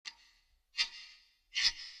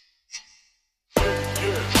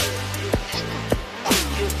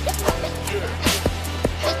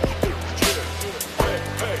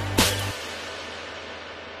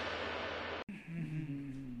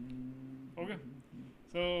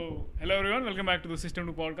So, hello everyone, welcome back to the System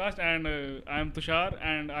 2 podcast. And I am Tushar,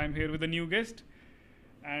 and I'm here with a new guest.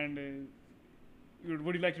 And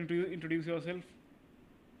would you like to introduce yourself?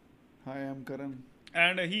 Hi, I'm Karan.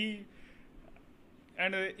 And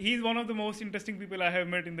he's one of the most interesting people I have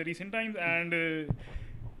met in the recent times. And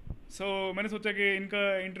so मैंने सोचा कि इनका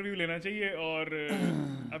interview लेना चाहिए और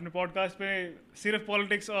अपने podcast पे सिर्फ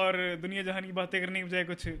पॉलिटिक्स और दुनिया जहान की बातें करने की बजाय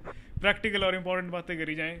कुछ प्रैक्टिकल और इम्पोर्टेंट बातें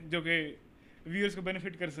करी जाएं जो कि व्यूअर्स को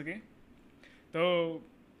बेनिफिट कर सके। तो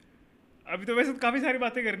अभी तो वैसे तो काफ़ी सारी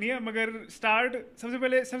बातें करनी है, मगर सबसे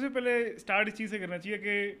पहले स्टार्ट इस चीज़ से करना चाहिए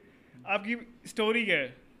कि आपकी स्टोरी क्या है।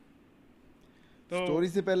 तो स्टोरी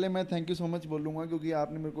से पहले मैं थैंक यू सो मच बोलूँगा क्योंकि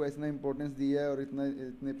आपने मेरे को इतना इंपॉर्टेंस दिया है और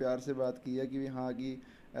इतने प्यार से बात की है कि हाँ कि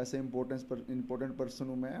ऐसे इम्पोर्टेंट पर्सन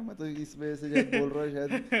हूँ मैं तो इस वजह से शायद बोल रहा है,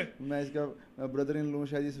 शायद मैं इसका ब्रदर इन लूँ,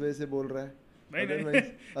 शायद इस वजह से बोल रहा है।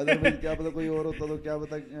 अदरवाइज क्या पता कोई और होता तो क्या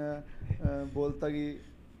पता बोलता कि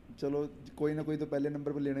चलो कोई ना कोई तो पहले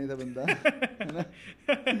नंबर पे लेना ही था बंदा है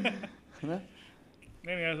ना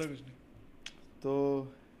नहीं ऐसा कुछ नहीं। तो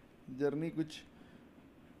जर्नी कुछ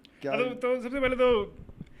क्या तो सबसे पहले तो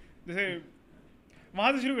जैसे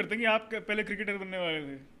वहाँ से शुरू करते हैं कि आप पहले क्रिकेटर बनने वाले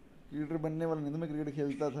थे। क्रिकेटर बनने वाला नहीं था, मैं क्रिकेट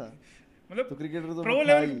खेलता था। मतलब तो क्रिकेटर तो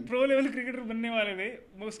प्रो लेवल क्रिकेटर बनने वाले थे,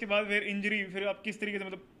 उसके बाद फिर इंजरी, फिर आप किस तरीके से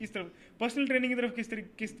मतलब इस तरफ पर्सनल ट्रेनिंग की तरफ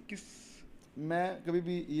किस मैं कभी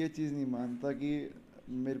भी ये चीज़ नहीं मानता कि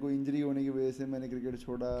मेरे को इंजरी होने की वजह से मैंने क्रिकेट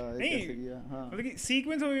छोड़ा कैसे किया। हाँ, मतलब कि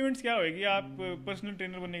सीक्वेंस ऑफ इवेंट्स क्या हुए कि आप पर्सनल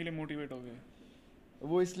ट्रेनर बनने के लिए मोटिवेट हो गए?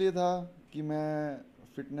 वो इसलिए था कि मैं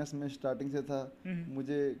फिटनेस में स्टार्टिंग से था।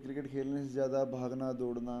 मुझे क्रिकेट खेलने से ज़्यादा भागना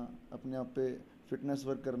दौड़ना, अपने आप पे फिटनेस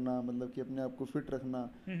वर्क करना, मतलब कि अपने आप को फिट रखना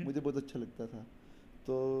मुझे बहुत अच्छा लगता था।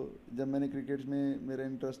 तो जब मैंने क्रिकेट में मेरा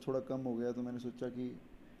इंटरेस्ट थोड़ा कम हो गया तो मैंने सोचा कि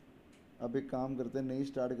अब एक काम करते हैं, नई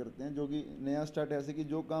स्टार्ट करते हैं, जो कि नया स्टार्ट ऐसे कि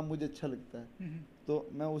जो काम मुझे अच्छा लगता है तो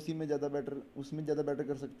मैं उसमें ज़्यादा बेटर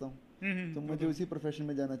कर सकता हूँ, तो मुझे उसी प्रोफेशन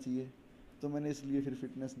में जाना चाहिए। तो मैंने इसलिए फिर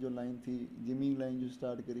फिटनेस जो लाइन थी, जिमिंग लाइन जो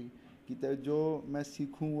स्टार्ट करी कि जो मैं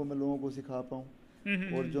सीखूँ वो मैं लोगों को सिखा पाऊँ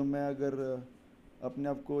और जो मैं अगर अपने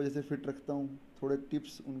आप को जैसे फिट रखता हूँ थोड़े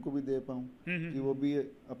टिप्स उनको भी दे पाऊँ कि वो भी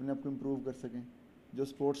अपने आप को इम्प्रूव कर सकें। जो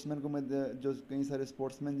स्पोर्ट्समैन को मैं जो कई सारे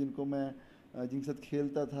स्पोर्ट्समैन जिनके साथ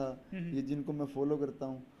खेलता था ये जिनको मैं फॉलो करता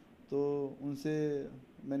हूँ, तो उनसे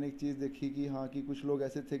मैंने एक चीज़ देखी कि हाँ कि कुछ लोग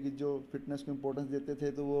ऐसे थे कि जो फिटनेस को इम्पोर्टेंस देते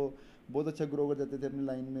थे तो वो बहुत अच्छा ग्रो कर जाते थे अपनी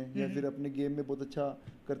लाइन में या फिर अपने गेम में बहुत अच्छा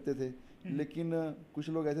करते थे। लेकिन कुछ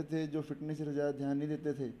लोग ऐसे थे जो फिटनेस से ज़्यादा ध्यान नहीं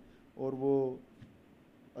देते थे और वो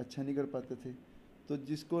अच्छा नहीं कर पाते थे। तो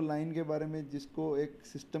जिसको लाइन के बारे में, जिसको एक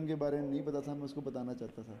सिस्टम के बारे में नहीं पता था, मैं उसको बताना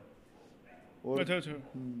चाहता था। और अच्छा।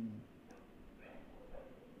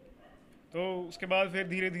 तो उसके बाद फिर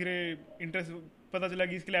धीरे धीरे इंटरेस्ट पता चला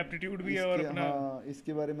कि इसके लिए एप्टीट्यूड भी है और अपना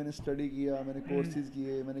इसके बारे में मैंने स्टडी किया, मैंने कोर्सेज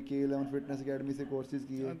किए, मैंने K11 फिटनेस एकेडमी से कोर्सेज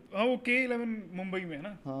किए। हाँ, वो K11 मुंबई में है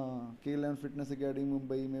ना? हाँ, K11 फिटनेस एकेडमी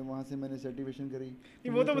मुंबई में, वहाँ से मैंने सर्टिफिकेशन करी।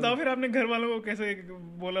 वो तो बताओ फिर आपने घर वालों को कैसे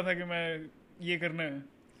बोला था कि मैं ये करना है,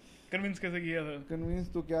 कन्विंस कैसे किया था?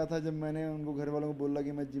 कन्विंस तो क्या था, जब मैंने उनको घर वालों को बोला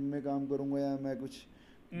कि मैं जिम में काम करूँगा या मैं कुछ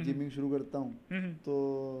जिमिंग शुरू करता हूँ तो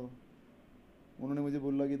उन्होंने मुझे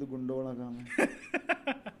बोला कि तो गुंडों वाला काम है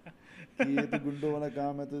कि ये तो गुंडों वाला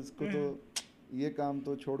काम है, तो इसको तो ये काम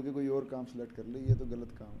तो छोड़ के कोई और काम सेलेक्ट कर ले, ये तो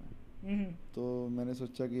गलत काम है। तो मैंने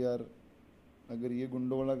सोचा कि यार अगर ये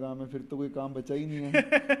गुंडों वाला काम है फिर तो कोई काम बचा ही नहीं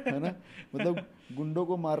है ना। मतलब गुंडों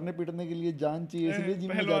को मारने पीटने के लिए जान चाहिए, इसलिए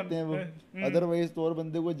जिम में जाते हैं वो, अदरवाइज तो और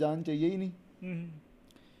बंदे को जान चाहिए ही नहीं।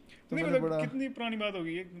 तो मैंने बड़ा कितनी पुरानी बात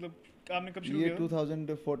होगी ये, मतलब आपने कब शुरू किया? ये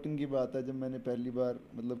 2014 की बात है जब मैंने पहली बार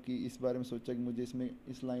मतलब कि इस बारे में सोचा कि मुझे इसमें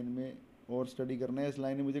इस लाइन में और स्टडी करना है, इस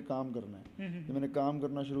लाइन में मुझे काम करना है। तो मैंने काम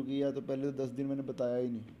करना शुरू किया तो पहले तो 10 दिन मैंने बताया ही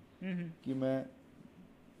नहीं कि मैं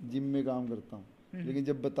जिम में काम करता हूँ, लेकिन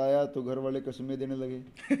जब बताया तो घर वाले कसमें देने लगे,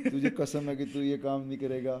 तुझे कसम है कि तू ये काम नहीं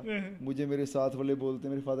करेगा। मुझे मेरे साथ वाले बोलते,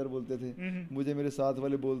 मेरे फादर बोलते थे, मुझे मेरे साथ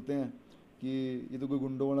वाले बोलते हैं कि ये तो कोई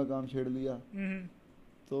गुंडों वाला काम छेड़ लिया।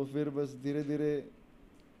 तो फिर बस धीरे धीरे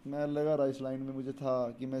मैं लगा रहा इस लाइन में, मुझे था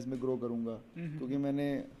कि मैं इसमें ग्रो करूँगा क्योंकि मैंने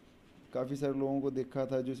काफ़ी सारे लोगों को देखा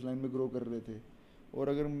था जो इस लाइन में ग्रो कर रहे थे। और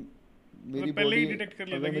अगर मेरी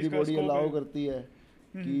बॉडी अलाउ करती है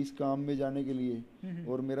कि इस काम में जाने के लिए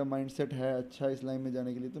और मेरा माइंडसेट है अच्छा इस लाइन में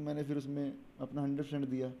जाने के लिए, तो मैंने फिर उसमें अपना 100%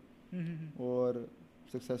 दिया और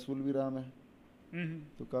सक्सेसफुल भी रहा मैं।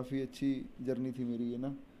 तो काफ़ी अच्छी जर्नी थी मेरी ये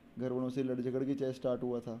ना, घर वालों से लड़ झगड़ के चाहे स्टार्ट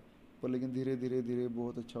हुआ था पर लेकिन धीरे धीरे धीरे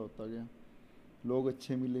बहुत अच्छा होता गया, लोग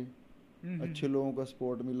अच्छे मिले, अच्छे लोगों का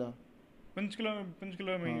सपोर्ट मिला।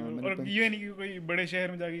 पंचकुला में हाँ, और ये नहीं कि कोई बड़े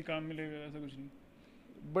शहर में जाके काम मिलेगा, ऐसा कुछ नहीं?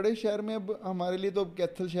 बड़े शहर में अब हमारे लिए तो अब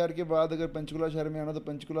कैथल शहर के बाद अगर पंचकुला शहर में आना, तो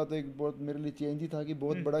पंचकुला तो एक बहुत मेरे लिए चेंज ही था कि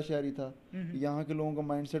बहुत बड़ा शहर ही था। यहाँ के लोगों का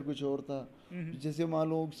माइंडसेट कुछ और था। जैसे मान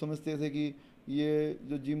लो समझते थे कि ये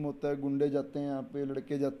जो जिम होता है गुंडे जाते हैं यहाँ पे,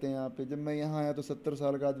 लड़के जाते हैं यहाँ पे। जब मैं यहाँ आया तो 70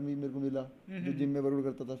 साल का आदमी मेरे को मिला जो जिम में वर्कआउट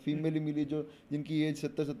करता था, फीमेल ही मिली जो जिनकी एज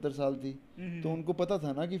 70-70 साल थी। तो उनको पता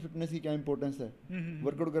था ना कि फिटनेस की क्या इंपॉर्टेंस है,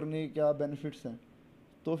 वर्कआउट करने के क्या बेनिफिट्स हैं।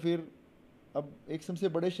 तो फिर अब एक सबसे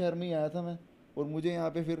बड़े शहर में ही आया था मैं, और मुझे यहाँ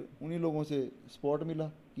पे फिर उन्हीं लोगों से सपोर्ट मिला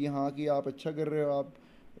कि हाँ कि आप अच्छा कर रहे हो, आप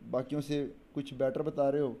बाकियों से कुछ बेटर बता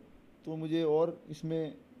रहे हो। तो मुझे और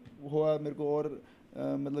इसमें हुआ, मेरे को और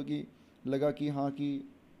मतलब कि लगा कि हाँ कि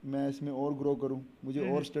मैं इसमें और ग्रो करूँ, मुझे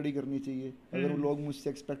और स्टडी करनी चाहिए। अगर लोग मुझसे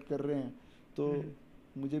एक्सपेक्ट कर रहे हैं तो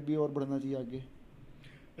मुझे भी और बढ़ना चाहिए आगे।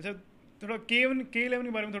 अच्छा, थोड़ा के11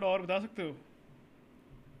 के बारे में थोड़ा और बता सकते हो?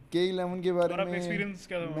 के11 के बारे में एक्सपीरियंस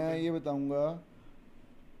क्या था? मैं ये बताऊंगा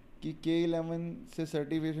कि के11 से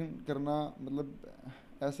सर्टिफिकेशन करना मतलब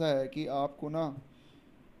ऐसा है कि आपको ना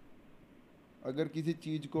अगर किसी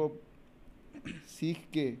चीज़ को सीख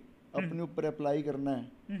के अपने ऊपर अप्लाई करना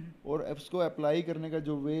है, और उसको अप्लाई करने का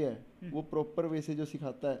जो वे है वो प्रॉपर वे से जो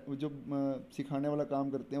सिखाता है, वो जो सिखाने वाला काम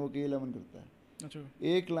करते हैं वो के11 करता है। अच्छा।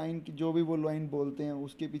 एक लाइन की जो भी वो लाइन बोलते हैं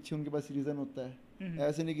उसके पीछे उनके पास रीज़न होता है।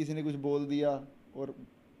 ऐसे नहीं किसी ने कुछ बोल दिया और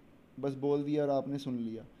बस बोल दिया और आपने सुन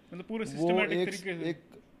लिया। मतलब पूरे वो सिस्टमैटिक तरीके से एक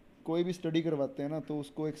कोई भी स्टडी करवाते हैं ना तो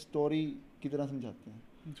उसको एक स्टोरी की तरह समझाते हैं।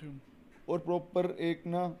 अच्छा। और प्रॉपर एक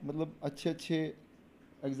ना मतलब अच्छे अच्छे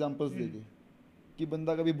एग्जांपल्स देके कि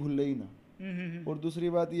बंदा कभी भूले ही ना। और दूसरी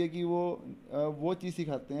बात ये कि वो चीज़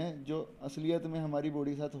सिखाते हैं जो असलियत में हमारी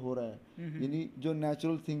बॉडी के साथ हो रहा है, यानी जो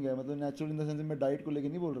नेचुरल थिंग है। मतलब नेचुरल इन द सेंस मैं डाइट को लेके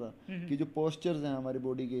नहीं बोल रहा कि जो पोस्चर्स हैं हमारी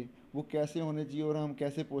बॉडी के वो कैसे होने चाहिए और हम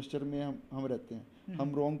कैसे पोस्चर में हम रहते हैं।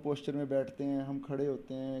 हम रॉन्ग पोस्चर में बैठते हैं, हम खड़े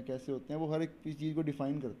होते हैं, कैसे होते हैं, वो हर एक चीज़ को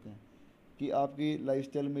डिफाइन करते हैं कि आपकी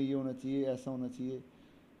लाइफस्टाइल में ये होना चाहिए, ऐसा होना चाहिए।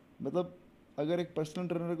 मतलब अगर एक पर्सनल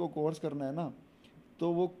ट्रेनर को कोर्स करना है ना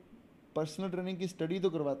तो वो पर्सनल ट्रेनिंग की स्टडी तो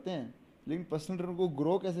करवाते हैं, लेकिन पर्सनल ट्रेनर को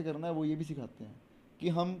ग्रो कैसे करना है वो ये भी सिखाते हैं कि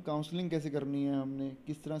हम काउंसलिंग कैसे करनी है, हमने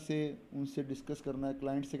किस तरह से उनसे डिस्कस करना है,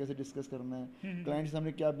 क्लाइंट से कैसे डिस्कस करना है, क्लाइंट से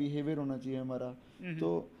हमने क्या बिहेवियर होना चाहिए हमारा।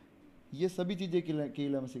 तो ये सभी चीज़ें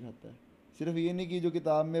के11 सिखाता है। सिर्फ ये नहीं कि जो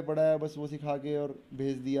किताब में पढ़ा है बस वो सिखा के और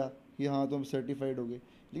भेज दिया कि हाँ तुम सर्टिफाइड हो गए,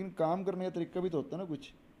 लेकिन काम करने का तरीका भी तो होता है ना।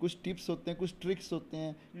 कुछ टिप्स होते हैं, कुछ ट्रिक्स होते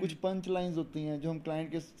हैं, कुछ पंच लाइन्स होती हैं जो हम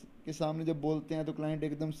क्लाइंट के सामने जब बोलते हैं तो क्लाइंट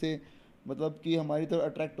एकदम से मतलब कि हमारी तरफ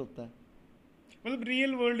अट्रैक्ट होता है। मतलब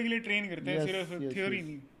रियल वर्ल्ड के लिए ट्रेन करते हैं, सिर्फ थ्योरी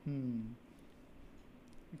नहीं।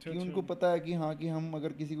 कि उनको पता है कि हाँ कि हम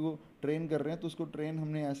अगर किसी को ट्रेन कर रहे हैं तो उसको ट्रेन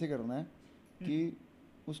हमने ऐसे करना है कि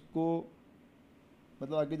उसको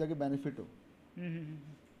मतलब आगे जाके बेनिफिट हो,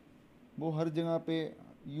 वो हर जगह पे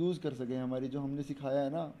यूज़ कर सके हमारी जो हमने सिखाया है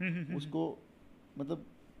ना उसको, मतलब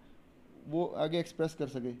वो आगे एक्सप्रेस कर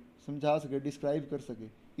सके, समझा सके, डिस्क्राइब कर सके,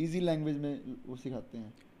 इजी लैंग्वेज में वो सिखाते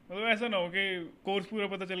हैं। मतलब ऐसा ना हो कि कोर्स पूरा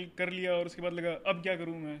पता चल कर लिया और उसके बाद लगा अब क्या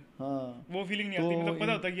करूं मैं। हाँ वो फीलिंग नहीं आती। मतलब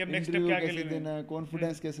पता होता है कि अब नेक्स्ट स्टेप क्या कैसे देना है,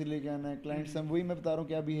 कॉन्फिडेंस कैसे लेके आना है, क्लाइंट से वही मैं बता रहा हूँ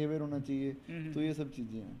क्या बिहेवियर होना चाहिए। तो ये सब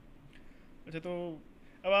चीज़ें हैं। अच्छा, तो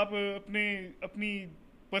अब आप अपनी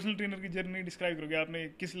पर्सनल ट्रेनर की जर्नी डिस्क्राइब करोगे? आपने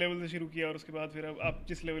किस लेवल से शुरू किया और उसके बाद फिर अब आप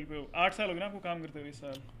जिस लेवल पे हो? 8 साल हो गए ना आपको काम करते हुए? इस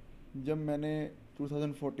साल जब मैंने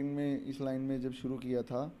 2014 में इस लाइन में जब शुरू किया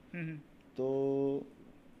था तो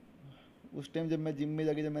उस टाइम जब मैं जिम में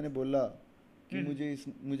जाके जब मैंने बोला कि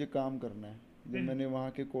मुझे काम करना है, जब मैंने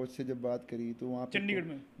वहाँ के कोच से जब बात करी तो वहाँ पे चंडीगढ़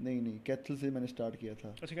में नहीं कैथल से मैंने स्टार्ट किया था।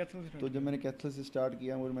 अच्छा, कैथल से। तो जब मैंने कैथल से स्टार्ट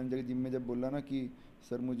किया और मैंने जाके जिम में जब बोला ना कि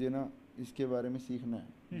सर मुझे ना इसके बारे में सीखना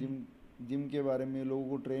है, जिम के बारे में, लोगों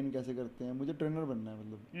को ट्रेन कैसे करते हैं, मुझे ट्रेनर बनना है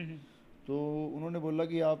मतलब। तो उन्होंने बोला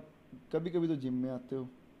कि आप कभी कभी तो जिम में आते हो।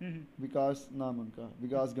 विकास नाम उनका,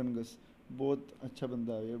 विकास गणगस, बहुत अच्छा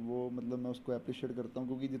बंदा है वो। मतलब मैं उसको अप्रिशिएट करता हूँ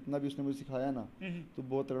क्योंकि जितना भी उसने मुझे सिखाया ना तो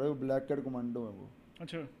बहुत तगड़ा है। वो ब्लैक कार्ड कमांडो है वो।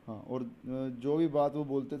 अच्छा। हाँ, और जो भी बात वो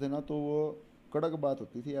बोलते थे ना तो वो कड़क बात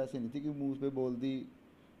होती थी, ऐसे नहीं थी कि मुंह पे बोल दी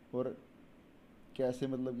और कैसे,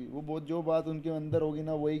 मतलब कि वो बहुत जो बात उनके अंदर होगी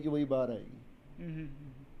ना वही की वही बाहर आएगी।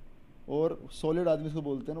 और सॉलिड आदमी उसको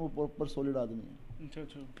बोलते हैं ना, वो प्रॉपर सॉलिड आदमी है।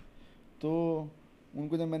 अच्छा। तो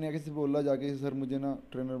उनको जब मैंने ऐसे बोला जाके सर मुझे ना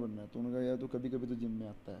ट्रेनर बनना है, तो उन्होंने कहा यार तो कभी कभी तो जिम में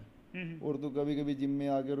आता है और तो कभी कभी जिम में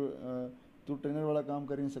आकर तू ट्रेनर वाला काम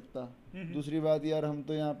कर नहीं सकता। दूसरी बात यार हम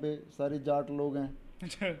तो यहाँ पे सारे जाट लोग हैं।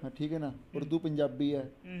 हाँ ठीक है ना, और तू पंजाबी है,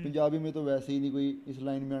 पंजाबी में तो वैसे ही नहीं कोई इस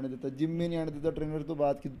लाइन में आने देता, जिम में नहीं आने देता ट्रेनर, तो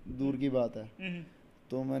बात की दूर की बात है।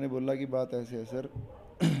 तो मैंने बोला कि बात ऐसे है सर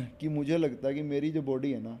कि मुझे लगता है कि मेरी जो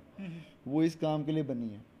बॉडी है ना वो इस काम के लिए बनी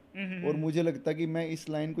है और मुझे लगता है कि मैं इस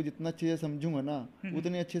लाइन को जितना अच्छे से समझूंगा ना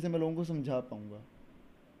उतने अच्छे से मैं लोगों को समझा पाऊंगा।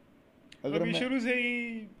 अगर अभी मैं शुरू से ही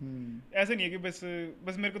ऐसा नहीं है कि बस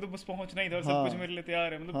बस मेरे को तो बस पहुंचना ही था और सब हाँ कुछ मेरे लिए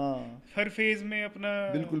तैयार है, मतलब हाँ हर फेज में अपना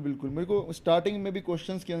बिल्कुल बिल्कुल, मेरे को स्टार्टिंग में भी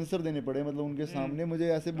क्वेश्चंस के आंसर देने पड़े, मतलब उनके सामने मुझे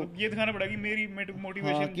ऐसे अब ये दिखाना पड़ा कि मेरी हाँ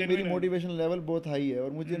मोटिवेशन कि मेरी जेन्युइन है, मोटिवेशन लेवल बहुत हाई है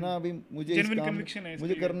और मुझे ना अभी मुझे इस जेन्युइन काम कन्विक्शन है मुझे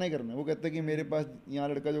इसके लिए। करना ही करना है। वो कहते हैं कि मेरे पास यहाँ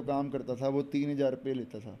लड़का जो काम करता था वो 3,000 रुपये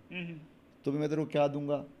लेता था, हम्म तो भी मैं तेरे को क्या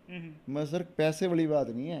दूंगा। हम्म मैं सर पैसे बड़ी बात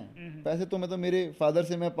नहीं है, पैसे तो मैं तो मेरे फादर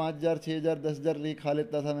से मैं 5,000 6,000 10,000 ले खा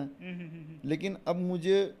लेता था मैं, लेकिन अब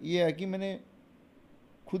मुझे ये है कि मैंने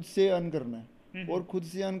खुद से अर्न करना है, और खुद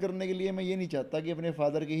से अर्न करने के लिए मैं ये नहीं चाहता कि अपने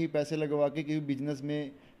फादर के ही पैसे लगवा के किसी बिजनेस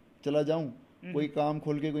में चला जाऊं, कोई काम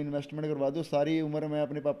खोल के कोई इन्वेस्टमेंट करवा दो, सारी उम्र मैं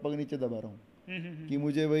अपने पापा के नीचे दबा रहा हूँ कि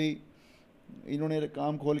मुझे वही इन्होंने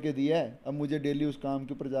काम खोल के दिया है, अब मुझे डेली उस काम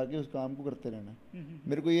के ऊपर जाके उस काम को करते रहना है।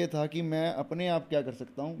 मेरे को ये था कि मैं अपने आप क्या कर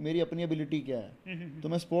सकता हूँ, मेरी अपनी एबिलिटी क्या है। तो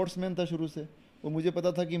मैं स्पोर्ट्समैन था शुरू से, वो मुझे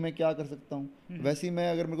पता था कि मैं क्या कर सकता हूँ। वैसे ही मैं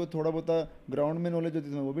अगर मेरे को थोड़ा बहुत ग्राउंड में नॉलेज होती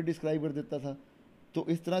थी मैं वो भी डिस्क्राइब कर देता था। तो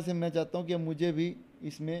इस तरह से मैं चाहता हूँ कि अब मुझे भी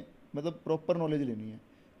इसमें मतलब प्रॉपर नॉलेज लेनी है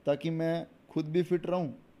ताकि मैं खुद भी फिट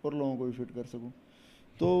रहूँ और लोगों को भी फिट कर सकूँ।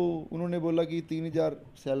 तो उन्होंने बोला कि 3,000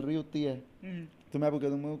 सैलरी होती है, तो मैं आपको कह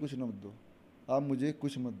दूँगा कुछ ना मत दो, आप मुझे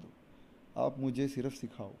कुछ मत दो, आप मुझे सिर्फ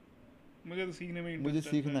सिखाओ, मुझे तो सीखने में मुझे इंटरेस्ट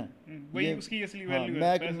सीखना है, है। वही ये उसकी असली हाँ, वैल्यू है,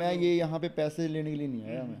 पैसे मैं तो- ये यहाँ पे पैसे लेने के लिए नहीं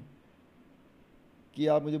आया मैं कि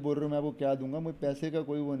आप मुझे बोल रहे हो मैं आपको क्या दूंगा, मुझे पैसे का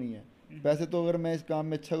कोई वो नहीं है। पैसे तो अगर मैं इस काम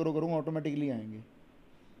में अच्छा ग्रो करूँगा ऑटोमेटिकली आएंगे।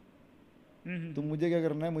 तो मुझे क्या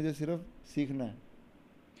करना है, मुझे सिर्फ सीखना है।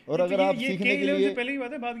 और तो अगर आप ये सीखने के K11 लिए से पहले की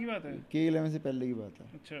बात है, बाद की बात है? K11 से पहले की बात है,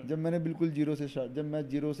 अच्छा जब मैंने बिल्कुल जीरो से स्टार्ट, जब मैं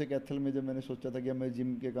जीरो से कैथल में जब मैंने सोचा था कि अब मैं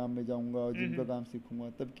जिम के काम में जाऊंगा और जिम का काम सीखूंगा,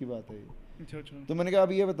 तब की बात है ये। अच्छा अच्छा तो मैंने कहा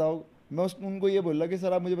अब ये बताओ, मैं उनको ये बोला कि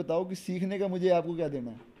सर आप मुझे बताओ कि सीखने का मुझे आपको क्या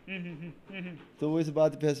देना है। तो वो इस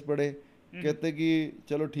बात पे हंस पड़े, कहते कि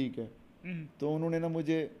चलो ठीक है। तो उन्होंने ना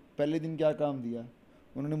मुझे पहले दिन क्या काम दिया,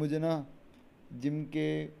 उन्होंने मुझे ना जिम के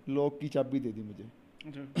लॉक की चाबी दे दी मुझे,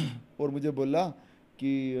 अच्छा और मुझे बोला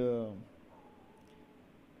कि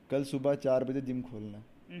कल सुबह 4 बजे जिम खोलना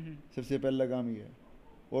है, सबसे पहला काम ये है,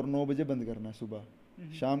 और 9 बजे बंद करना है। सुबह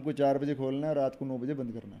शाम को 4 बजे खोलना है और रात को 9 बजे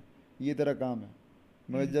बंद करना है, ये तेरा काम है।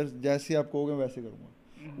 मैं जैसे आप कहोगे वैसे करूँगा।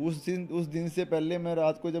 उस दिन से पहले मैं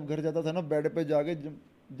रात को जब घर जाता था ना, बेड पे जाके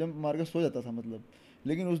जंप मार के सो जाता था मतलब,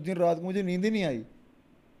 लेकिन उस दिन रात को मुझे नींद ही नहीं आई।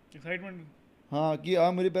 एक्साइटमेंट। हाँ कि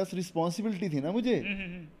मेरे पास रिस्पॉन्सिबिलिटी थी ना मुझे।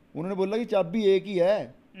 उन्होंने बोला कि चाबी एक ही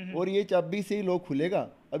है और ये चाबी से ही लॉक खुलेगा,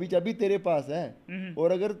 अभी चाबी तेरे पास है,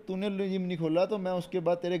 और अगर तूने जिम नहीं खोला तो मैं उसके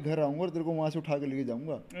बाद तेरे घर आऊंगा और तेरे को वहां से उठा के लेके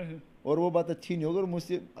जाऊंगा, और वो बात अच्छी नहीं होगी, और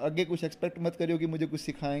मुझसे आगे कुछ एक्सपेक्ट मत करियो कि मुझे कुछ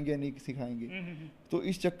सिखाएंगे या नहीं सिखाएंगे। तो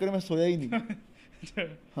इस चक्कर में सोया ही नहीं।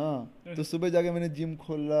 हाँ तो सुबह जाके मैंने जिम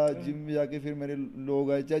खोला, जिम में जाके फिर मेरे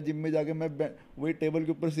लोग आए, चाहे जिम में जाके मैं वही टेबल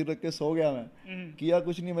के ऊपर सिर रख के सो गया, मैं किया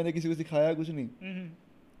कुछ नहीं, मैंने किसी को सिखाया कुछ नहीं।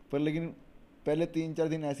 पर लेकिन पहले 3-4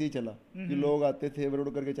 दिन ऐसे ही चला कि लोग आते थे,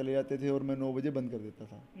 वर्कआउट करके चले जाते थे और मैं 9 बजे बंद कर देता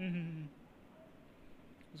था।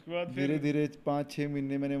 उसके बाद धीरे धीरे 5-6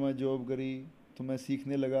 महीने मैंने वहाँ जॉब करी, तो मैं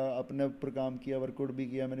सीखने लगा, अपने ऊपर काम किया, वर्कआउट भी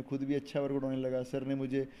किया, मैंने खुद भी अच्छा वर्कआउट होने लगा। सर ने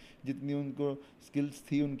मुझे जितनी उनको स्किल्स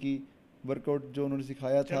थी उनकी वर्कआउट जो उन्होंने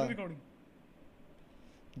सिखाया था,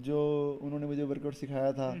 जो उन्होंने मुझे वर्कआउट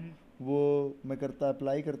सिखाया था वो मैं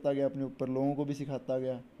अप्लाई करता गया अपने ऊपर, लोगों को भी सिखाता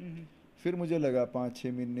गया। फिर मुझे लगा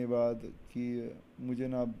 5-6 महीने बाद कि मुझे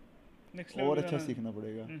ना और अच्छा सीखना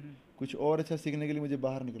पड़ेगा, कुछ और अच्छा सीखने के लिए मुझे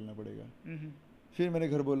बाहर निकलना पड़ेगा। फिर मैंने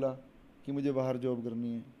घर बोला कि मुझे बाहर जॉब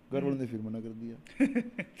करनी है, घर वालों ने फिर मना कर दिया।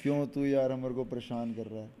 क्यों तू यार हमारे को परेशान कर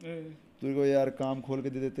रहा है, तेरे को यार काम खोल के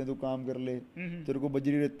दे देते हैं, तू काम कर ले, तेरे को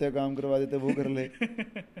बजरी रहते हैं काम करवा देते हैं वो कर ले,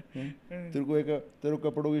 तेरे को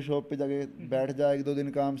कपड़ों की शॉप पे जाके बैठ जा, 1-2 दिन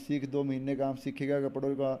काम सीख, 2 महीने काम सीखेगा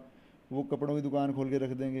कपड़ों का, वो कपड़ों की दुकान खोल के रख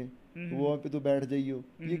देंगे, वो पे तू बैठ जाइयो।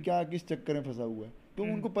 ये क्या किस चक्कर में फंसा हुआ है, तो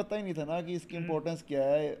उनको पता ही नहीं था ना कि इसकी इम्पोर्टेंस क्या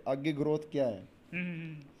है, आगे ग्रोथ क्या है।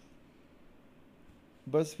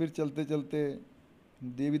 बस फिर चलते चलते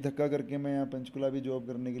देवी धक्का करके मैं यहाँ पंचकुला भी जॉब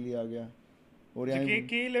करने के लिए आ गया। और यहाँ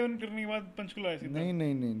K11 करने के बाद पंचकुला ऐसे नहीं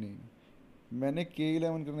नहीं नहीं नहीं, मैंने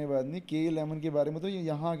K11 करने के बाद नहीं, K11 के बारे में तो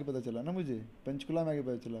यहाँ आके पता चला ना मुझे, पंचकुला में आके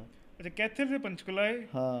पता चला। अच्छा कैथल से पंचकुला है?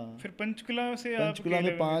 हाँ फिर पंचकुला से पंचकुला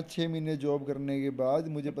में 5-6 महीने जॉब करने के बाद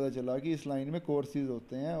मुझे पता चला कि इस लाइन में कोर्सेज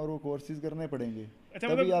होते हैं और वो कोर्सेज करने पड़ेंगे। अच्छा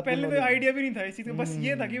मतलब पहले तो आइडिया भी नहीं था इस चीज का, बस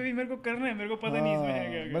ये था कि भाई मेरे को करना है, मेरे को पता नहीं इसमें है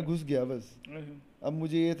क्या। मैं घुस गया बस। अब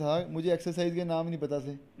मुझे ये था, मुझे एक्सरसाइज के नाम नहीं पता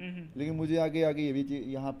थे, लेकिन मुझे आगे आगे ये भी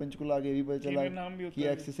यहाँ पंचकुला आगे ये भी पता चला कि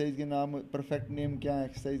एक्सरसाइज के नाम, परफेक्ट नेम क्या है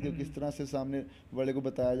एक्सरसाइज के, किस तरह से सामने वाले को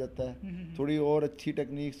बताया जाता है। थोड़ी और अच्छी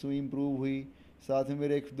टेक्निक्स हुई, इम्प्रूव हुई, साथ में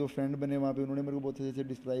मेरे एक दो फ्रेंड बने वहाँ पे, उन्होंने मेरे को बहुत अच्छे से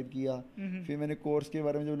डिस्क्राइब किया। फिर मैंने कोर्स के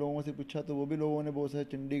बारे में जब लोगों से पूछा तो वो भी लोगों ने बहुत सारे,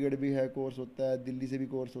 चंडीगढ़ भी है कोर्स होता है, दिल्ली से भी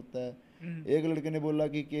कोर्स होता है। एक लड़के ने बोला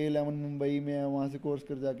कि K11 मुंबई में है, वहाँ से कोर्स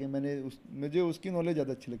कर जाके मुझे उसकी नॉलेज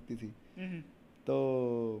ज़्यादा अच्छी लगती थी। तो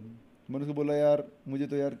मैंने उसको बोला यार मुझे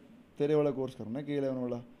तो यार तेरे वाला कोर्स करना है K11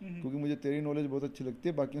 वाला, क्योंकि मुझे तेरी नॉलेज बहुत अच्छी लगती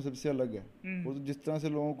है, बाकियों सबसे अलग है। वो तो जिस तरह से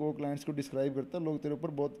लोगों को, क्लाइंट्स को डिस्क्राइब करता है, लोग तेरे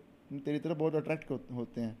ऊपर बहुत, तेरी तरफ बहुत अट्रैक्ट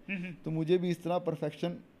होते हैं। तो मुझे भी इस तरह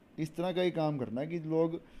परफेक्शन, इस तरह का ही काम करना है कि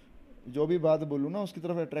लोग जो भी बात बोलूँ ना उसकी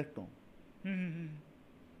तरफ अट्रैक्ट हों।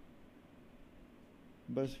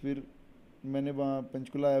 बस फिर मैंने वहाँ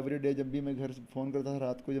पंचकुला एवरीडे, जब भी मैं घर से फ़ोन करता था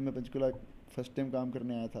रात को, जब मैं पंचकुला फर्स्ट टाइम काम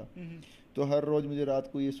करने आया था, तो हर रोज़ मुझे रात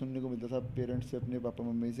को ये सुनने को मिलता था पेरेंट्स से, अपने पापा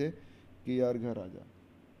मम्मी से, कि यार घर आ जा,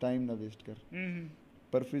 टाइम ना वेस्ट कर।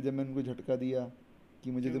 पर फिर जब मैंने उनको झटका दिया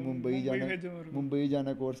कि मुझे तो मुंबई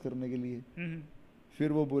जाना कोर्स करने के लिए,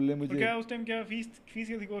 फिर वो बोले मुझे, क्या उस टाइम क्या फीस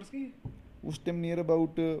क्या थी कोर्स की? उस टाइम नियर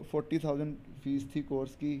अबाउट 40,000 फीस थी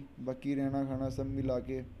कोर्स की, बाकी रहना खाना सब मिला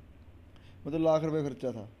के मतलब लाख रुपए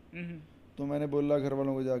खर्चा था। तो मैंने बोला घर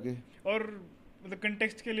वालों को जाके, और मतलब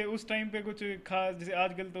कंटेक्स्ट के लिए उस टाइम पे कुछ खास, जैसे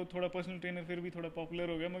आजकल तो थोड़ा पर्सनल ट्रेनर फिर भी थोड़ा पॉपुलर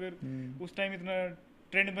हो गया, मगर उस टाइम इतना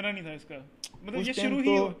ट्रेंड बना नहीं था इसका, मतलब ये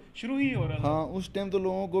शुरू ही हो रहा था। हाँ उस टाइम तो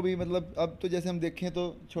लोगों को भी, मतलब अब तो जैसे हम देखें तो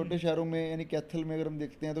छोटे शहरों में, यानी कैथल में अगर हम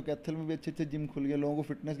देखते हैं तो कैथल में भी अच्छे अच्छे जिम खुल गए, लोगों को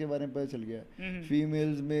फिटनेस के बारे में पता चल गया।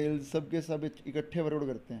 फीमेल्स मेल्स सबके सब इकट्ठे वर्कआउट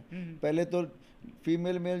करते हैं। पहले तो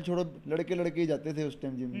फीमेल मेल छोड़ो, लड़के ही जाते थे उस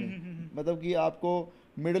टाइम जिम में। मतलब कि आपको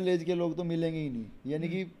मिडिल एज के लोग तो मिलेंगे ही नहीं, यानी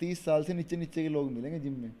कि 30 साल से नीचे के लोग मिलेंगे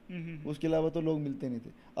जिम में, उसके अलावा तो लोग मिलते नहीं थे।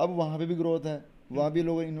 अब वहाँ पे भी ग्रोथ है, वहाँ भी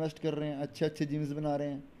लोग इन्वेस्ट कर रहे हैं, अच्छे अच्छे जिम्स बना रहे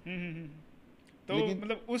हैं। तो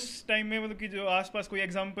मतलब उस टाइम में मतलब कि जो आसपास कोई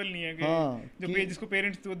एग्जांपल नहीं है कि जो जिसको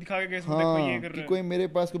पेरेंट्स तो दिखा के देखो ये कर रहा है, कोई मेरे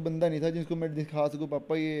पास कोई बंदा नहीं था जिसको मैं दिखा सकूं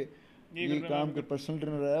पापा ये काम कर, पर्सनल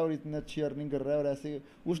ट्रेनर है और इतनी अच्छी अर्निंग कर रहा है। और ऐसे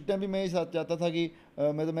उस टाइम भी मैं ही साथ चाहता था कि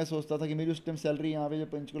मैं सोचता था कि मेरी उस टाइम सैलरी यहाँ पे जब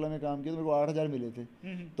पंचकुला में काम किया तो मेरे को 8,000 मिले थे।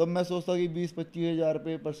 तो मैं सोचता कि 20-25 हज़ार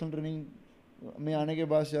रुपये पर्सनल ट्रेनिंग में आने के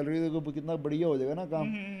बाद सैलरी देखो कितना बढ़िया हो जाएगा ना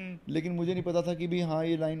काम। लेकिन मुझे नहीं पता था कि भी हाँ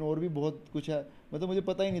ये लाइन और भी बहुत कुछ है, मतलब मुझे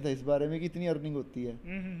पता ही नहीं था इस बारे में कि इतनी अर्निंग होती है।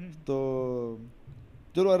 तो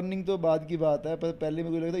चलो अर्निंग तो बाद की बात है, पर पहले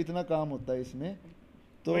मेरे को लगता इतना काम होता है इसमें।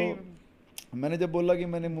 तो मैंने जब बोला कि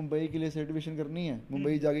मैंने मुंबई के लिए सर्टिफिकेशन करनी है,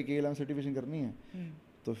 मुंबई जाके K11 सर्टिफिकेशन करनी है,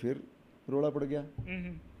 तो फिर रोड़ा पड़ गया।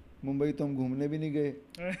 मुंबई तो हम घूमने भी नहीं गए,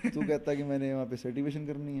 तू कहता कि मैंने वहाँ पे सर्टिफिकेशन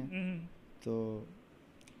करनी है। तो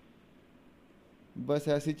बस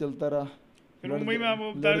ऐसे ही चलता रहा। फिर मुंबई में आप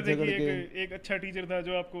बता रहे थे कि एक अच्छा टीचर था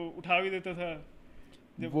जो आपको उठा भी देता था,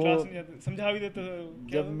 जब क्लास नहीं जाता समझा भी देता था।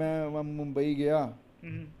 जब मैं वहाँ मुंबई गया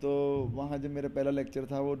तो वहाँ जब मेरा पहला लेक्चर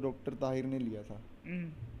था वो डॉक्टर ताहिर ने लिया था।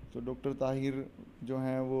 तो डॉक्टर ताहिर जो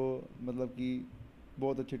हैं वो मतलब कि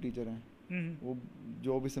बहुत अच्छे टीचर हैं। वो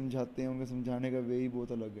जो भी समझाते हैं उनके समझाने का वे ही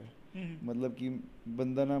बहुत अलग है। मतलब कि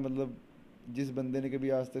बंदा ना, मतलब जिस बंदे ने कभी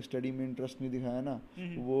आज तक स्टडी में इंटरेस्ट नहीं दिखाया ना,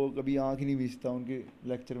 वो कभी आँख ही नहीं भींचता उनके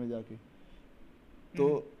लेक्चर में जाके। तो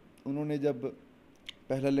उन्होंने जब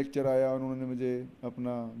पहला लेक्चर आया, उन्होंने मुझे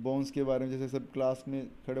अपना बोन्स के बारे में, जैसे सब क्लास में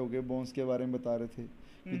खड़े होकर बोन्स के बारे में बता रहे थे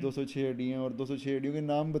कि 206 हड्डियाँ, और 206 हड्डियों के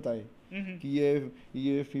नाम बताए कि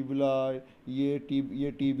ये फिबुला, ये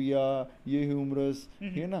टीबिया, ये ह्यूमरस,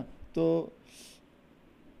 है ना।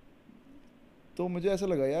 तो मुझे ऐसा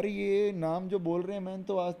लगा यार ये नाम जो बोल रहे हैं मैंने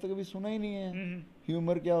तो आज तक कभी सुना ही नहीं है।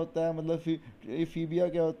 ह्यूमर क्या होता है, मतलब फीबिया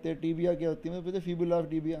क्या होते हैं, टीबिया क्या होती है, मुझे पता फिबुला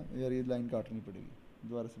टीबिया। यार ये लाइन काटनी पड़ेगी,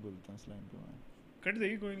 दोबारा से बोलता हूँ इस लाइन को मैं। कट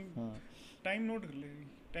देगी कोई नहीं। हाँ टाइम नोट कर लेगी,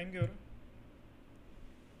 टाइम क्या हो रहा है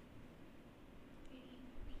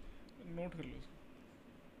नोट कर लो।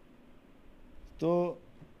 तो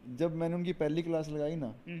जब मैंने उनकी पहली क्लास लगाई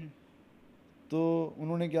ना, तो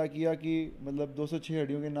उन्होंने क्या किया कि मतलब 206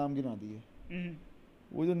 हड्डियों के नाम गिना दिए।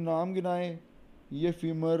 वो जो नाम गिनाए, ये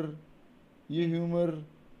फीमर, ये ह्यूमर,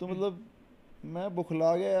 तो मतलब मैं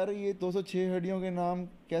बुखला गया यार, ये 206 हड्डियों के नाम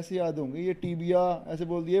कैसे याद होंगे। ये टीबिया ऐसे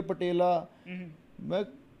बोल दिए, पटेला, मैं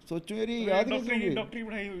सोचूं यार ये याद कैसे होंगे। डॉक्टरी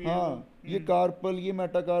पढ़ाई हुई है। हाँ ये कार्पल, ये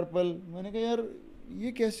मेटाकार्पल, मैंने कहा यार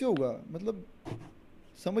ये कैसे होगा, मतलब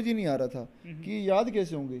समझ ही नहीं आ रहा था कि याद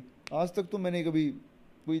कैसे होंगे। आज तक तो मैंने कभी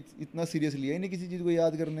कोई इतना सीरियस लिया ही नहीं किसी चीज़ को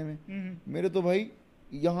याद करने में। मेरे तो भाई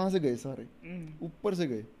यहाँ से गए सारे, ऊपर से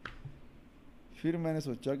गए। फिर मैंने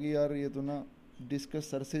सोचा कि यार ये तो ना डिस्कस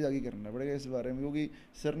सर से जाके करना पड़ेगा इस बारे में, क्योंकि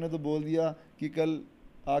सर ने तो बोल दिया कि कल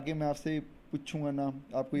आके मैं आपसे पूछूंगा नाम,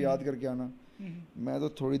 आपको याद करके आना। मैं तो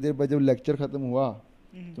थोड़ी देर बाद जब लेक्चर ख़त्म हुआ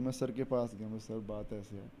तो मैं सर के पास गया, मैं सर बात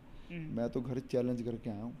ऐसे है, मैं तो घर चैलेंज करके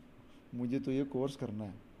आया हूँ, मुझे तो ये कोर्स करना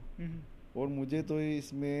है और मुझे तो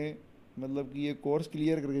इसमें मतलब कि ये कोर्स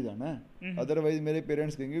क्लियर करके जाना है, अदरवाइज मेरे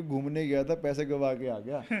पेरेंट्स कहेंगे घूमने गया था पैसे गवा के आ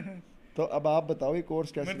गया। तो अब आप बताओ ये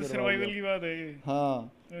कोर्स कैसे मतलब करवाओगे सर्वाइवल आप? की बात है ये।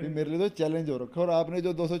 हाँ, फिर मेरे लिए तो चैलेंज हो रखा है। और आपने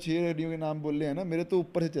जो 206 रेडियो के नाम बोले हैं ना, मेरे तो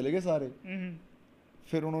ऊपर से चले गए सारे।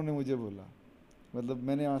 फिर उन्होंने मुझे बोला, मतलब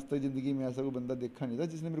मैंने आज तक ज़िंदगी में ऐसा कोई बंदा देखा नहीं था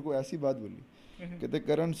जिसने मेरे को ऐसी बात बोली। कहते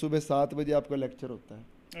करण सुबह 7 बजे आपका लेक्चर होता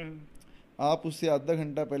है, आप उससे आधा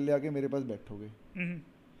घंटा पहले आके मेरे पास बैठोगे,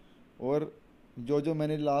 और जो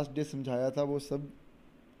मैंने लास्ट डे समझाया था वो सब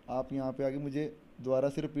आप यहाँ पे आके मुझे दोबारा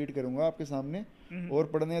से रिपीट करूँगा आपके सामने, और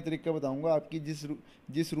पढ़ने का तरीका बताऊँगा। आपकी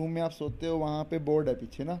जिस रूम में आप सोते हो वहाँ पे बोर्ड है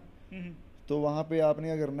पीछे ना, तो वहाँ पे आपने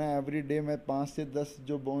क्या करना है, एवरी डे मैं 5 से 10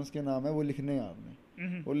 जो बोन्स के नाम है वो लिखने हैं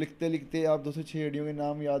आपने, और लिखते लिखते आप 206 एडियो के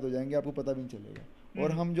नाम याद हो जाएंगे, आपको पता भी नहीं चलेगा।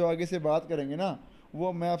 और हम जो आगे से बात करेंगे ना,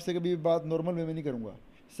 वो मैं आपसे कभी बात नॉर्मल वे में नहीं करूँगा,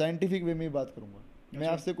 साइंटिफिक वे में ही बात करूँगा। मैं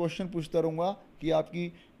आपसे क्वेश्चन पूछता रहूँगा कि आपकी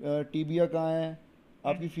टीबिया कहाँ है,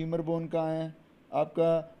 आपकी फीमर बोन कहाँ है, आपका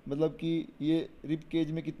मतलब कि ये रिब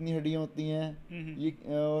केज में कितनी हड्डियाँ होती हैं,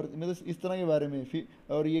 ये और मतलब इस तरह के बारे में। फिर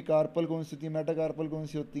और ये कार्पल कौन सी होती है, मेटाकार्पल कौन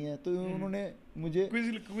सी होती हैं, तो उन्होंने मुझे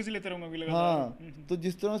क्विज लेते रहूंगा अभी लगातार। हाँ, तो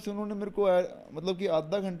जिस तरह से उन्होंने मेरे को मतलब कि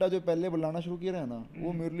आधा घंटा जो पहले बुलाना शुरू किया है ना,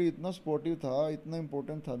 वो मेरे लिए इतना सपोर्टिव था, इतना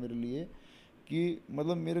इम्पोर्टेंट था मेरे लिए कि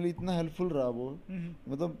मतलब मेरे लिए इतना हेल्पफुल रहा वो।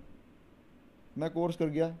 मतलब मैं कोर्स कर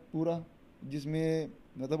गया पूरा, जिसमें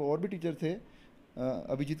मतलब और भी टीचर थे,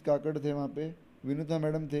 अभिजीत काकड़ थे वहाँ पे, विनुता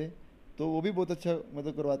मैडम थे, तो वो भी बहुत अच्छा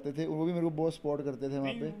मतलब करवाते थे, वो भी मेरे को बहुत सपोर्ट करते थे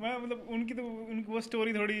वहाँ पे। मैं मतलब उनकी वो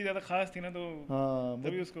स्टोरी थोड़ी ज़्यादा खास थी ना, तो हाँ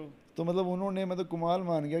तभी उसको तो मतलब उन्होंने मतलब कमाल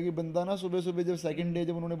मान गया कि बंदा ना सुबह सुबह जब सेकंड डे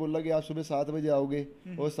जब उन्होंने बोला कि आप सुबह 7 बजे आओगे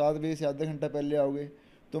और 7 बजे से आधा घंटा पहले आओगे,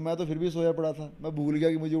 तो मैं तो फिर भी सोया पड़ा था, मैं भूल गया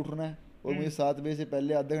कि मुझे उठना है और मुझे 7 बजे से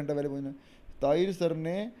पहले आधा घंटा पहले पहुँचना है। ताहिर सर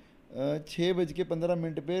ने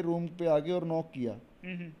 6:15 पे रूम पे आके और नॉक किया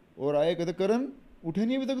और आए, कहते करण उठे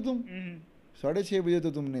नहीं अभी तक तुम, 6:30 बजे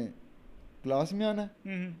तो तुमने क्लास में आना है।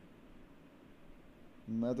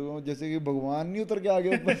 मैं तो जैसे कि भगवान नहीं उतर के आ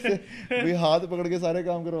गया ऊपर से भाई हाथ पकड़ के सारे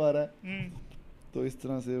काम करवा रहा है। तो इस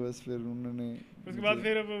तरह से बस फिर उन्होंने उसके बाद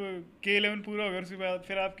फिर अब K11 पूरा हो गया, उसके बाद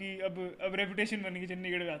फिर आपकी अब रेपुटेशन बन गई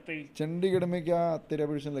चंडीगढ़ में आते ही। चंडीगढ़ में क्या आते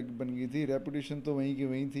रेपुटेशन बन गई थी, रेपुटेशन तो वहीं की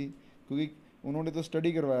वहीं थी, क्योंकि उन्होंने तो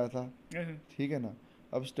स्टडी करवाया था, ठीक है ना।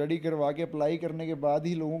 अब स्टडी करवा के अप्लाई करने के बाद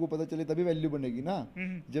ही लोगों को पता चले तभी वैल्यू बनेगी ना।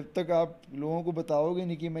 जब तक आप लोगों को बताओगे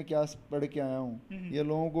नहीं कि मैं क्या पढ़ के आया हूँ, या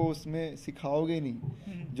लोगों को उसमें सिखाओगे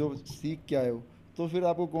नहीं जो सीख के आए हो, तो फिर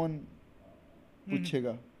आपको कौन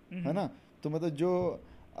पूछेगा, है ना। तो मतलब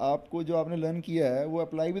जो आपने लर्न किया है वो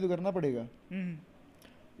अप्लाई भी तो करना पड़ेगा।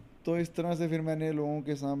 तो इस तरह से फिर मैंने लोगों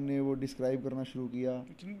के सामने वो डिस्क्राइब करना शुरू किया।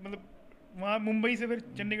 मतलब वहाँ मुंबई से फिर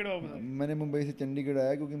चंडीगढ़ वापस आए? मैंने मुंबई से चंडीगढ़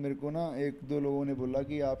आया क्योंकि मेरे को ना 1-2 लोगों ने बोला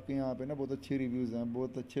कि आपके यहाँ पे ना बहुत अच्छे रिव्यूज़ हैं,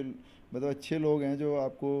 बहुत अच्छे मतलब अच्छे लोग हैं जो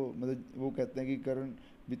आपको मतलब वो कहते हैं कि करण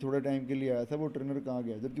भी थोड़े टाइम के लिए आया था, वो ट्रेनर कहाँ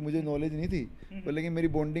गया, जबकि मुझे नॉलेज नहीं थी, पर लेकिन मेरी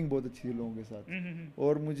बॉन्डिंग बहुत अच्छी थी लोगों के साथ।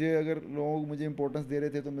 और मुझे अगर लोग मुझे इंपॉर्टेंस दे रहे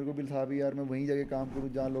थे तो मेरे को भी था भी यार मैं वहीं जाके काम करूँ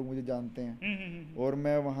जहाँ लोग मुझे जानते हैं, और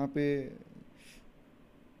मैं वहाँ पे।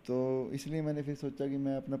 तो इसलिए मैंने फिर सोचा कि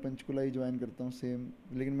मैं अपना पंचकुला ही ज्वाइन करता हूँ सेम,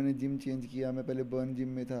 लेकिन मैंने जिम चेंज किया। मैं पहले बर्न जिम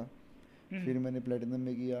में था, फिर मैंने प्लेटिनम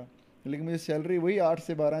में किया, लेकिन मुझे सैलरी वही 8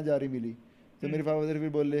 से 12 हज़ार ही मिली। तो मेरे फादर फिर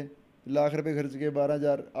बोले लाख रुपए खर्च के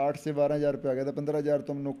 12,000, 8 से 12,000 पे आ गया था। 15,000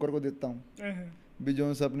 तो हम नौकर को देता हूँ भी,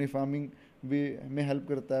 जो से अपनी फार्मिंग भी में हेल्प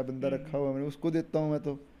करता है, बंदा रखा हुआ मैंने, उसको देता हूँ मैं।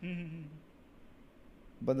 तो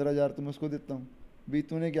 15,000 तो मैं उसको देता हूँ भी,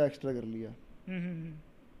 तूने क्या एक्स्ट्रा कर लिया।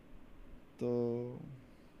 तो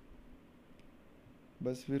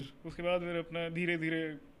बस फिर उसके बाद फिर अपना धीरे धीरे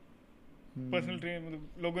पर्सनल ट्रेनर,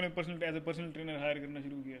 मतलब लोगों ने as a personal trainer hire करना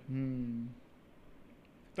शुरू किया।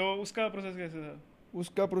 तो उसका प्रोसेस कैसे था?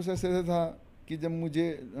 उसका प्रोसेस ऐसे था कि जब मुझे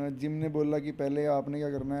जिम ने बोला कि पहले आपने क्या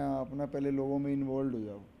करना है, आप ना पहले लोगों में इन्वॉल्व हो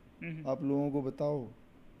जाओ, आप लोगों को बताओ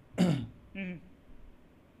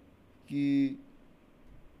कि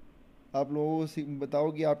आप लोगों को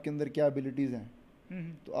बताओ कि आपके अंदर क्या एबिलिटीज़ हैं।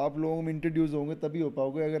 तो आप लोगों में इंट्रोड्यूस होंगे तभी हो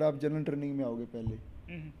पाओगे। अगर आप जनरल ट्रेनिंग में आओगे पहले,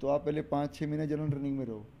 तो आप पहले 5-6 महीने जनरल ट्रेनिंग में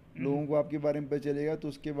रहो, लोगों को आपके बारे में पता चलेगा, तो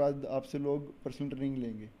उसके बाद आपसे लोग पर्सनल ट्रेनिंग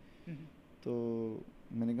लेंगे। तो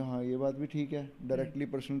मैंने कहा हाँ ये बात भी ठीक है, डायरेक्टली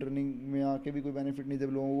पर्सनल ट्रेनिंग में आके भी कोई बेनिफिट नहीं, जब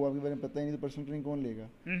लोगों को आपके बारे में पता ही नहीं तो पर्सनल ट्रेनिंग कौन लेगा।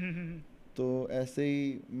 तो ऐसे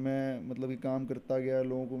ही मैं मतलब कि काम करता गया,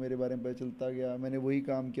 लोगों को मेरे बारे में पता चलता गया। मैंने वही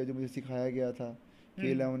काम किया जो मुझे सिखाया गया था।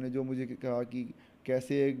 K11 ने जो मुझे कहा कि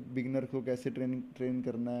कैसे एक बिगनर को कैसे ट्रेन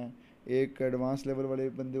करना है, एक एडवांस लेवल वाले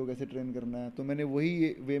बंदे को कैसे ट्रेन करना है, तो मैंने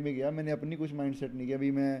वही वे में गया। मैंने अपनी कुछ माइंडसेट नहीं किया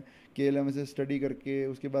अभी मैं K11 से स्टडी करके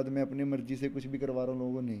उसके बाद मैं अपनी मर्जी से कुछ भी करवा रहा हूँ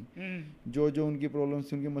लोगों को, नहीं। जो उनकी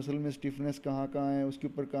प्रॉब्लम्स थी, उनके मसल में स्टिफनेस कहाँ कहाँ है, उसके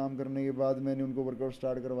ऊपर काम करने के बाद मैंने उनको वर्कआउट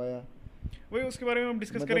स्टार्ट करवाया। वही उसके बारे में हम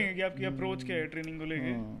डिस्कस मतलब करेंगे कि आपकी अप्रोच क्या है ट्रेनिंग को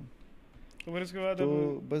लेके। हाँ, तो फिर उसके बाद तो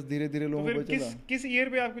अब बस धीरे धीरे तो लोगों फिर को चला। किस ईयर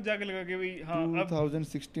पे आपको जाके लगा कि भाई हाँ अब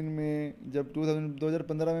 2016 में जब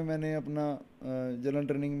 2015 में मैंने अपना जनरल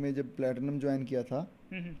ट्रेनिंग में जब प्लेटिनम ज्वाइन किया था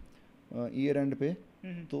हम्म ईयर एंड पे,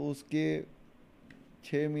 हम्म तो उसके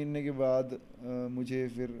 6 महीने के बाद मुझे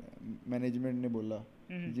फिर मैनेजमेंट ने बोला,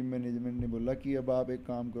 हम्म जिम मैनेजमेंट ने बोला कि अब आप एक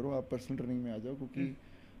काम करो, आप पर्सनल ट्रेनिंग में आ जाओ, क्योंकि हम्म,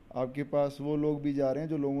 आपके पास वो लोग भी जा रहे हैं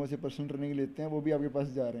जो लोगों से पर्सनल ट्रेनिंग लेते हैं, वो भी आपके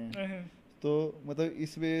पास जा रहे हैं। हम्म, तो मतलब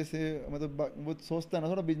इस वजह से मतलब वो सोचता है ना,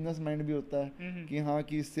 थोड़ा बिजनेस माइंड भी होता है हम्म, कि हाँ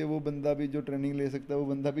कि इससे वो बंदा भी जो ट्रेनिंग ले सकता है, वो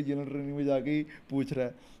बंदा भी जनरल ट्रेनिंग में जाके ही पूछ रहा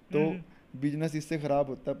है, तो हम्म, बिजनेस इससे ख़राब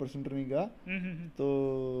होता है पर्सनल ट्रेनिंग का। हम्म,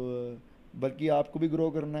 तो बल्कि आपको भी ग्रो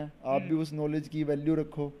करना है, आप भी उस नॉलेज की वैल्यू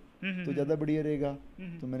रखो तो ज़्यादा बढ़िया रहेगा।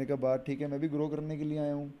 तो मैंने कहा बात ठीक है, मैं भी ग्रो करने के लिए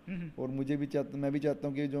आया हूँ, और मैं भी चाहता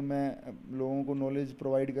हूँ कि जो मैं लोगों को नॉलेज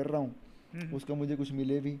प्रोवाइड कर रहा हूँ उसका मुझे कुछ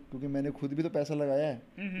मिले भी, क्योंकि मैंने खुद भी तो पैसा लगाया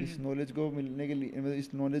है इस नॉलेज को मिलने के लिए, मतलब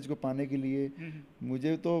इस नॉलेज को पाने के लिए।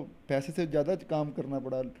 मुझे तो पैसे से ज़्यादा काम करना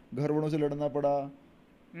पड़ा, घर वालों से लड़ना पड़ा,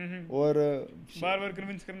 और बार बार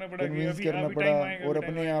कन्विंस करना पड़ा कि कन्विंस अभी करना अभी पड़ा, टाइम आएगा, और अभी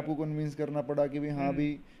टाइम अपने आप आएगा। को कन्विंस करना पड़ा कि भाई हाँ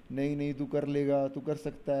भी, नहीं नहीं तू कर लेगा, तू कर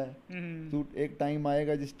सकता है, तू एक टाइम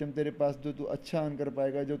आएगा जिस टाइम तेरे पास जो तू अच्छा अर्न कर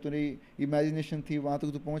पाएगा, जो तेरी इमेजिनेशन थी वहाँ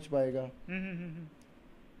तक तू पहुँच पाएगा।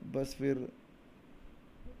 बस फिर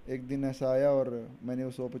एक दिन ऐसा आया और मैंने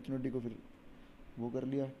उस अपॉर्चुनिटी को फिर वो कर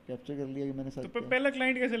लिया, कैप्चर कर लिया कि मैंने तो सच किया। पहला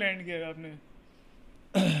क्लाइंट कैसे लैंड किया आपने?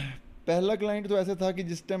 पहला क्लाइंट तो ऐसा था कि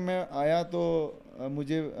जिस टाइम मैं आया तो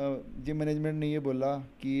मुझे जिम मैनेजमेंट ने ये बोला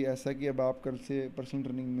कि ऐसा कि अब आप कल से पर्सनल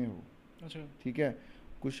ट्रेनिंग में हो, अच्छा। ठीक है,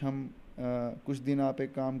 कुछ दिन आप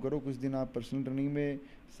एक काम करो, कुछ दिन आप पर्सनल ट्रेनिंग में,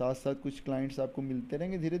 साथ साथ कुछ क्लाइंट्स आपको मिलते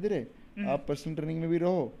रहेंगे धीरे धीरे, आप पर्सनल ट्रेनिंग में भी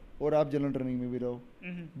रहो और आप जनरल ट्रेनिंग में भी रहो,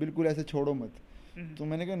 बिल्कुल ऐसे छोड़ो मत। तो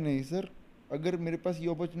मैंने कहा नहीं सर, अगर मेरे पास ये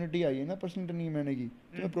अपॉर्चुनिटी आई है ना पर्सनल ट्रेनिंग में आने की,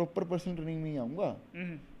 तो मैं प्रॉपर पर्सनल ट्रेनिंग में ही आऊँगा,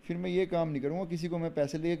 फिर मैं ये काम नहीं करूँगा किसी को मैं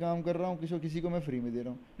पैसे लेके काम कर रहा हूँ, किसी को मैं फ्री में दे रहा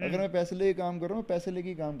हूँ। अगर मैं पैसे लेके काम कर रहा हूँ, पैसे लेके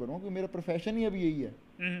ही काम करूँगा, क्योंकि मेरा प्रोफेशन ही अभी यही है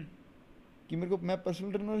कि मेरे को, मैं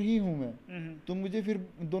पर्सनल ट्रेनर ही हूँ मैं, तो मुझे फिर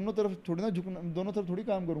दोनों तरफ थोड़ी ना झुकना, दोनों तरफ थोड़ी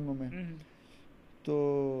काम करूँगा मैं।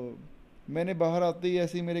 तो मैंने बाहर आते ही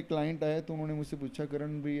ऐसे ही मेरे क्लाइंट आए, तो उन्होंने मुझसे पूछा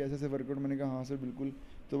करण भी ऐसे ऐसे वर्कआउट, मैंने कहा हाँ सर बिल्कुल।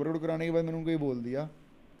 तो वर्कआउट कराने के बाद मैंने उनको ये बोल दिया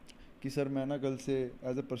कि सर मैं ना कल से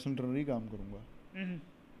एज ए पर्सनल ट्रेनर ही काम करूँगा।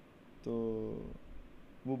 तो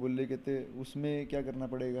वो बोले कहते उसमें क्या करना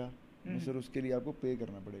पड़ेगा? सर उसके लिए आपको पे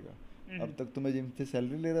करना पड़ेगा। अब तक तो मैं जिम से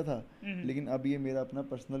सैलरी ले रहा था, लेकिन अब ये मेरा अपना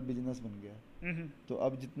पर्सनल बिजनेस बन गया, तो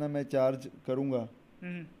अब जितना मैं चार्ज करूँगा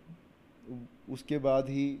उसके बाद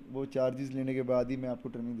ही, वो चार्जेस लेने के बाद ही मैं आपको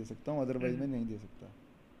ट्रेनिंग दे सकता हूँ, अदरवाइज मैं नहीं दे सकता।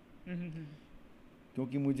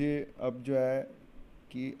 क्योंकि मुझे अब जो है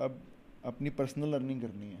कि अब अपनी पर्सनल अर्निंग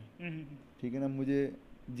करनी है, ठीक है ना, मुझे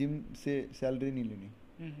जिम से सैलरी नहीं लेनी,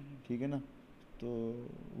 ठीक है ना। तो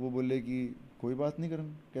वो बोले कि कोई बात नहीं करन,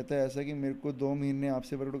 कहता है ऐसा कि मेरे को 2 महीने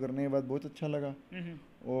आपसे वर्कआउट करने के बाद बहुत अच्छा लगा,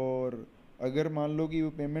 और अगर मान लो कि वो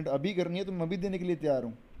पेमेंट अभी करनी है तो मैं भी देने के लिए तैयार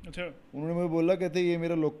हूँ। अच्छा। उन्होंने मुझे बोला कहते ये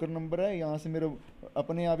मेरा लॉकर नंबर है, यहाँ से मेरा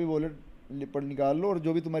अपने आप ही वॉलेट पर निकाल लो और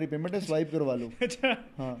जो भी तुम्हारी पेमेंट है स्वाइप करवा लो। अच्छा।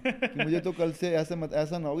 हाँ, कि मुझे तो कल से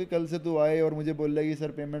ऐसा ना हो कि कल से तू आए और मुझे बोल रहा कि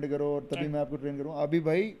सर पेमेंट करो और तभी मैं आपको ट्रेन करूँ। अभी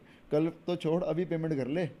भाई कल तो छोड़, अभी पेमेंट कर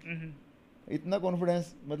ले। इतना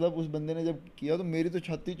कॉन्फिडेंस मतलब उस बंदे ने जब किया तो मेरी तो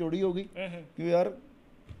छाती चौड़ी हो गई, क्यों यार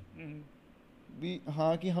भी,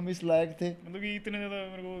 हाँ कि हम इस लायक थे, मतलब कि इतने ज़्यादा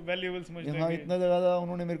मेरे को वैल्यूएबल समझते हैं। हाँ इतना ज़्यादा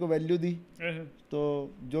उन्होंने मेरे को वैल्यू दी। तो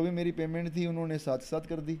जो भी मेरी पेमेंट थी उन्होंने साथ साथ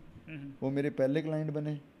कर दी। वो मेरे पहले क्लाइंट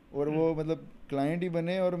बने, और वो मतलब क्लाइंट ही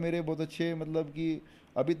बने और मेरे बहुत अच्छे, मतलब कि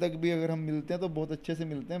अभी तक भी अगर हम मिलते हैं तो बहुत अच्छे से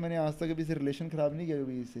मिलते हैं। मैंने आज तक अभी से रिलेशन ख़राब नहीं किया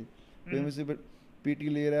कभी इससे, कोई मुझसे पीटी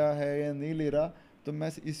ले रहा है या नहीं ले रहा, तो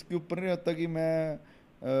मैं इसके ऊपर नहीं रहता कि मैं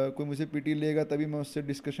कोई मुझे पीटी लेगा तभी मैं उससे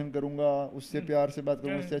डिस्कशन करूँगा, उससे प्यार से बात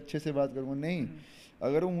करूँगा, उससे अच्छे से बात करूँगा। नहीं,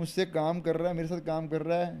 अगर वो मुझसे काम कर रहा है, मेरे साथ काम कर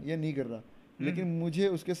रहा है या नहीं कर रहा, लेकिन मुझे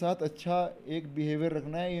उसके साथ अच्छा एक बिहेवियर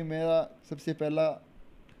रखना है, ये मेरा सबसे पहला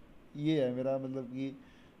ये है मेरा, मतलब कि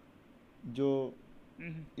जो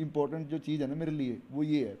इम्पोर्टेंट जो चीज़ है ना मेरे लिए वो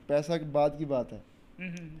ये है। पैसा के बाद की बात है,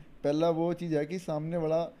 पहला वो चीज़ है कि सामने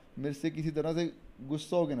वाला मेरे से किसी तरह से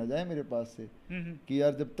गुस्सा हो के ना जाए मेरे पास से, कि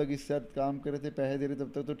यार जब तक इस साथ काम कर रहे थे, पैसे दे रहे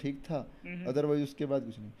तब तक तो ठीक था, अदरवाइज उसके बाद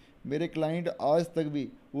कुछ नहीं। मेरे क्लाइंट आज तक भी,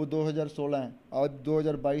 वो 2016 है, आज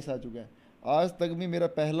 2022 आ चुका है, आज तक भी मेरा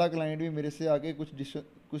पहला क्लाइंट भी मेरे से आके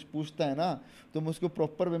कुछ पूछता है ना, तो मैं उसको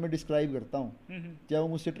प्रॉपर वे में डिस्क्राइब करता हूँ, चाहे वो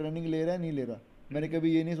मुझसे ट्रेनिंग ले रहा है नहीं ले रहा। मैंने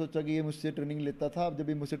कभी ये नहीं सोचा कि ये मुझसे ट्रेनिंग लेता था, अब जब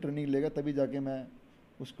भी मुझसे ट्रेनिंग लेगा तभी जाके मैं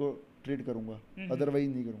उसको ट्रीट करूँगा,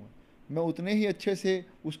 अदरवाइज नहीं करूँगा। मैं उतने ही अच्छे से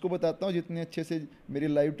उसको बताता हूँ जितने अच्छे से मेरी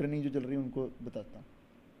लाइव ट्रेनिंग जो चल रही है उनको बताता हूँ।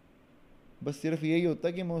 बस सिर्फ यही होता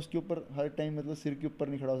है कि मैं उसके ऊपर हर टाइम मतलब सिर के ऊपर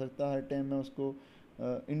नहीं खड़ा हो सकता, हर टाइम मैं उसको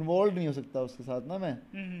इन्वॉल्व नहीं हो सकता उसके साथ ना मैं,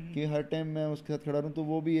 कि हर टाइम मैं उसके साथ खड़ा रहूँ, तो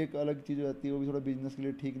वो भी एक अलग चीज़ हो जाती है, वो भी थोड़ा बिजनेस के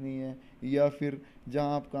लिए ठीक नहीं है। या फिर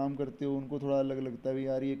जहाँ आप काम करते हो उनको थोड़ा अलग लगता है भी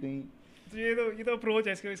यार ये कहीं। तो ये तो अप्रोच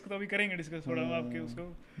है, इसको इसको तो अभी करेंगे डिस्कस थोड़ा हम आपके उसको।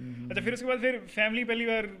 अच्छा, फिर हम्म। उसके बाद फिर फैमिली पहली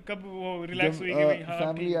बार कब वो रिलैक्स जब हुई कि भाई हाँ अब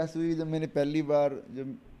फैमिली ठीक ऐसी हुई, जब मैंने पहली बार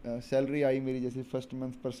जब सैलरी आई मेरी, जैसे फर्स्ट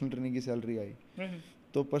मंथ पर्सनल ट्रेनिंग की सैलरी आई, है।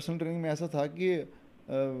 तो पर्सनल ट्रेनिंग में ऐसा था कि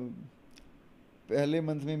पहले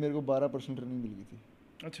मंथ में मेरे को 12% ट्रेनिंग मिल गई थी।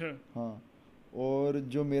 अच्छा। हाँ, और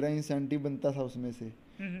जो मेरा इंसेंटिव बनता था उसमें से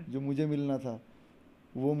हम्म। जो मुझे मिलना था,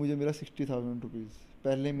 वो मुझे मिला 60,000 रुपीज़।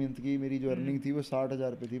 पहले मंथ की मेरी जो अर्निंग थी वो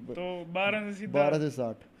 60,000 रुपये थी, तो 12 से सीधा 12 से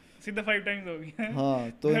 60। सीधा 5 टाइम्स हो गया। हाँ,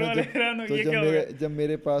 तो घर मैं वाले जब हैरान हो तो ये जब क्या हो मेरे गया। जब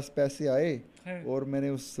मेरे पास पैसे आए है, और मैंने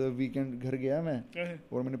उस वीकेंड घर गया मैं, है,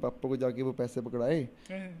 और मैंने पापा को जाके वो पैसे पकड़ाए,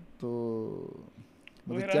 है, तो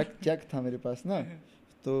वो मतलब हैरान। चेक था मेरे पास ना, है,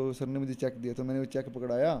 तो सर ने मुझे चेक दिया, तो मैंने वो चेक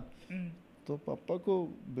पकड़ाया, हम्म, तो पापा को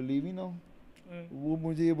बिलीव ही ना हो, है, वो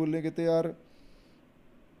मुझे ये बोलने कहते यार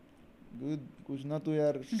कुछ ना तो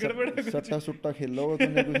यार गड़बड़ है कुछ। सट्टा सुट्टा खेला होगा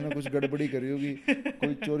तूने, कुछ ना कुछ गड़बड़ी करी होगी,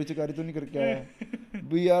 कोई चोरी चकारी तो नहीं करके आया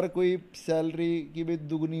भी यार, कोई सैलरी की भी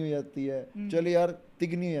दुगनी हो जाती है, चल यार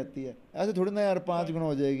तिगनी हो जाती है, ऐसे थोड़ी ना यार 5 गुना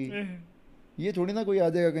हो जाएगी, ये थोड़ी ना कोई आ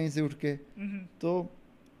जाएगा कहीं से उठ के। तो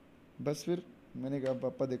बस फिर मैंने कहा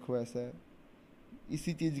पापा देखो ऐसा है,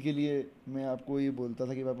 इसी चीज़ के लिए मैं आपको ये बोलता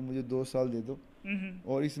था कि पापा मुझे 2 साल दे दो,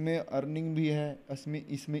 और इसमें अर्निंग भी है, इसमें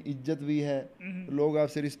इसमें इज्जत भी है, लोग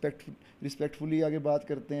आपसे रिस्पेक्टफुली आगे बात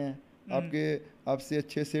करते हैं, आपसे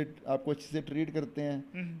अच्छे से आपको अच्छे से ट्रीट करते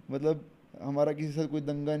हैं, मतलब हमारा किसी के साथ कोई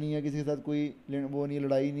दंगा नहीं है, किसी के साथ कोई वो नहीं है,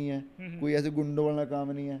 लड़ाई नहीं है, कोई ऐसे गुंडों वाला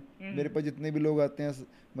काम नहीं है। मेरे पास जितने भी लोग आते हैं,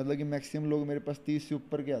 मतलब कि मैक्सिमम लोग मेरे पास 30 से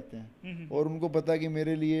ऊपर के आते हैं, और उनको पता है कि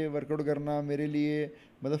मेरे लिए वर्कआउट करना, मेरे लिए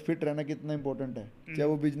मतलब फिट रहना कितना इंपॉर्टेंट है, चाहे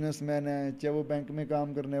वो बिजनेसमैन है, चाहे वो बैंक में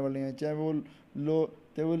काम करने वाले हैं, चाहे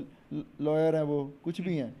वो लॉयर हैं, वो कुछ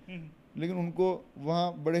भी हैं, लेकिन उनको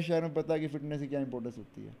वहाँ बड़े शहर में पता है कि फिटनेस की क्या इंपॉर्टेंस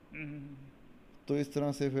होती है। तो इस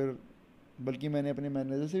तरह से फिर बल्कि मैंने अपने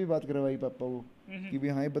मैनेजर से भी बात करवाई पापा को कि भी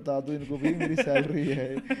हाँ ये बता दो इनको भी मेरी सैलरी है,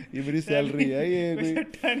 ये मेरी सैलरी है, ये कोई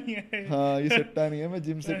सट्टा नहीं है। हाँ ये सट्टा नहीं है, मैं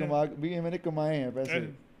जिम से कमा भी ये मैंने कमाए हैं पैसे।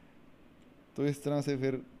 तो इस तरह से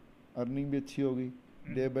फिर अर्निंग भी अच्छी हो गई,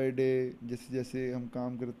 डे बाय डे जैसे जैसे हम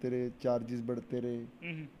काम करते रहे, चार्जेस बढ़ते रहे,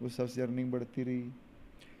 उस हिसाब से अर्निंग बढ़ती रही।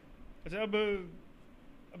 अच्छा, अब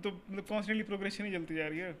तो मतलब कॉन्स्टेंटली प्रोग्रेशन ही चलती जा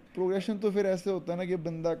रही है। प्रोग्रेशन तो फिर ऐसे होता है ना कि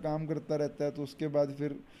बंदा काम करता रहता है, तो उसके बाद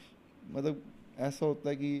फिर मतलब ऐसा होता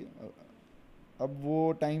है कि अब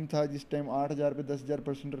वो टाइम था जिस टाइम 8,000 पे 10,000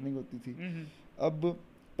 पर्सनल ट्रेनिंग होती थी, अब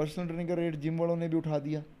पर्सनल ट्रेनिंग का रेट जिम वालों ने भी उठा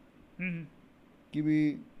दिया कि भी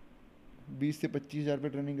 20 से 25 हज़ार पे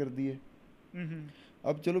ट्रेनिंग कर दी है।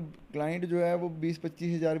 अब चलो क्लाइंट जो है वो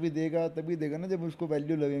 20-25 हज़ार भी देगा, तभी देगा ना जब उसको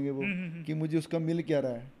वैल्यू लगेंगे वो, कि मुझे उसका मिल क्या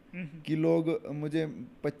रहा है, कि लोग मुझे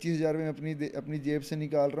 25 हज़ार में अपनी जेब से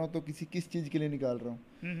निकाल रहा हूँ, तो किस चीज़ के लिए निकाल रहा हूँ।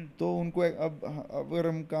 तो उनको अब अगर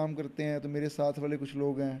हम काम करते हैं तो मेरे साथ वाले कुछ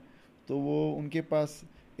लोग हैं, तो वो उनके पास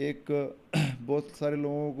एक बहुत सारे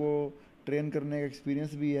लोगों को ट्रेन करने का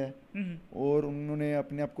एक्सपीरियंस भी है, और उन्होंने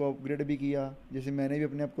अपने आप को अपग्रेड भी किया, जैसे मैंने भी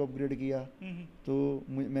अपने आप को अपग्रेड किया। तो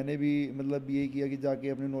मैंने भी मतलब यही किया कि जाके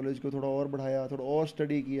अपने नॉलेज को थोड़ा और बढ़ाया, थोड़ा और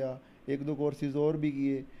स्टडी किया, 1-2 कोर्सेज और भी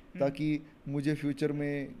किए, ताकि मुझे फ्यूचर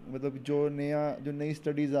में मतलब जो नई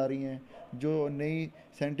स्टडीज़ आ रही हैं, जो नई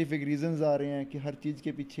साइंटिफिक रीजंस आ रहे हैं कि हर चीज़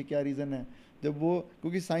के पीछे क्या रीज़न है, जब वो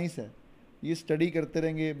क्योंकि साइंस है, ये स्टडी करते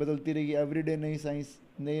रहेंगे, बदलती रहेगी, एवरीडे नई साइंस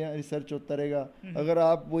नया रिसर्च होता रहेगा। अगर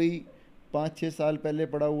आप वही 5-6 साल पहले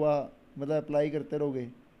पढ़ा हुआ मतलब अप्लाई करते रहोगे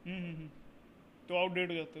तो आउटडेट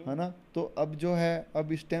हो जाते हो, है ना। तो अब जो है,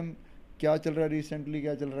 अब इस टाइम क्या चल रहा है, रिसेंटली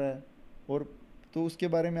क्या चल रहा है, और तो उसके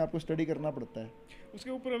बारे में आपको स्टडी करना पड़ता है। उसके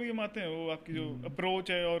ऊपर अभी हम आते हैं, वो आपकी जो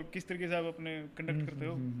अप्रोच है और किस तरीके से आप अपने कंडक्ट करते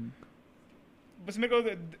हो। बस मेरे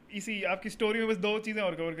को इसी आपकी स्टोरी में बस 2 चीज़ें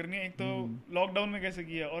और कवर करनी है। एक तो लॉकडाउन में कैसे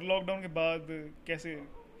किया, और लॉकडाउन के बाद कैसे,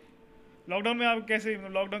 लॉकडाउन में आप कैसे,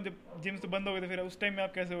 लॉकडाउन जब जिम्स तो बंद हो गए थे, फिर उस टाइम में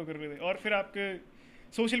आप कैसे वो कर रहे थे, और फिर आपके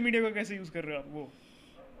सोशल मीडिया का कैसे यूज़ कर रहे हो आप वो।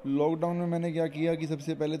 लॉकडाउन में मैंने क्या किया कि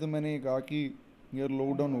सबसे पहले तो मैंने कहा कि यार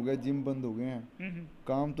लॉकडाउन हो गया, जिम बंद हो गए हैं,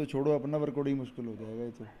 काम तो छोड़ो, अपना वर्कआउट ही मुश्किल हो जाएगा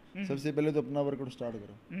ये तो, सबसे पहले तो अपना वर्कआउट स्टार्ट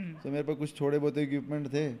करो। तो मेरे पास कुछ थोड़े बहुत इक्विपमेंट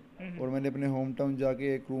थे, और मैंने अपने होम टाउन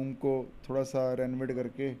जाके एक रूम को थोड़ा सा रेनोवेट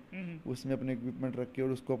करके उसमें अपने इक्विपमेंट रख के,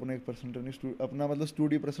 और उसको अपना एक पर्सनल ट्रेनिंग अपना मतलब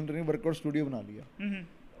studio, personal training workout studio बना लिया।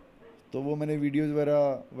 तो वो मैंने वीडियोस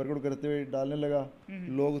वगैरह वर्कआउट करते हुए डालने लगा,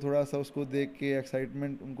 लोग थोड़ा सा उसको देख के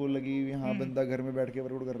एक्साइटमेंट उनको लगी, हाँ बंदा घर में बैठ के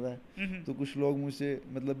वर्कआउट कर रहा है। तो कुछ लोग मुझसे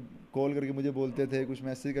मतलब कॉल करके मुझे बोलते थे, कुछ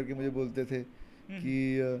मैसेज करके मुझे बोलते थे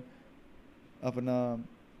कि अपना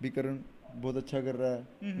भी करण बहुत अच्छा कर रहा है,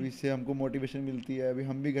 तो इससे हमको मोटिवेशन मिलती है। अभी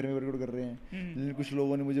हम भी घर में वर्कआउट कर रहे हैं, लेकिन कुछ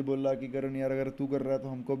लोगों ने मुझे बोला कि करण यार अगर तू कर रहा है तो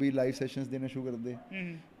हमको भी लाइव सेशंस देना शुरू कर दे।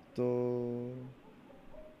 तो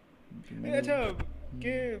मैंने अच्छा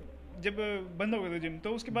कि जब बंद हो गए थे जिम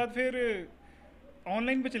तो उसके बाद फिर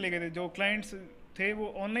ऑनलाइन पे चले गए थे, जो क्लाइंट्स थे वो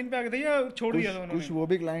ऑनलाइन पे आ गए थे या छोड़ दिया था कुछ उन्होंने? कुछ वो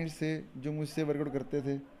भी क्लाइंट्स थे जो मुझसे वर्कआउट करते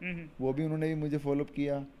थे, वो भी उन्होंने भी मुझे फॉलोअप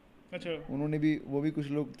किया। अच्छा। उन्होंने भी, वो भी कुछ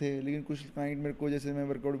लोग थे, लेकिन कुछ क्लाइंट मेरे को, जैसे मैं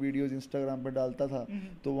वर्कआउट वीडियोस इंस्टाग्राम पर डालता था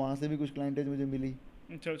तो वहाँ से भी कुछ क्लाइंटेज मुझे मिली।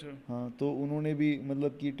 अच्छा अच्छा। हाँ, तो उन्होंने भी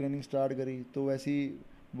मतलब कि ट्रेनिंग स्टार्ट करी, तो वैसे ही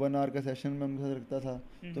 1 आवर का सेशन मैं उनके साथ रखता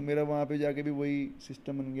था। तो मेरा वहाँ पे जाके भी वही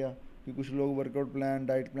सिस्टम बन गया कि कुछ लोग वर्कआउट प्लान,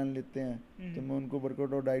 डाइट प्लान लेते हैं, तो मैं उनको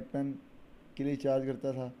वर्कआउट और डाइट प्लान के लिए चार्ज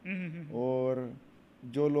करता था। और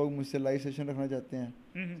जो लोग मुझसे लाइव सेशन रखना चाहते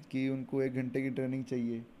हैं कि उनको 1 घंटे की ट्रेनिंग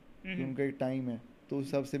चाहिए, कि उनका एक टाइम है, तो उस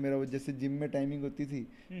हिसाब से मेरा वो जैसे जिम में टाइमिंग होती थी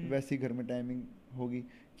वैसे ही घर में टाइमिंग होगी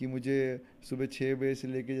कि मुझे सुबह 6 बजे से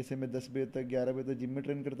लेके, जैसे मैं 10 बजे तक 11 बजे तक जिम में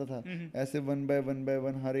ट्रेन करता था, ऐसे 1 बाय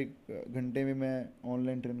 1 हर एक घंटे में मैं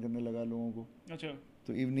ऑनलाइन ट्रेन करने लगा लोगों को। अच्छा।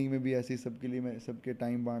 तो इवनिंग में भी ऐसे ही सबके लिए मैं सबके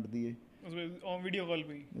टाइम बांट दिए, उसमें वीडियो कॉल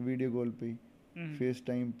पे ही? वीडियो कॉल पे, फेस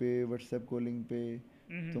टाइम पे, व्हाट्सएप कॉलिंग पे।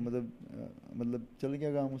 तो मतलब चल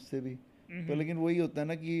गया काम उससे भी। तो लेकिन वही होता है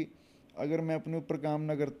ना कि अगर मैं अपने ऊपर काम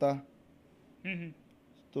ना करता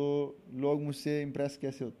तो लोग मुझसे इम्प्रेस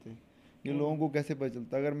कैसे होते, ये लोगों को कैसे पता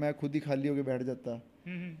चलता अगर मैं खुद ही खाली होके बैठ जाता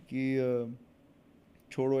कि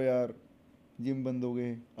छोड़ो यार जिम बंद हो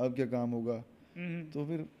गए अब क्या काम होगा, तो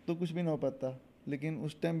फिर तो कुछ भी ना हो पाता। लेकिन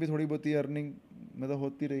उस टाइम भी थोड़ी बहुत ही अर्निंग मतलब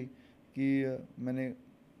होती रही कि मैंने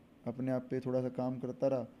अपने आप पे थोड़ा सा काम करता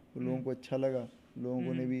रहा, तो लोगों को अच्छा लगा,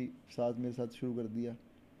 लोगों ने भी साथ मेरे साथ शुरू कर दिया,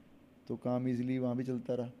 तो काम इजीली वहाँ भी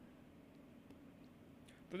चलता रहा।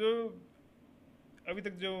 तो जो अभी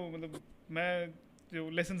तक जो मतलब मैं जो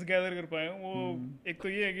लेसन्स गैदर कर पाया हूँ वो एक तो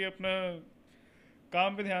ये है कि अपना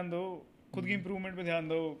काम पे ध्यान दो, खुद की इम्प्रूवमेंट पे ध्यान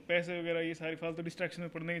दो, पैसे वगैरह ये सारी फालतू डिस्ट्रैक्शन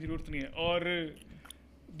में पड़ने की ज़रूरत नहीं है। और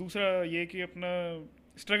दूसरा ये कि अपना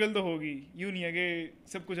स्ट्रगल तो होगी, यूँ नहीं है कि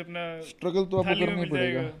सब कुछ अपना स्ट्रगल तो आपको थाली में करना ही मिल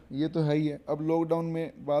पड़ेगा, जाएगा। ये तो है ही है। अब लॉकडाउन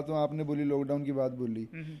में बात आपने बोली, लॉकडाउन की बात बोली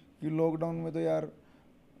कि लॉकडाउन में तो यार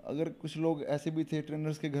अगर कुछ लोग ऐसे भी थे,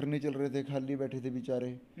 ट्रेनर्स के घर नहीं चल रहे थे, खाली बैठे थे बेचारे,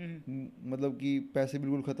 मतलब कि पैसे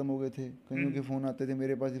बिल्कुल ख़त्म हो गए थे, कईयों के फ़ोन आते थे,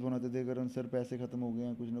 मेरे पास ही फ़ोन आते थे, करण सर पैसे ख़त्म हो गए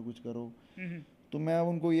हैं, कुछ ना कुछ करो। तो मैं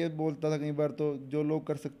उनको ये बोलता था कई बार, तो जो लोग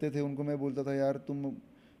कर सकते थे उनको मैं बोलता था यार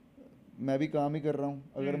मैं भी काम ही कर रहा हूँ,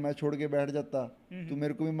 अगर मैं छोड़ के बैठ जाता तो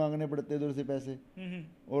मेरे को भी मांगने पड़ते इधर से पैसे।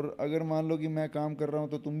 और अगर मान लो कि मैं काम कर रहा हूँ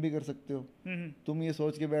तो तुम भी कर सकते हो, तुम ये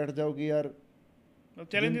सोच के बैठ जाओ कि यार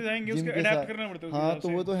चैलेंजेस आएंगे, उसके जिम के अडेप्ट साथ, करना पड़ता है। हाँ तो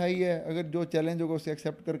वो तो है ही है, अगर जो चैलेंज होगा उसे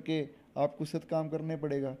एक्सेप्ट करके आपको साथ काम करने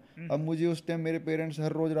पड़ेगा। अब मुझे उस टाइम मेरे पेरेंट्स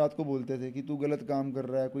हर रोज रात को बोलते थे कि तू गलत काम कर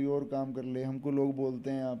रहा है, कोई और काम कर ले, हमको लोग बोलते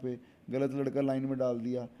हैं यहाँ पे गलत लड़का लाइन में डाल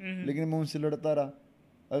दिया, लेकिन मैं उनसे लड़ता रहा।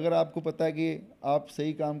 अगर आपको पता है कि आप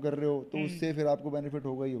सही काम कर रहे हो तो उससे फिर आपको बेनिफिट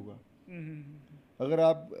होगा ही होगा। अगर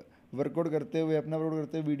आप वर्कआउट करते हुए, अपना वर्कआउट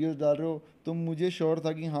करते हुए वीडियोस डाल रहे हो, तो मुझे श्योर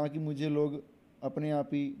था कि हाँ कि मुझे लोग अपने आप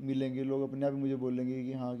ही मिलेंगे, लोग अपने आप ही मुझे बोलेंगे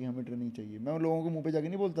कि हाँ कि हमें ट्रेनिंग चाहिए। मैं उन लोगों को मुंह पे जाके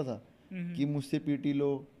नहीं बोलता था कि मुझसे पीटी लो,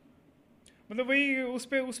 मतलब वही उस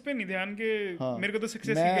पे नहीं ध्यान के हाँ मेरे को तो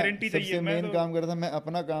सक्सेस की मैं गारंटी चाहिए। सबसे मैं मेन तो काम कर रहा था, मैं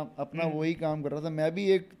अपना काम अपना वही काम कर रहा था। मैं भी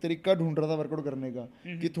एक तरीका ढूंढ रहा था वर्कआउट करने का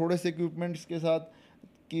कि थोड़े से इक्विपमेंट्स के साथ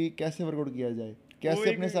कि कैसे वर्कआउट किया जाए,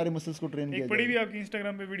 कैसे अपने सारे मसल्स को ट्रेन किया एक पड़ी जाए। भी आपकी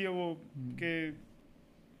इंस्टाग्राम पे वीडियो वो के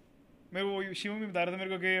मैं वो शिवम भी बता रहा था मेरे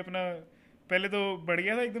को कि अपना पहले तो बढ़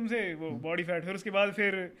गया था एकदम से वो बॉडी फैट, फिर उसके बाद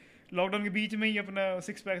फिर लॉकडाउन के बीच में ही अपना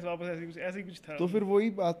 6 पैक्स वापस ऐसे ही कुछ था। तो फिर वही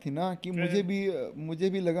बात थी ना कि मुझे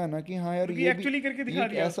भी लगा ना कि हाँ यार एक्चुअली करके ये दिखा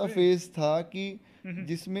एक दिया ऐसा फेज था कि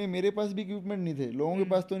जिसमें मेरे पास भी इक्विपमेंट नहीं थे, लोगों के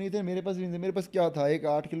पास तो नहीं थे, मेरे पास भी नहीं थे। मेरे पास क्या था, एक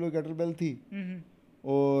 8 किलो केटलबेल थी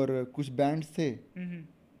और कुछ बैंड्स थे,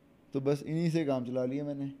 तो बस इन्हीं से काम चला लिया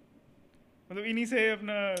मैंने। मतलब इन्हीं से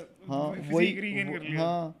अपना हाँ फिजिक रीगेन कर लिया।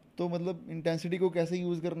 हाँ, तो मतलब इंटेंसिटी को कैसे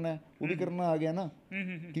यूज करना है वो भी करना आ गया ना,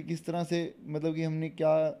 कि किस तरह से मतलब कि हमने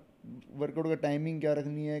क्या वर्कआउट का टाइमिंग क्या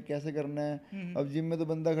रखनी है, कैसे करना है। अब जिम में तो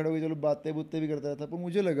बंदा खड़ा होकर चलो बातें बुत्ते भी करता रहता, पर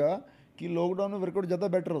मुझे लगा कि लॉकडाउन में वर्कआउट ज़्यादा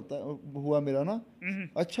बेटर होता है, हुआ मेरा ना,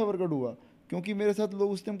 अच्छा वर्कआउट हुआ, क्योंकि मेरे साथ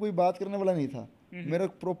लोग उस टाइम कोई बात करने वाला नहीं था, मेरा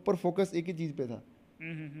प्रॉपर फोकस एक ही चीज़ पे था।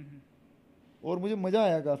 और मुझे मज़ा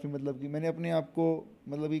आया काफ़ी, मतलब कि मैंने अपने आप को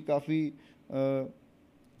मतलब कि काफ़ी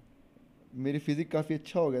मेरी फिजिक काफ़ी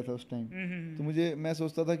अच्छा हो गया था उस टाइम। तो मैं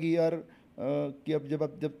सोचता था कि यार कि अब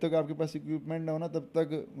जब तक आपके पास इक्विपमेंट ना हो ना, तब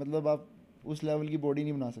तक मतलब आप उस लेवल की बॉडी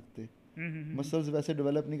नहीं बना सकते, मसल्स वैसे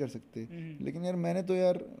डेवलप नहीं कर सकते। लेकिन यार मैंने तो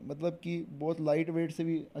यार मतलब कि बहुत लाइट वेट से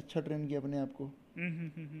भी अच्छा ट्रेन किया अपने आप को।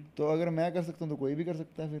 तो अगर मैं कर सकता हूँ तो कोई भी कर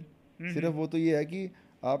सकता है फिर। सिर्फ वो तो ये है कि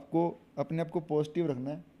आपको अपने आप को पॉजिटिव रखना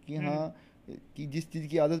है कि हाँ, कि जिस चीज़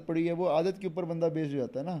की आदत पड़ी है वो आदत के ऊपर बंदा बेस्ड हो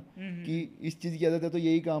जाता है ना, कि इस चीज़ की आदत है तो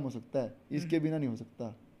यही काम हो सकता है, इसके बिना नहीं हो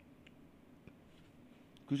सकता।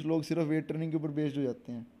 कुछ लोग सिर्फ वेट ट्रेनिंग के ऊपर बेस्ड हो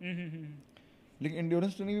जाते हैं, लेकिन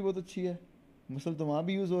एंड्योरेंस ट्रेनिंग भी बहुत अच्छी है, मसल तो वहाँ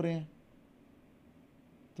भी यूज़ हो रहे हैं।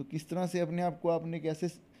 तो किस तरह से अपने आप को आपने कैसे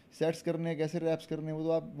सेट्स करने हैं, कैसे रैप्स करने हैं, वो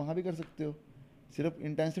तो आप वहाँ भी कर सकते हो, सिर्फ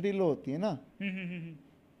इंटेंसिटी लो होती है ना।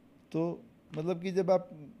 तो मतलब कि जब आप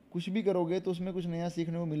कुछ भी करोगे तो उसमें कुछ नया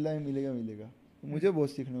सीखने को मिलेगा। तो मुझे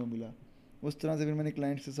बहुत सीखने को मिला उस तरह से। फिर मैंने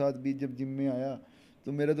क्लाइंट्स के साथ भी जब जिम में आया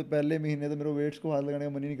तो मेरे तो पहले महीने तो मेरे वेट्स को हाथ लगाने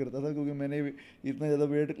का मन ही नहीं करता था, क्योंकि मैंने इतना ज़्यादा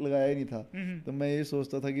वेट लगाया ही नहीं था। तो मैं ये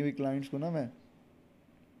सोचता था कि भाई क्लाइंट्स को ना मैं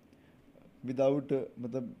विदाउट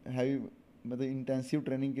मतलब हैवी मतलब इंटेंसिव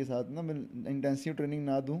ट्रेनिंग के साथ ना मैं इंटेंसिव ट्रेनिंग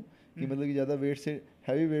ना दूं, कि मतलब कि ज़्यादा वेट से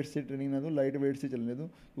हैवी वेट से ट्रेनिंग ना दूं, लाइट वेट से चलने दूं,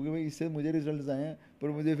 क्योंकि भाई इससे मुझे रिजल्ट्स आए हैं। पर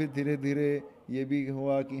मुझे फिर धीरे धीरे ये भी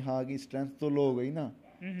हुआ कि हाँ, कि स्ट्रेंथ तो लो हो गई ना,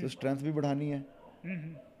 तो स्ट्रेंथ भी बढ़ानी है,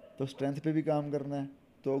 तो स्ट्रेंथ पे भी काम करना है,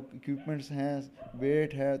 तो इक्विपमेंट्स हैं,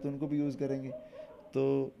 वेट है, तो उनको भी यूज़ करेंगे। तो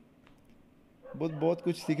बहुत बहुत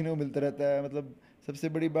कुछ सीखने को मिलता रहता है। मतलब सबसे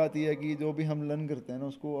बड़ी बात यह है कि जो भी हम लर्न करते हैं ना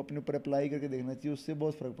उसको अपने ऊपर अप्लाई करके देखना चाहिए, उससे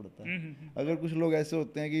बहुत फ़र्क पड़ता है। अगर कुछ लोग ऐसे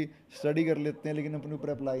होते हैं कि स्टडी कर लेते हैं लेकिन अपने ऊपर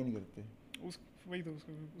अप्लाई नहीं करते, वही तो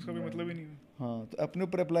उसका भी मतलब ही नहीं है। हाँ, तो अपने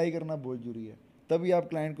ऊपर अप्लाई करना बहुत ज़रूरी है, तभी आप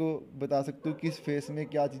क्लाइंट को बता सकते हो किस फेस में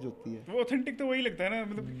क्या चीज़ होती है। वो ऑथेंटिक तो वही लगता है ना,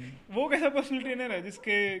 मतलब वो कैसा पर्सनल ट्रेनर है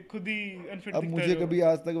जिसके खुद ही अनफिट अब दिखता है मुझे जो। कभी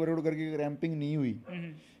आज तक वर्कआउट करके क्रैम्पिंग नहीं हुई,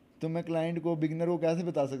 तो मैं क्लाइंट को, बिगिनर को कैसे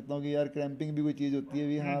बता सकता हूँ कि यार क्रैम्पिंग भी कोई चीज़ होती है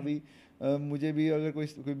भी। हाँ भी मुझे भी अगर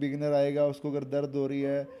कोई बिगिनर आएगा, उसको अगर दर्द हो रही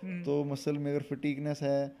है तो मसल में अगर फटीगनेस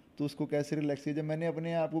है तो उसको कैसे रिलैक्स किया। जब मैंने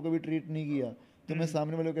अपने आप को कभी ट्रीट नहीं किया तो मैं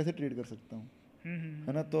सामने वाले को कैसे ट्रीट कर सकता हूँ,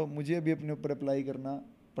 है ना। तो मुझे भी अपने ऊपर अप्लाई करना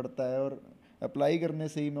पड़ता है, और अप्लाई करने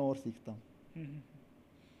से ही मैं और सीखता हूँ।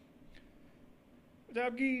 अच्छा,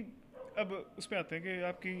 आपकी अब उस पर आते हैं कि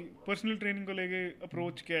आपकी पर्सनल ट्रेनिंग को लेके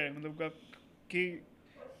अप्रोच क्या है, मतलब कि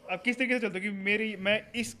आप किस तरीके से चलते हो कि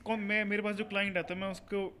मेरे पास जो क्लाइंट आता है मैं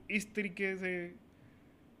उसको इस तरीके से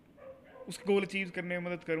उसका गोल अचीव करने में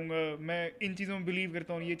मदद करूंगा, मैं इन चीज़ों में बिलीव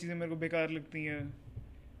करता हूँ, ये चीज़ें मेरे को बेकार लगती हैं।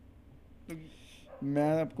 तो मैं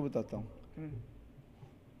आपको बताता हूँ,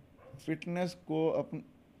 फिटनेस को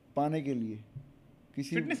पाने के लिए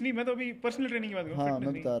किसी फिटनेस नहीं, मैं तो अभी पर्सनल ट्रेनिंग की बात कर रहा हूँ। हाँ,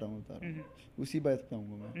 मैं बता रहा हूँ उसी बात पे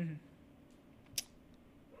आऊँगा मैं।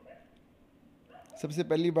 सबसे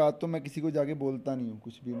पहली बात तो मैं किसी को जाके बोलता नहीं हूँ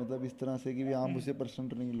कुछ भी, मतलब इस तरह से कि भी हाँ मुझसे पर्सनल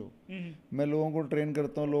ट्रेनिंग लो। मैं लोगों को ट्रेन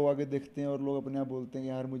करता हूँ, लोग आगे देखते हैं और लोग अपने आप बोलते हैं कि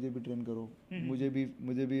यार मुझे भी ट्रेन करो। मुझे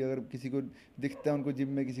भी अगर किसी को दिखता है उनको जिम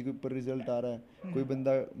में किसी के ऊपर रिजल्ट आ रहा है, कोई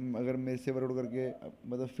बंदा अगर मेरे से वर्कआउट करके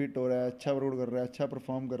मतलब फिट हो रहा है, अच्छा वर्कआउट कर रहा है, अच्छा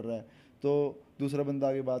परफॉर्म कर रहा है, तो दूसरा बंदा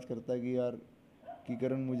आगे बात करता है कि यार कि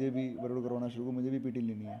करण मुझे भी वर्कआउट करवाना शुरू, मुझे भी पीटी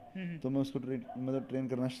लेनी है, तो मैं उसको ट्रेन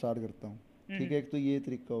करना स्टार्ट करता हूँ। ठीक है, एक तो ये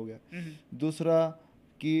तरीका हो गया। दूसरा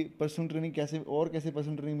कि पर्सनल ट्रेनिंग कैसे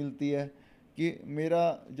पर्सनल ट्रेनिंग मिलती है, कि मेरा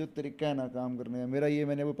जो तरीका है ना काम करने का, मेरा ये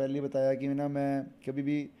मैंने वो पहले ही बताया कि मैं कभी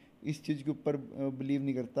भी इस चीज़ के ऊपर बिलीव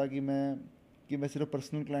नहीं करता कि मैं सिर्फ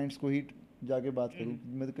पर्सनल क्लाइंट्स को ही जाके बात करूँ।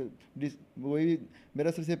 वही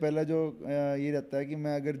मेरा सबसे पहला जो ये रहता है कि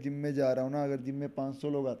मैं अगर जिम में जा रहा हूँ ना, अगर जिम में 500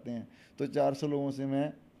 लोग आते हैं तो 400 लोगों से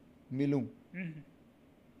मैं मिलूँ,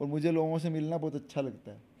 और मुझे लोगों से मिलना बहुत अच्छा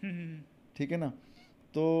लगता है। ठीक है ना।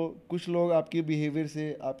 तो कुछ लोग आपके बिहेवियर से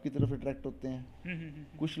आपकी तरफ अट्रैक्ट होते हैं,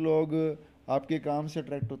 कुछ लोग आपके काम से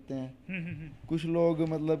अट्रैक्ट होते हैं, कुछ लोग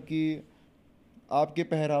मतलब कि आपके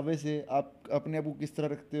पहरावे से, आप अपने आप को किस तरह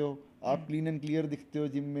रखते हो, आप क्लीन एंड क्लियर दिखते हो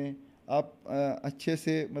जिम में, आप अच्छे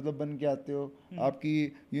से मतलब बन के आते हो, आपकी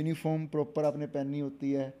यूनिफॉर्म प्रॉपर आपने पहनी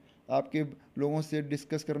होती है, आपके लोगों से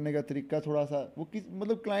डिस्कस करने का तरीका थोड़ा सा वो किस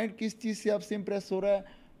मतलब क्लाइंट किस चीज़ से आपसे इम्प्रेस हो रहा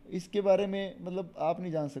है इसके बारे में मतलब आप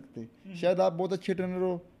नहीं जान सकते। शायद आप बहुत अच्छे ट्रेनर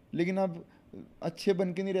हो लेकिन आप अच्छे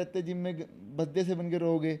बन के नहीं रहते, जिम में भद्दे से बन के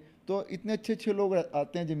रहोगे तो इतने अच्छे लोग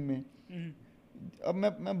आते हैं जिम में। अब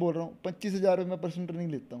मैं बोल रहा हूँ 25,000 रुपये मैं पर्सनल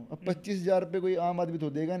ट्रेनिंग लेता हूँ, अब 25,000 रुपये कोई आम आदमी तो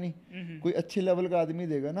देगा नहीं, कोई अच्छे लेवल का आदमी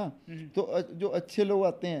देगा ना। तो जो अच्छे लोग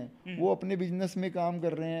आते हैं वो अपने बिजनेस में काम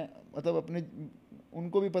कर रहे हैं, मतलब अपने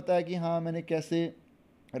उनको भी पता है कि हाँ मैंने कैसे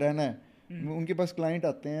रहना है। उनके पास क्लाइंट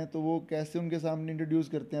आते हैं तो वो कैसे उनके सामने इंट्रोड्यूस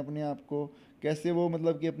करते हैं अपने आप को, कैसे वो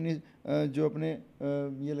मतलब कि अपनी जो अपने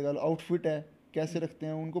ये लगा लो आउटफिट है कैसे रखते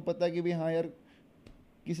हैं, उनको पता है कि भाई हाँ यार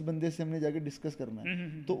किस बंदे से हमने जाके डिस्कस करना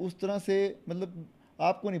है। तो उस तरह से मतलब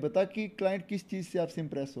आपको नहीं पता कि क्लाइंट किस चीज़ से आपसे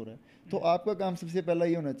इम्प्रेस हो रहा है। तो आपका काम सबसे पहला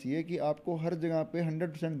ये होना चाहिए कि आपको हर जगह पे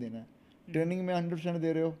 100% देना है। ट्रेनिंग में 100%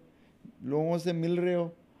 दे रहे हो, लोगों से मिल रहे हो,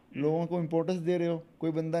 लोगों को इम्पोर्टेंस दे रहे हो।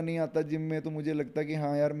 कोई बंदा नहीं आता जिम में तो मुझे लगता है कि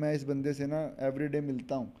हाँ यार मैं इस बंदे से ना एवरीडे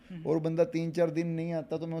मिलता हूँ, और बंदा 3-4 दिन नहीं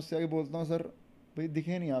आता तो मैं उससे आगे बोलता हूँ सर भाई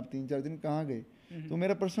दिखे नहीं आप 3-4 दिन कहाँ गए। तो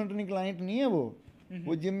मेरा पर्सनल ट्रेनिंग क्लाइंट नहीं है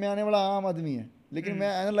वो जिम में आने वाला आम आदमी है, लेकिन मैं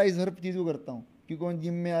एनालाइज हर चीज़ को करता हूँ कि कौन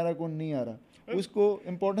जिम में आ रहा कौन नहीं आ रहा, उसको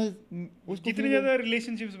इम्पोर्टेंस उसको जितने ज़्यादा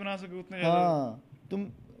रिलेशनशिप्स बना सके उतने ज़्यादा। हाँ तुम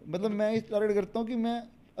मतलब मैं इस टारगेट करता हूँ कि मैं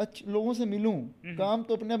अच्छे लोगों से मिलूं, काम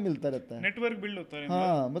तो अपने आप मिलता रहता है, नेटवर्क बिल्ड होता है।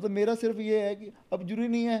 हाँ मतलब मेरा सिर्फ ये है कि अब जरूरी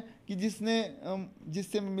नहीं है कि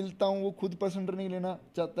जिससे मैं मिलता हूँ वो खुद पर्सनल ट्रेनिंग लेना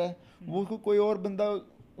चाहता है, वो कोई और बंदा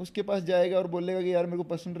उसके पास जाएगा और बोलेगा कि यार मेरे को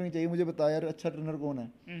पर्सनल ट्रेनिंग चाहिए, मुझे बता यार अच्छा ट्रेनर कौन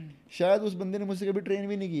है। शायद उस बंदे ने मुझसे कभी ट्रेन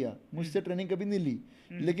भी नहीं किया, मुझसे ट्रेनिंग कभी नहीं ली,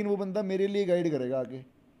 लेकिन वो बंदा मेरे लिए गाइड करेगा आगे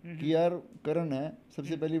कि यार करण है,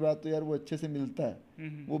 सबसे पहली बात तो यार वो अच्छे से मिलता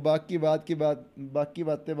है, वो बाकी बातें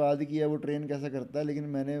बाद की है, वो ट्रेन कैसा करता है, लेकिन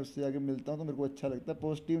मैंने उससे आगे मिलता हूँ तो मेरे को अच्छा लगता है,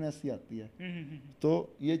 पॉजिटिवनेस ही आती है। तो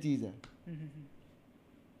ये चीज़ है।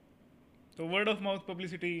 तो वर्ड ऑफ माउथ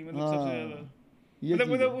पब्लिसिटी मतलब हाँ, सबसे ज़्यादा, ये चीज़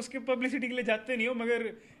मतलब है। उसके पब्लिसिटी के लिए जाते नहीं हो मगर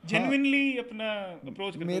जेन्युइनली अपना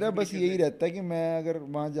अप्रोच करते हो मेरा उस बस तरीके यही से। रहता है कि मैं अगर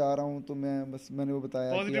वहाँ जा रहा हूँ तो मैं बस मैंने वो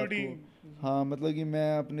बताया कि पॉजिटिविटी आपको, हाँ मतलब कि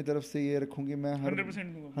मैं अपनी तरफ से ये रखूँ कि मैं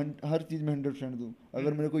 100% दूंगा। हर चीज़ में 100% दूँ।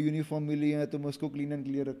 अगर मेरे को यूनिफॉर्म मिली है तो मैं उसको क्लीन एंड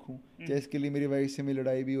क्लियर रखूँ, चाहे इसके लिए मेरी वाइफ से मेरी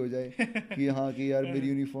लड़ाई भी हो जाए कि हाँ कि यार मेरी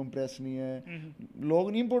यूनिफॉर्म प्रेस नहीं है।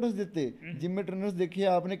 लोग नहीं इंपॉर्टेंस देते, जिम में ट्रेनर्स देखिए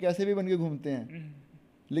आपने कैसे भी बन के घूमते हैं,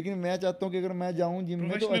 लेकिन मैं चाहता हूँ कि अगर मैं जाऊँ जिम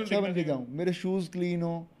में तो प्रोफेशनल अच्छा दिखना बन के चाहिए। जाऊँ, मेरे शूज़ क्लीन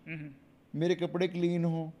हो, मेरे कपड़े क्लीन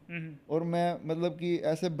हो, और मैं मतलब कि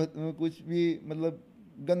ऐसे कुछ भी मतलब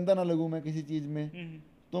गंदा ना लगूं मैं किसी चीज़ में।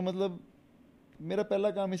 तो मतलब मेरा पहला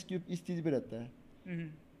काम इस चीज़ पे रहता है।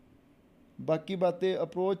 बाकी बातें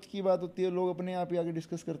अप्रोच की बात होती है, लोग अपने आप ही आगे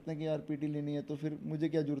डिस्कस करते हैं कि यार पीटी लेनी है, तो फिर मुझे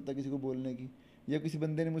क्या जरूरत है किसी को बोलने की, या किसी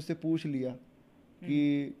बंदे ने मुझसे पूछ लिया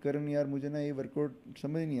कि करण यार मुझे ना ये वर्कआउट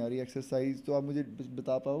समझ नहीं आ रही एक्सरसाइज, तो आप मुझे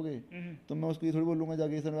बता पाओगे, तो मैं उसको ये थोड़ी बोलूँगा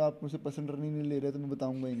जाके सर आप मुझसे पर्सनल ट्रेनिंग नहीं ले रहे तो मैं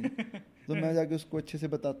बताऊँगा ही नहीं। तो मैं जाके उसको अच्छे से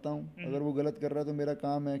बताता हूँ, अगर वो गलत कर रहा है तो मेरा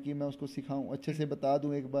काम है कि मैं उसको सिखाऊँ, अच्छे से बता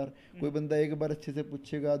दूँ। एक बार कोई बंदा एक बार अच्छे से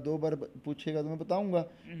पूछेगा, 2 बार पूछेगा तो मैं बताऊँगा,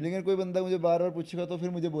 लेकिन कोई बंदा मुझे बार बार पूछेगा तो फिर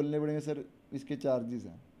मुझे बोलने पड़ेंगे सर इसके चार्जेस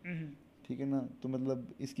हैं, ठीक है ना, तो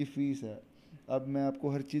मतलब इसकी फ़ीस है। अब मैं आपको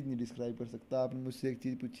हर चीज़ नहीं डिस्क्राइब कर सकता, आपने मुझसे एक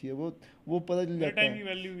चीज़ पूछी है वो पता चल जाता टाइम है की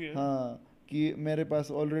वैल्यू भी है। हाँ कि मेरे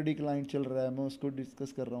पास ऑलरेडी क्लाइंट चल रहा है, मैं उसको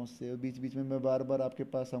डिस्कस कर रहा हूँ उससे, बीच बीच में मैं बार बार आपके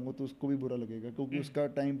पास आऊँगा तो उसको भी बुरा लगेगा क्योंकि उसका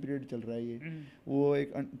टाइम पीरियड चल रहा है, ये वो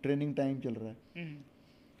एक ट्रेनिंग टाइम चल रहा है।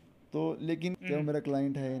 तो लेकिन क्या वो मेरा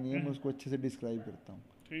क्लाइंट है या नहीं है, मैं उसको अच्छे से डिस्क्राइब करता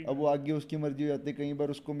हूँ। अब वो आगे उसकी मर्जी हो जाती है, कई बार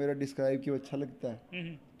उसको मेरा डिस्क्राइब किया अच्छा लगता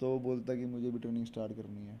है तो वो बोलता है कि मुझे भी ट्रेनिंग स्टार्ट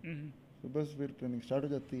करनी है, तो बस फिर ट्रेनिंग स्टार्ट हो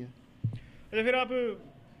जाती है। अच्छा फिर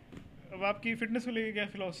अब आपकी फिटनेस को लेके क्या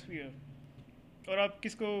फिलॉसफी है, और आप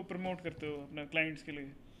किसको प्रमोट करते हो अपना क्लाइंट्स के लिए?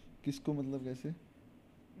 किसको मतलब कैसे?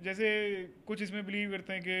 जैसे कुछ इसमें बिलीव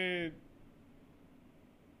करते हैं कि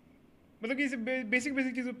मतलब कि बेसिक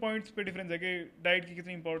बेसिक चीज़ पॉइंट्स पे डिफरेंस है कि डाइट की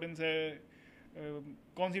कितनी इंपॉर्टेंस है,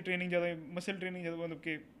 कौन सी ट्रेनिंग ज़्यादा, मसल ट्रेनिंग ज़्यादा, मतलब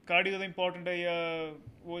कि कार्डियो ज़्यादा इंपॉर्टेंट है या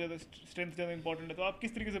वो ज़्यादा स्ट्रेंथ ज़्यादा इंपॉर्टेंट है, तो आप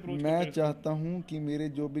किस तरीके से अप्रोच करते मैं हैं चाहता हूँ कि मेरे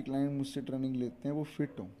जो भी क्लाइंट मुझसे ट्रेनिंग लेते हैं वो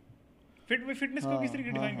फिट हों। फिटनेस को हाँ किस तरीके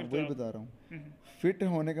हाँ डिफाइन हाँ करते वही हो आप? बता रहा हूँ। फिट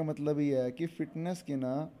होने का मतलब ये है कि फिटनेस के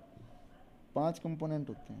ना 5 कंपोनेंट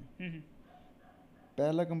होते हैं।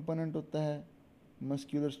 पहला कंपोनेंट होता है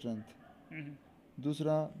मस्कुलर स्ट्रेंथ,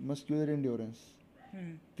 दूसरा मस्कुलर एंड्योरेंस,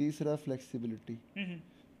 तीसरा फ्लेक्सिबिलिटी,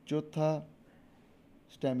 चौथा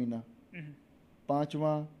स्टेमिना,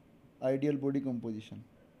 पांचवा आइडियल बॉडी कंपोजिशन,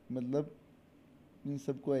 मतलब इन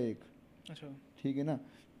सबको है एक। अच्छा। ठीक है ना,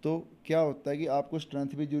 तो क्या होता है कि आपको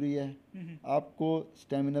स्ट्रेंथ भी जरूरी है, आपको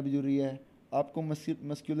स्टेमिना भी जरूरी है, आपको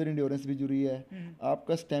मस्कुलर एंड्योरेंस भी जरूरी है,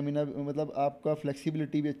 आपका स्टेमिना मतलब आपका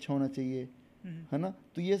फ्लेक्सिबिलिटी भी अच्छा होना चाहिए, है ना।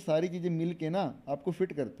 तो ये सारी चीज़ें मिल के ना आपको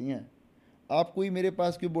फिट करती हैं। आप कोई मेरे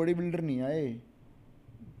पास कोई बॉडी बिल्डर नहीं आए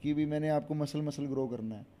कि भी मैंने आपको मसल ग्रो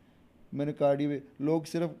करना है, मैंने कार्डियो।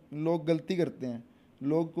 लोग गलती करते हैं,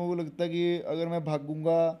 लोग को लगता है कि अगर मैं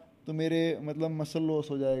भागूंगा तो मेरे मतलब मसल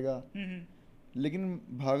लॉस हो जाएगा, लेकिन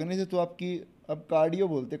भागने से तो आपकी, अब कार्डियो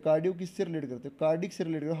बोलते हैं, कार्डियो किससे रिलेट करते हो? कार्डिक से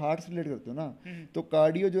रिलेट करते हो, हार्ट से रिलेट करते हो ना। तो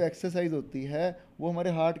कार्डियो जो एक्सरसाइज होती है वो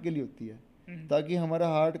हमारे हार्ट के लिए होती है, ताकि हमारा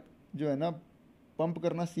हार्ट जो है ना पंप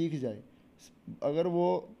करना सीख जाए। अगर वो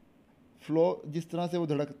फ्लो जिस तरह से वो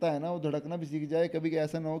धड़कता है ना, वो धड़कना भी सीख जाए। कभी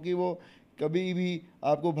ऐसा ना हो कि वो कभी भी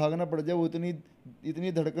आपको भागना पड़ जाए, वो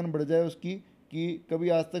इतनी धड़कन बढ़ जाए उसकी कि कभी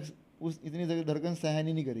आज तक उस इतनी धड़कन सहन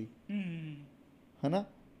ही नहीं करी, है ना।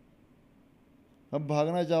 अब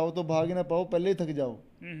भागना चाहो तो भाग ही ना पाओ, पहले ही थक जाओ,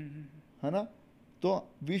 है ना। तो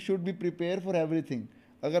we should be prepare for everything.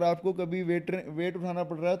 अगर आपको कभी वेट उठाना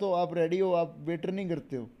पड़ रहा है तो आप रेडी हो, आप वेट ट्रेनिंग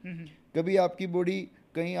करते हो। कभी आपकी बॉडी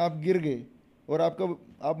कहीं आप गिर गए और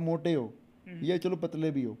आप मोटे हो या चलो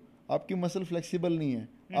पतले भी हो, आपकी मसल फ्लेक्सिबल नहीं है,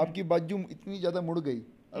 आपकी बाजू इतनी ज़्यादा मुड़ गई,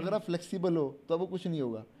 अगर आप फ्लेक्सिबल हो तो वो कुछ नहीं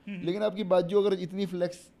होगा। लेकिन आपकी बाजू अगर इतनी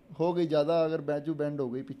फ्लेक्स हो गई ज़्यादा, अगर बाजू बैंड हो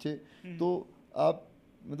गई पीछे, तो आप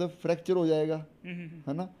मतलब फ्रैक्चर हो जाएगा,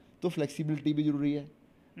 है ना। तो फ्लेक्सिबिलिटी भी ज़रूरी है।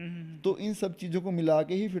 तो इन सब चीज़ों को मिला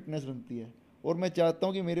के ही फिटनेस बनती है। और मैं चाहता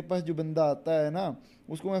हूँ कि मेरे पास जो बंदा आता है ना,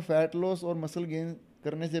 उसको मैं फैट लॉस और मसल गेन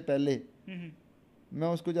करने से पहले मैं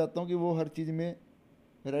उसको चाहता हूँ कि वो हर चीज़ में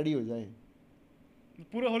रेडी हो जाए,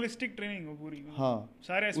 पूरा होलिस्टिक ट्रेनिंग हो पूरी। हाँ।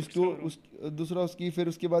 सारे उसको दूसरा उसकी फिर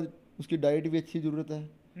उसके बाद उसकी डाइट भी अच्छी ज़रूरत है।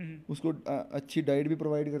 उसको अच्छी डाइट भी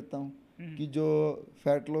प्रोवाइड करता हूँ कि जो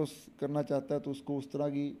फैट लॉस करना चाहता है तो उसको उस तरह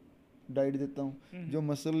की डाइट देता हूँ, जो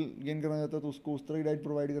मसल गेन करना चाहता है तो उसको उस तरह की डाइट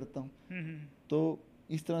प्रोवाइड करता हूँ। तो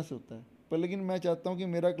इस तरह से होता है। पर लेकिन मैं चाहता हूँ कि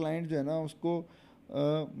मेरा क्लाइंट जो है ना, उसको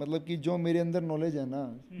मतलब कि जो मेरे अंदर नॉलेज है ना,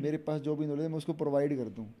 मेरे पास जो भी नॉलेज है मैं उसको प्रोवाइड कर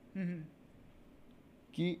दूँ,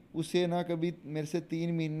 कि उसे ना कभी मेरे से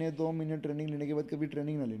 3 महीने 2 महीने ट्रेनिंग लेने के बाद कभी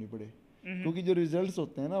ट्रेनिंग ना लेनी पड़े। क्योंकि जो रिजल्ट्स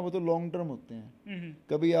होते हैं ना वो तो लॉन्ग टर्म होते हैं।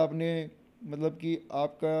 कभी आपने मतलब कि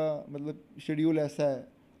आपका मतलब शेड्यूल ऐसा है,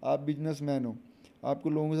 आप बिजनेसमैन हो, आपको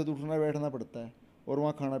लोगों के साथ उठना बैठना पड़ता है और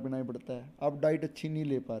वहाँ खाना पीना भी पड़ता है, आप डाइट अच्छी नहीं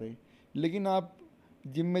ले पा रहे, लेकिन आप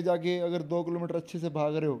जिम में जाके अगर 2 किलोमीटर अच्छे से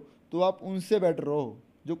भाग रहे हो तो आप उनसे बेटर हो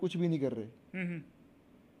जो कुछ भी नहीं कर रहे।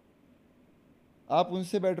 आप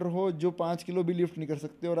उनसे बेटर हो जो 5 किलो भी लिफ्ट नहीं कर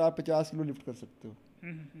सकते और आप 50 किलो लिफ्ट कर सकते हो।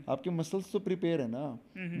 आपके मसल्स तो प्रिपेयर है ना।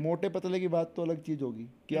 मोटे पतले की बात तो अलग चीज़ होगी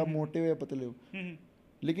कि आप मोटे हो या पतले हो,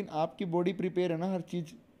 लेकिन आपकी बॉडी प्रिपेयर है ना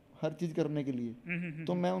हर चीज़ करने के लिए।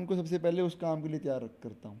 तो मैं उनको सबसे पहले उस काम के लिए तैयार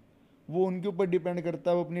करता हूँ। वो उनके ऊपर डिपेंड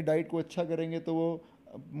करता है, वो अपनी डाइट को अच्छा करेंगे तो वो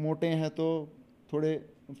मोटे हैं तो थोड़े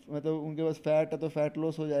मतलब उनके पास फैट है तो फैट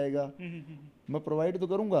लॉस हो जाएगा। मैं प्रोवाइड तो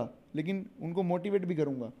करूँगा लेकिन उनको मोटिवेट भी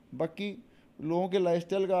करूँगा। बाकी लोगों के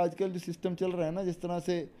लाइफस्टाइल का आजकल जो सिस्टम चल रहा है ना, जिस तरह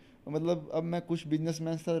से मतलब अब मैं कुछ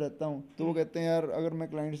बिजनेसमैन के साथ रहता हूँ तो वो कहते हैं यार अगर मैं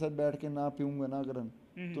क्लाइंट के साथ बैठ के ना पीऊँगा ना करण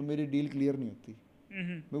तो मेरी डील क्लियर नहीं होती।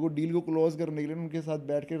 मेरे को डील को क्लोज करने के लिए उनके साथ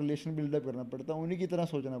बैठ के रिलेशन बिल्डअप करना पड़ता है, उन्हीं की तरह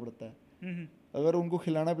सोचना पड़ता है। अगर उनको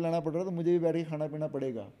खिलाना पिलाना पड़ रहा है तो मुझे भी बैठ के खाना पीना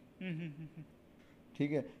पड़ेगा।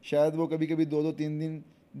 ठीक है, शायद वो कभी कभी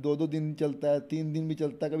 2-2 दिन चलता है, 3 दिन भी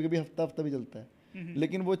चलता है, कभी कभी हफ्ता भी चलता है।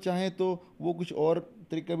 लेकिन वो चाहें तो वो कुछ और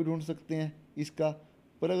तरीका भी ढूंढ सकते हैं इसका।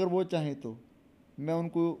 पर अगर वो चाहें तो मैं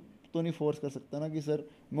उनको तो नहीं फोर्स कर सकता ना कि सर,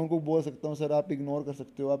 मैं उनको बोल सकता हूँ सर आप इग्नोर कर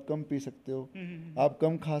सकते हो, आप कम पी सकते हो, आप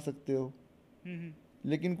कम खा सकते हो।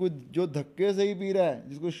 लेकिन कोई जो धक्के से ही पी रहा है,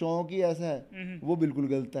 जिसको शौक ही ऐसा है, वो बिल्कुल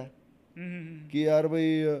गलत है। कि यार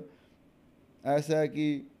भाई ऐसा है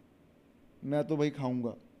कि मैं तो भाई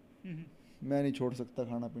खाऊंगा, मैं नहीं छोड़ सकता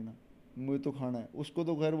खाना पीना, मुझे तो खाना है, उसको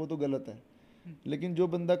तो खैर वो तो गलत है। लेकिन जो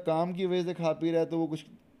बंदा काम की वजह से खा पी रहा है तो वो कुछ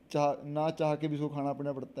ना चाह के भी उसको खाना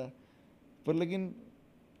पीना पड़ता है। पर लेकिन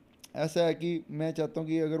ऐसा है कि मैं चाहता हूँ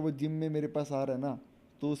कि अगर वो जिम में मेरे पास आ रहा है ना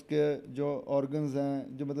तो उसके जो ऑर्गन्स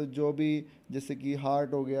हैं, जो मतलब जो भी जैसे कि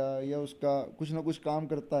हार्ट हो गया या उसका कुछ ना कुछ काम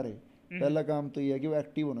करता रहे। पहला काम तो ये है कि वो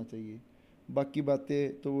एक्टिव होना चाहिए। बाकी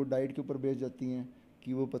बातें तो वो डाइट के ऊपर बेच जाती हैं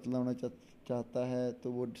कि वो पतला होना चाहता है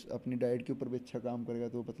तो वो अपनी डाइट के ऊपर भी अच्छा काम करेगा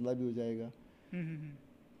तो वो पतला भी हो जाएगा।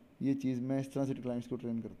 ये चीज़ मैं इस तरह से क्लाइंट्स को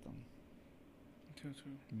ट्रेन करता हूँ। अच्छा।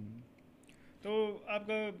 तो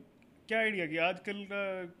आपका क्या आइडिया कि आजकल का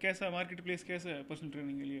कैसा मार्केट प्लेस कैसा है पर्सनल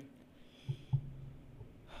ट्रेनिंग के लिए?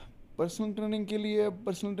 पर्सनल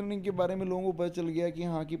ट्रेनिंग के बारे में लोगों को पता चल गया कि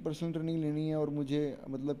हाँ कि पर्सनल ट्रेनिंग लेनी है, और मुझे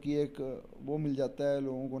मतलब कि एक वो मिल जाता है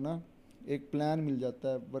लोगों को ना, एक प्लान मिल जाता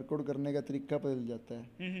है, वर्कआउट करने का तरीका पता चल जाता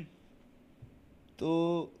है। तो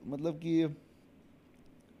मतलब कि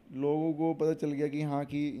लोगों को पता चल गया कि हाँ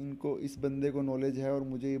कि इनको इस बंदे को नॉलेज है और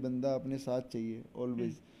मुझे ये बंदा अपने साथ चाहिए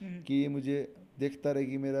ऑलवेज, कि ये मुझे देखता रहे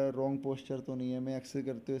कि मेरा रॉन्ग पोस्चर तो नहीं है, मैं एक्सरसाइज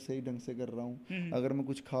करते हुए सही ढंग से कर रहा हूँ, अगर मैं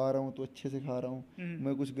कुछ खा रहा हूँ तो अच्छे से खा रहा हूँ,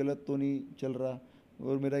 मैं कुछ गलत तो नहीं चल रहा।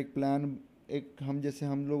 और मेरा एक प्लान, एक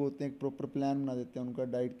हम लोग होते हैं एक प्रॉपर प्लान बना देते हैं, उनका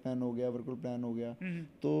डाइट प्लान हो गया, वर्कआउट प्लान हो गया।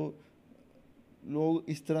 तो लोग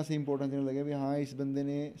इस तरह से इंपॉर्टेंस देने लगे भी हाँ इस बंदे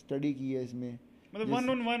ने स्टडी की है इसमें। मतलब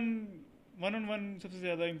वन ऑन वन सबसे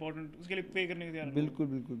ज़्यादा इंपॉर्टेंट, उसके लिए पे करने के तैयार।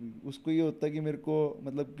 बिल्कुल उसको ये होता है कि मेरे को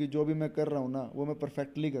मतलब कि जो भी मैं कर रहा हूँ ना वो मैं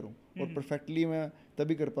परफेक्टली करूँ, और परफेक्टली मैं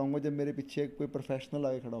तभी कर पाऊंगा जब मेरे पीछे कोई प्रोफेशनल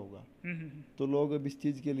आगे खड़ा होगा। तो लोग अब इस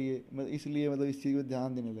चीज़ के लिए इसलिए मतलब इस चीज़ को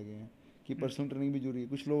ध्यान देने लगे हैं कि पर्सनल ट्रेनिंग भी जरूरी है।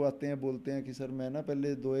 कुछ लोग आते हैं बोलते हैं कि सर मैं ना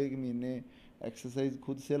पहले 2-1 महीने एक्सरसाइज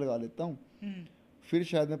खुद से लगा लेता हूँ, फिर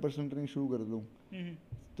शायद मैं पर्सनल ट्रेनिंग शुरू कर दूँ।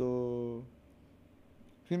 तो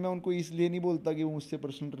फिर मैं उनको इसलिए नहीं बोलता कि वो मुझसे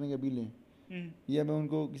पर्सनल ट्रेनिंग अभी लें, या मैं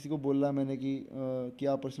उनको किसी को बोला मैंने कि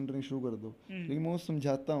आप पर्सनल ट्रेनिंग शुरू कर दो, लेकिन मैं उनको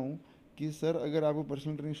समझाता हूँ कि सर अगर आपको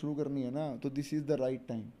पर्सनल ट्रेनिंग शुरू करनी है ना तो this is the right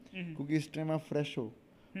time, क्योंकि इस टाइम आप फ्रेश हो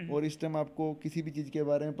और इस टाइम आपको किसी भी चीज़ के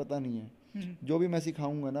बारे में पता नहीं है। जो भी मैं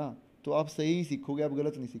सिखाऊंगा ना तो आप सही ही सीखोगे, आप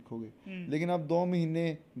गलत नहीं सीखोगे। लेकिन आप 2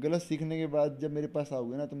 महीने गलत सीखने के बाद जब मेरे पास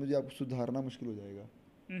आओगे ना तो मुझे आपको सुधारना मुश्किल हो जाएगा।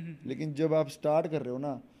 लेकिन जब आप स्टार्ट कर रहे हो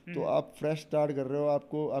ना तो आप फ्रेश स्टार्ट कर रहे हो,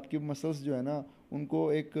 आपको आपकी मसल्स जो है ना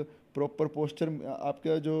उनको एक प्रॉपर पोस्चर,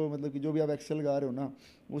 आपका जो मतलब कि जो भी आप एक्सेल लगा रहे हो ना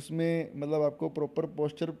उसमें मतलब आपको प्रॉपर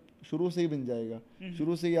पोस्चर शुरू से ही बन जाएगा।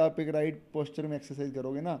 शुरू से ही आप एक राइट पोस्चर में एक्सरसाइज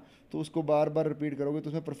करोगे ना तो उसको बार बार रिपीट करोगे तो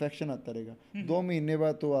उसमें परफेक्शन आता रहेगा। 2 महीने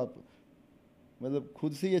बाद तो आप मतलब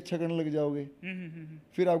खुद से ही अच्छा करने लग जाओगे।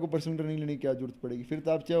 फिर आपको पर्सनल ट्रेनिंग लेने की क्या जरूरत पड़ेगी, फिर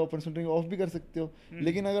तो आप चाहे पर्सनल ट्रेनिंग ऑफ भी कर सकते हो।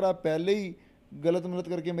 लेकिन अगर आप पहले ही गलत मलत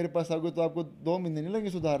करके मेरे पास आओगे तो आपको 2 महीने नहीं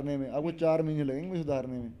लगेंगे सुधारने में, आपको 4 महीने लगेंगे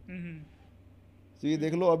सुधारने में। तो ये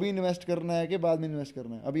देख लो अभी इन्वेस्ट करना है कि बाद में इन्वेस्ट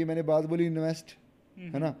करना है। अभी मैंने बात बोली इन्वेस्ट,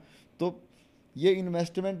 है ना, तो ये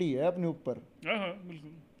इन्वेस्टमेंट ही है अपने ऊपर।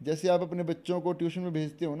 जैसे आप अपने बच्चों को ट्यूशन में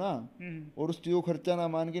भेजते हो ना और उस चीज़ को खर्चा ना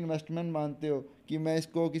मान के इन्वेस्टमेंट मानते हो कि मैं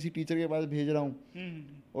इसको किसी टीचर के पास भेज रहा हूँ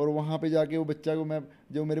और वहाँ पे जाके वो बच्चा को मैं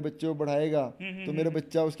जो मेरे बच्चे को पढ़ाएगा तो मेरा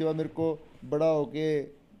बच्चा उसके बाद मेरे को बड़ा होके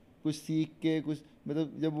कुछ सीख के कुछ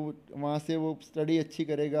मतलब जब वो वहाँ से वो स्टडी अच्छी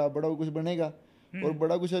करेगा बड़ा वो कुछ बनेगा और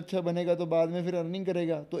बड़ा कुछ अच्छा बनेगा तो बाद में फिर अर्निंग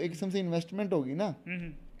करेगा, तो एक किस्म से इन्वेस्टमेंट होगी ना।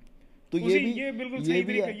 तो ये बिल्कुल सही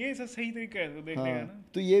तरीका, ये सही तरीका है तो देखने का ना।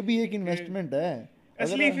 तो ये भी एक इन्वेस्टमेंट है।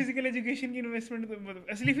 असली फिजिकल एजुकेशन की इन्वेस्टमेंट तो मतलब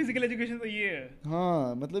असली फिजिकल एजुकेशन तो ये है।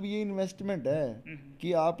 हाँ मतलब ये इन्वेस्टमेंट है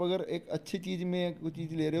कि आप अगर एक अच्छी चीज़ में कुछ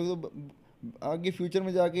चीज़ ले रहे हो तो आगे फ्यूचर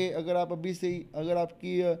में जाके अगर आप अभी से ही अगर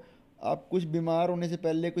आप कुछ बीमार होने से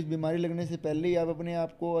पहले कुछ बीमारी लगने से पहले ही आप अपने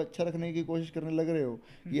आप को अच्छा रखने की कोशिश करने लग रहे हो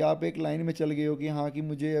कि आप एक लाइन में चल गए हो कि हाँ कि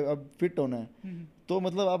मुझे अब फिट होना है, तो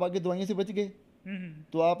मतलब आप आगे दवाइयों से बच गए।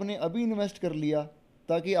 तो आपने अभी इन्वेस्ट कर लिया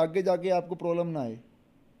ताकि आगे जाके आपको प्रॉब्लम ना आए,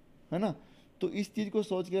 है ना। तो इस चीज़ को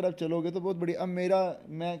सोच कर आप चलोगे तो बहुत बढ़िया। अब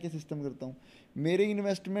मैं क्या सिस्टम करता हूँ, मेरे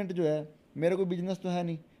इन्वेस्टमेंट जो है, मेरा कोई बिजनेस तो है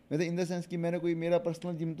नहीं, मतलब इन द सेंस कि मेरा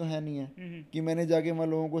पर्सनल जिम तो है नहीं है कि मैंने जाके वहाँ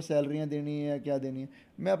लोगों को सैलरियाँ देनी है या क्या देनी है।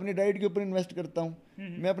 मैं अपनी डाइट के ऊपर इन्वेस्ट करता हूँ,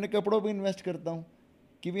 मैं अपने कपड़ों पर इन्वेस्ट करता हूँ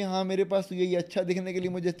कि भाई हाँ मेरे पास तो यही अच्छा दिखने के लिए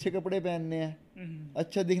मुझे अच्छे कपड़े पहनने हैं,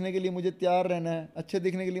 अच्छा दिखने के लिए मुझे तैयार रहना है, अच्छा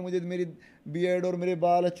दिखने के लिए मुझे मेरी बियर्ड और मेरे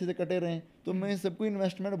बाल अच्छे से कटे रहें, तो मैं सबको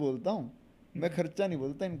इन्वेस्टमेंट बोलता हूँ, मैं खर्चा नहीं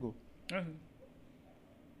बोलता इनको।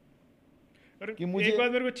 कि मुझे एक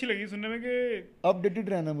बात मेरे को अच्छी लगी सुनने में कि अपडेटेड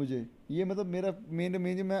रहना मुझे, ये मतलब मैं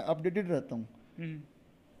अपडेटेड रहता हूँ।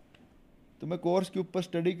 तो मैं कोर्स के ऊपर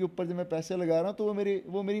स्टडी के ऊपर जब मैं पैसे लगा रहा हूँ तो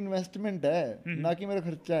वो मेरी इन्वेस्टमेंट है, ना कि मेरा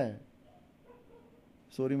खर्चा है।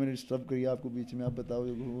 सॉरी मैंने डिस्टर्ब किया आपको बीच में, आप बताओ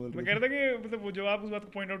जो बोल रहे। मैं कह रहा था कि मतलब वो जो आप उस बात को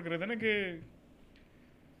पॉइंट आउट कर रहे थे ना कि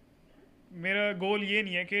मेरा गोल ये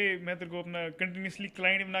नहीं है कि मैं तेरे को अपना कंटिन्यूसली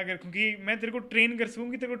क्लाइंट बना कर रखूँ कि मैं तेरे को ट्रेन कर सकूँ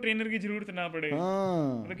कि तेरे को ट्रेनर की जरूरत ना पड़े।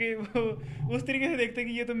 मतलब कि वो उस तरीके से देखते हैं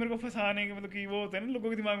कि ये तो मेरे को फंसाने के मतलब कि वो होता है ना लोगों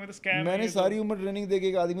के दिमाग में तो स्कैम। मैंने सारी उम्र ट्रेनिंग देके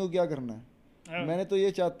एक आदमी को क्या करना है। मैंने तो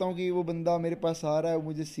ये चाहता हूँ कि वो बंदा मेरे पास आ रहा है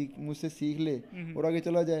मुझसे सीख ले और आगे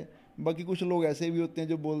चला जाए। बाकी कुछ लोग ऐसे भी होते हैं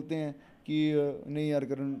जो बोलते हैं कि नहीं यार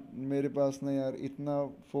करण मेरे पास ना यार इतना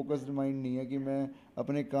फोकस्ड माइंड नहीं है कि मैं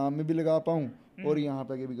अपने काम में भी लगा पाऊँ और यहाँ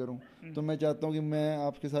पे भी करूँ। तो मैं चाहता हूँ कि मैं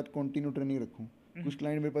आपके साथ कंटिन्यू ट्रेनिंग रखूँ। कुछ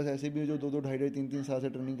क्लाइंट मेरे पास ऐसे भी हो जो 2-2 ढाई-ढाई 3-3 साल से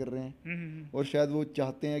ट्रेनिंग कर रहे हैं और शायद वो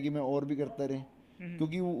चाहते हैं कि मैं और भी करता रहें,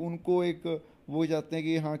 क्योंकि उनको एक वो चाहते हैं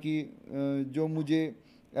कि हाँ कि जो मुझे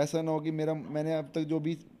ऐसा ना हो कि मैंने अब तक जो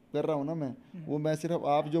भी कर रहा हूँ ना मैं सिर्फ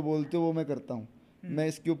आप जो बोलते हो वो मैं करता हूँ, मैं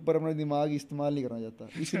इसके ऊपर अपना दिमाग इस्तेमाल नहीं करना चाहता।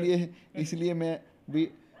 इसलिए मैं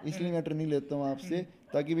ट्रेनिंग लेता हूँ आपसे,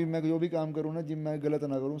 ताकि भी मैं जो भी काम करूँ ना जिम मैं गलत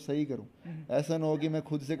ना करूँ, सही करूँ। ऐसा ना हो कि मैं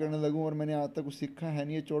खुद से करने लगूँ और मैंने आज तक कुछ सीखा है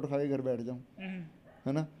नहीं है, चोट खा के घर बैठ जाऊँ,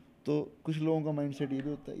 है ना। तो कुछ लोगों का माइंडसेट ये भी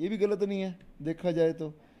होता है, ये भी गलत नहीं है देखा जाए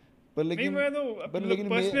तो। लेकिन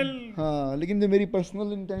जो मेरी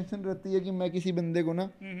पर्सनल इंटेंशन रहती है कि मैं किसी बंदे को ना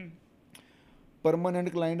परमानेंट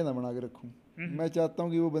क्लाइंट ना बना के रखूँ। मैं चाहता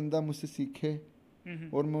हूँ कि वो बंदा मुझसे सीखे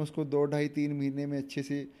और मैं उसको 2-2.5-3 महीने में अच्छे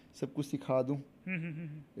से सब कुछ सिखा दूँ।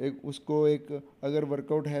 एक अगर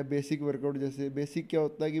वर्कआउट है बेसिक वर्कआउट, जैसे बेसिक क्या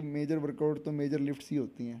होता है कि मेजर वर्कआउट तो मेजर लिफ्ट्स ही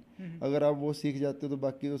होती हैं, अगर आप वो सीख जाते हो तो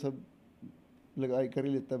बाकी तो सब लगा कर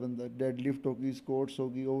ही लेता है बंदा। डेड लिफ्ट होगी, स्क्वाट्स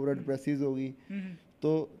होगी, ओवरहेड प्रेसेस होगी,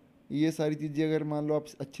 तो ये सारी चीज़ें अगर मान लो आप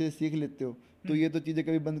अच्छे से सीख लेते हो तो ये तो चीज़ें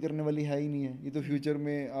कभी बंद करने वाली है ही नहीं है, ये तो फ्यूचर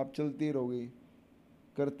में आप चलते ही रहोगे,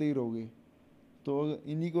 करते ही रहोगे। तो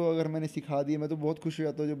इन्हीं को अगर मैंने सिखा दिया मैं तो बहुत खुश हो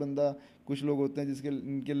जाता हूँ। जो बंदा, कुछ लोग होते हैं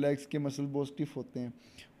इनके लेग्स के मसल बहुत स्टिफ होते हैं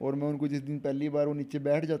और मैं उनको जिस दिन पहली बार वो नीचे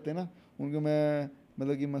बैठ जाते हैं ना उनको मैं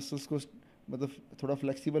मतलब कि मसल्स को मतलब थोड़ा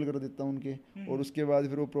फ्लेक्सिबल कर देता हूँ उनके, और उसके बाद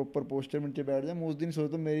फिर वो प्रॉपर पोस्चर में नीचे बैठ जाए। मैं उस दिन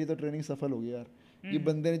सोचता हूँ मेरी तो ट्रेनिंग सफल हो गई यार। ये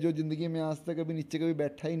बंदे ने जो ज़िंदगी में आज तक कभी नीचे कभी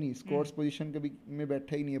बैठा ही नहीं, स्क्वाट्स पोजीशन कभी में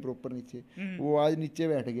बैठा ही नहीं है प्रॉपर नीचे, वो आज नीचे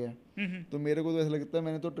बैठ गया। तो मेरे को तो ऐसा लगता है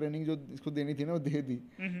मैंने तो ट्रेनिंग जो इसको देनी थी ना वो दे दी।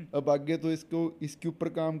 अब आगे तो इसको इसके ऊपर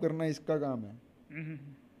काम करना इसका काम है,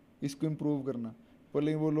 इसको इम्प्रूव करना। पर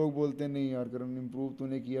लेकिन वो लोग बोलते हैं नहीं यार करण, इम्प्रूव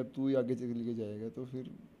तूने किया, अब तू ही आगे चल के जाएगा। तो फिर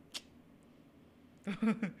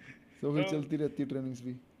चलती रहती है ट्रेनिंग्स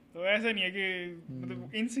भी। तो ऐसा नहीं है कि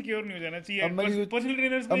मतलब इनसिक्योर नहीं हो जाना चाहिए, अब मैं पर्सनल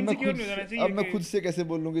ट्रेनर्स को इनसिक्योर नहीं हो जाना चाहिए। अब मैं खुद से कैसे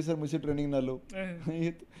बोल लूँ कि सर मुझे ट्रेनिंग ना लो।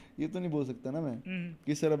 ये तो नहीं बोल सकता ना मैं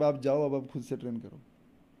कि सर अब आप जाओ, अब आप खुद से ट्रेन करो।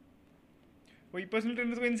 वही पर्सनल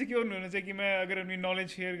ट्रेनर्स को इनसिक्योर नहीं होना चाहिए कि मैं अगर अपनी नॉलेज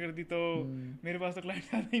शेयर कर दी तो मेरे पास तो क्लाइंट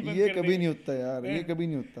आना ही बंद ये कर कभी देंगे। नहीं होता यार, ये कभी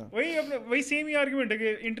नहीं होता। वही अपने वही सेम ही आर्गुमेंट है कि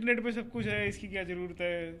इंटरनेट पे सब कुछ है, इसकी क्या जरूरत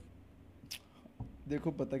है।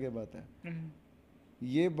 देखो पता क्या बात है,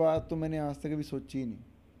 ये बात तो मैंने आज तक कभी सोची ही नहीं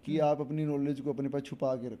कि आप अपनी नॉलेज को अपने पास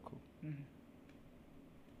छुपा के रखो।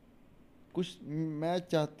 कुछ मैं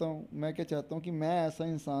क्या चाहता हूँ कि मैं ऐसा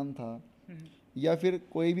इंसान था, या फिर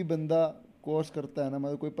कोई भी बंदा कोर्स करता है ना,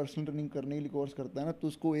 मतलब कोई पर्सनल ट्रेनिंग करने के लिए कोर्स करता है ना, तो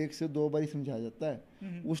उसको 1 से 2 बार ही समझाया जाता है।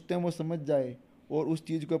 उस टाइम वो समझ जाए और उस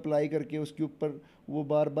चीज़ को अप्लाई करके उसके ऊपर वो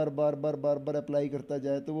बार बार अप्लाई करता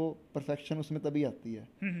जाए, तो वो परफेक्शन उसमें तभी आती है।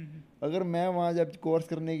 अगर मैं वहाँ जब कोर्स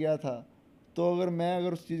करने गया था, तो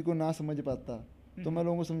अगर उस चीज़ को ना समझ पाता तो मैं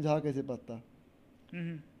लोगों को समझा कैसे पाता,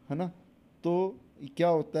 है ना। तो क्या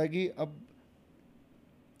होता है कि अब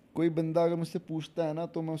कोई बंदा अगर मुझसे पूछता है ना,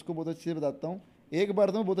 तो मैं उसको बहुत अच्छे से बताता हूँ। एक बार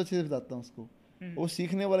तो मैं बहुत अच्छे से बताता हूँ उसको। वो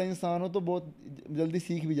सीखने वाला इंसान हो तो बहुत जल्दी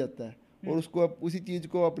सीख भी जाता है, और उसको उसी चीज़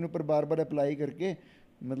को अपने ऊपर बार बार अप्लाई करके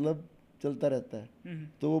मतलब चलता रहता है।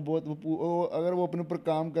 तो वो अगर वो अपने ऊपर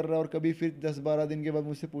काम कर रहा है और कभी फिर 10-12 दिन के बाद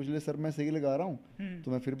मुझसे पूछ ले सर मैं सही लगा रहा हूँ,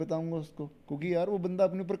 तो मैं फिर बताऊंगा उसको, क्योंकि यार वो बंदा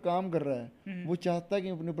अपने ऊपर काम कर रहा है, वो चाहता है कि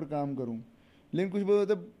मैं अपने ऊपर काम करूँ। लेकिन कुछ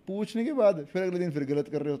होता है पूछने के बाद फिर अगले दिन फिर गलत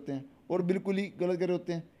कर रहे होते हैं, और बिल्कुल ही गलत कर रहे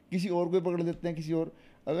होते हैं, किसी और को पकड़ लेते हैं, किसी और।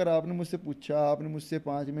 अगर आपने मुझसे पूछा, आपने मुझसे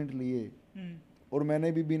 5 मिनट लिए, और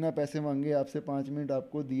मैंने भी बिना पैसे मांगे आपसे 5 मिनट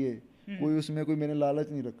आपको दिए, कोई उसमें कोई मैंने लालच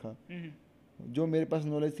नहीं रखा, जो मेरे पास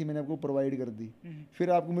नॉलेज थी मैंने आपको प्रोवाइड कर दी। फिर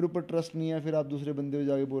आपको मेरे ऊपर ट्रस्ट नहीं है, फिर आप दूसरे बंदे को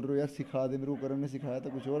जाके बोल रहे हो यार सिखा दे, मेरे को करण ने सिखाया था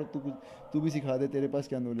कुछ और, तू भी सिखा दे, तेरे पास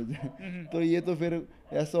क्या नॉलेज है। तो ये तो फिर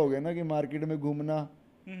ऐसा हो गया ना कि मार्केट में घूमना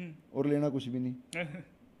और लेना कुछ भी नहीं,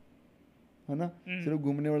 है ना, सिर्फ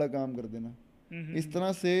घूमने वाला काम कर देना। इस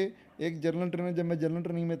तरह से एक जर्नल ट्रेनर, जब मैं जर्नल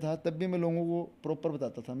ट्रेनिंग में था तब भी मैं लोगों को प्रॉपर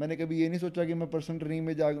बताता था। मैंने कभी ये नहीं सोचा कि मैं पर्सनल ट्रेनिंग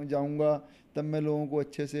में जाऊंगा तब मैं लोगों को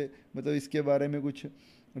अच्छे से मतलब इसके बारे में कुछ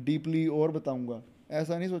डीपली और बताऊंगा,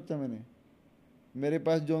 ऐसा नहीं सोचा मैंने। मेरे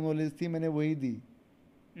पास जो नॉलेज थी मैंने वही दी,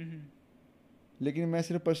 लेकिन मैं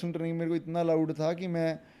सिर्फ पर्सनल ट्रेनिंग मेरे को इतना लाउड था कि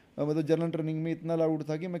मैं मतलब जर्नल ट्रेनिंग में इतना लाउड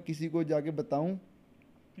था कि मैं किसी को जाके बताऊं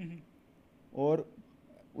और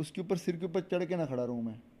उसके ऊपर सिर के ऊपर चढ़ के ना खड़ा रहूं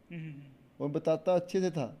मैं, और बताता अच्छे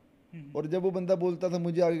से था। और जब वो बंदा बोलता था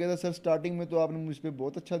मुझे आगे कहता सर स्टार्टिंग में तो आपने मुझ पर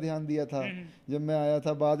बहुत अच्छा ध्यान दिया था, जब मैं आया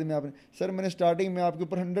था बाद में आपने, सर मैंने स्टार्टिंग में आपके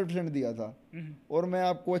ऊपर 100% दिया था और मैं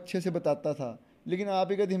आपको अच्छे से बताता था, लेकिन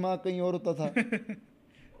आप ही का दिमाग कहीं और होता था।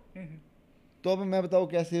 तो अब मैं बताओ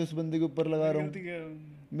कैसे उस बंदे के ऊपर लगा रहा हूँ।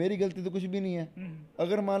 मेरी गलती तो कुछ भी नहीं है।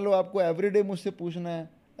 अगर मान लो आपको एवरीडे मुझसे पूछना है,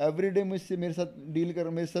 एवरीडे मुझसे मेरे साथ डील कर,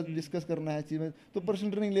 मेरे साथ डिस्कस करना है चीज़ में, तो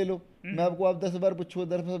पर्सनल ट्रेनिंग ले लो। मैं आपको आप 10 बार पूछो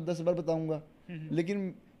 10 बार बताऊंगा,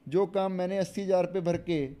 लेकिन जो काम मैंने 80,000 पे भर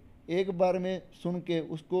के एक बार में सुन के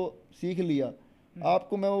उसको सीख लिया,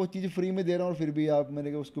 आपको मैं वो चीज़ फ्री में दे रहा हूँ और फिर भी आप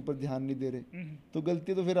मेरे को उसके ऊपर ध्यान नहीं दे रहे, तो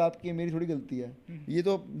गलती तो फिर आपकी है, मेरी थोड़ी गलती है। ये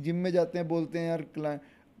तो जिम में जाते हैं बोलते हैं यार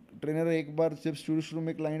ट्रेनर एक बार जब शुरू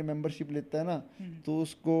में क्लाइंट मेंबरशिप लेता है ना, तो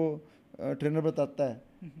उसको ट्रेनर बताता है,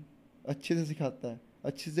 अच्छे से सिखाता है,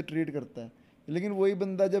 अच्छे से ट्रीट करता है। लेकिन वही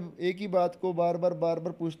बंदा जब एक ही बात को बार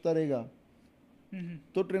बार पूछता रहेगा,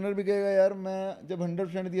 तो ट्रेनर भी कहेगा यार मैं जब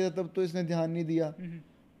 100% दिया था तब तो इसने ध्यान नहीं दिया,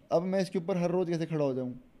 अब मैं इसके ऊपर हर रोज कैसे खड़ा हो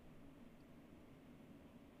जाऊं,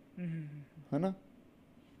 है ना।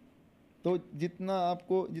 तो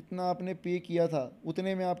जितना आपने पे किया था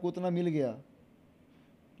उतने में आपको उतना मिल गया,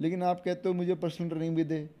 लेकिन आप कहते हो मुझे पर्सनल ट्रेनिंग भी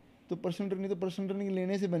दे, तो पर्सनल ट्रेनिंग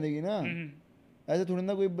लेने से बनेगी ना। ऐसे थोड़ी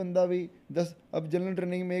ना कोई बंदा भी 10, अब जनरल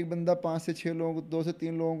ट्रेनिंग में एक बंदा 5 से 6 लोगों को, 2 से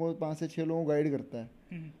 3 लोगों को, 5 से 6 लोगों को गाइड करता है।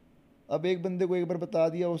 अब एक बंदे को एक बार बता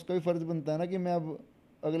दिया, उसका भी फर्ज बनता है ना कि मैं अब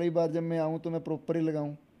अगली बार जब मैं आऊँ तो मैं प्रॉपर ही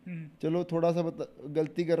लगाऊँ। चलो थोड़ा सा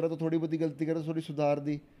गलती कर रहा तो थोड़ी बहुत गलती कर रहा, थोड़ी सुधार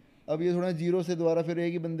दी, अब ये थोड़ा जीरो से दोबारा फिर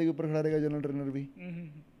एक ही बंदे के ऊपर खड़ा रहेगा जनरल ट्रेनर भी।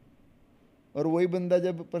 और वही बंदा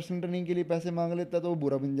जब पर्सनल ट्रेनिंग के लिए पैसे मांग लेता है तो वो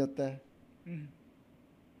बुरा बन जाता है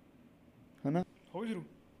ना। हो जरूर।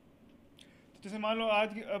 तो जैसे मान लो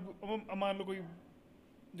आज की अब मान लो कोई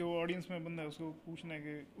जो ऑडियंस में बंदा है उसको पूछना है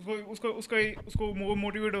कि उसको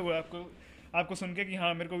मोटिवेट होगा आपको सुन के कि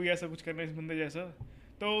हाँ मेरे को भी ऐसा कुछ करना है इस बंदे जैसा,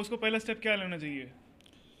 तो उसको पहला स्टेप क्या लेना चाहिए?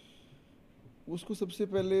 उसको सबसे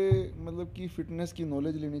पहले मतलब कि फ़िटनेस की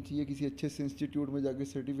नॉलेज लेनी चाहिए, किसी अच्छे से इंस्टीट्यूट में जाके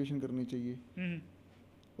सर्टिफिकेशन करनी चाहिए। हम्म।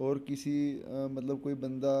 और किसी मतलब कोई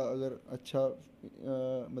बंदा अगर अच्छा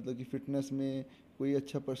मतलब कि फ़िटनेस में कोई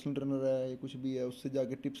अच्छा पर्सनल ट्रेनर है या कुछ भी है, उससे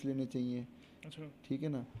जाके टिप्स लेने चाहिए। अच्छा। ठीक है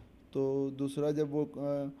ना। तो दूसरा, जब वो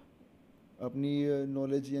अपनी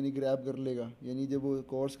नॉलेज यानी ग्रैब कर लेगा, यानी जब वो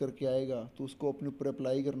कोर्स करके आएगा तो उसको अपने ऊपर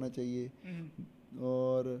अप्लाई करना चाहिए। हम्म।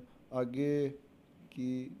 और आगे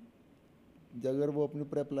कि अगर वो अपने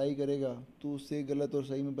ऊपर अप्लाई करेगा तो उससे गलत और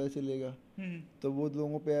सही में पता चलेगा। हम्म। तो वो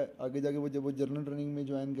लोगों पे आगे जाके वो जब वो जर्नल रनिंग में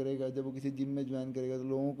ज्वाइन करेगा, जब वो किसी जिम में ज्वाइन करेगा, तो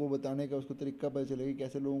लोगों को बताने का उसको तरीका पता चलेगा कि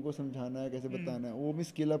कैसे लोगों को समझाना है, कैसे हम्म। बताना है। वो भी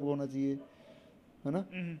स्किल अप होना चाहिए, है ना।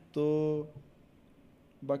 हम्म। तो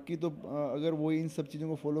बाकी तो अगर वो इन सब चीज़ों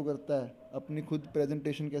को फॉलो करता है, अपनी खुद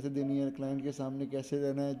प्रेजेंटेशन कैसे देनी है क्लाइंट के सामने, कैसे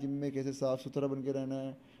रहना है जिम में, कैसे साफ़ सुथरा बन के रहना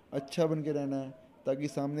है, अच्छा बन के रहना है, ताकि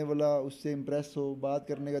सामने वाला उससे इम्प्रेस हो, बात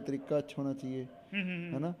करने का तरीका अच्छा होना चाहिए,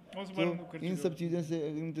 है ना। उस तो बारे में तो कर इन चुके सब हो। चीज़ों से,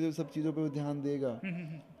 इन सब चीज़ों पे वो ध्यान देगा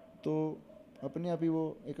तो अपने आप ही वो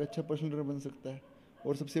एक अच्छा पर्सनल ट्रेनर बन सकता है।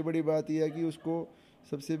 और सबसे बड़ी बात यह है कि उसको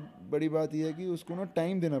सबसे बड़ी बात यह है कि उसको ना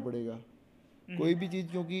टाइम देना पड़ेगा कोई भी चीज़,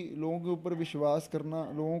 क्योंकि लोगों के ऊपर विश्वास करना,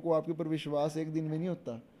 लोगों को आपके ऊपर विश्वास एक दिन में नहीं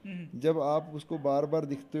होता। जब आप उसको बार बार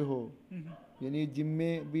दिखते हो, यानी जिम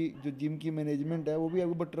में भी जो जिम की मैनेजमेंट है वो भी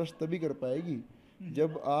आपके ऊपर ट्रस्ट तभी कर पाएगी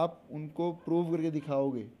जब आप उनको प्रूव करके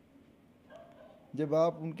दिखाओगे। जब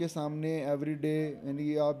आप उनके सामने एवरी डे, यानी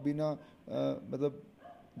कि आप बिना मतलब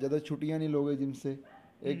ज़्यादा छुट्टियां नहीं लोगे जिम से,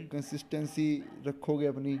 एक कंसिस्टेंसी रखोगे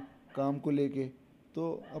अपनी काम को लेके,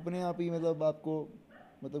 तो अपने आप ही मतलब आपको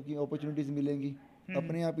मतलब कि अपॉर्चुनिटीज़ मिलेंगी।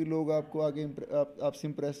 अपने आप ही लोग आपको आगे आपसे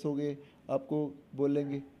इम्प्रेस होगे, आपको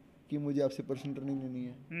बोलेंगे कि मुझे आपसे पर्सनल ट्रेनिंग लेनी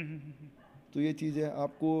है। तो ये चीज़ है,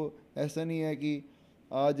 आपको ऐसा नहीं है कि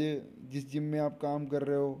आज जिस जिम में आप काम कर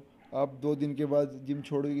रहे हो आप 2 दिन के बाद जिम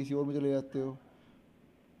छोड़ के किसी और में चले जाते हो।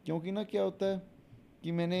 क्योंकि ना क्या होता है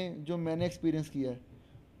कि मैंने एक्सपीरियंस किया है,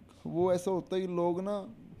 वो ऐसा होता है कि लोग ना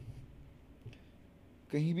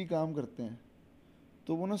कहीं भी काम करते हैं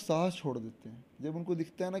तो वो ना साहस छोड़ देते हैं जब उनको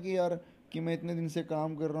दिखता है ना कि यार कि मैं इतने दिन से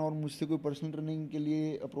काम कर रहा हूँ और मुझसे कोई पर्सनल ट्रेनिंग के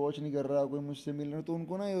लिए अप्रोच नहीं कर रहा, कोई मुझसे मिल रहा है, तो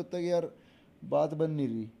उनको ना ये होता है कि यार बात बन नहीं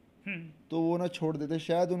रही, तो वो ना छोड़ देते हैं।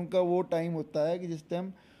 शायद उनका वो टाइम होता है कि जिस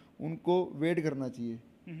टाइम उनको वेट करना चाहिए,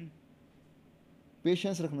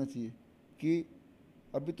 पेशेंस रखना चाहिए कि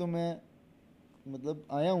अभी तो मैं मतलब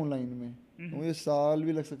आया हूँ लाइन में, तो मुझे साल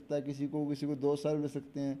भी लग सकता है, किसी को 2 साल भी लग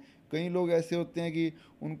सकते हैं। कई लोग ऐसे होते हैं कि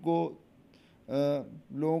उनको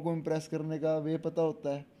लोगों को इम्प्रेस करने का वे पता होता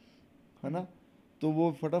है ना, तो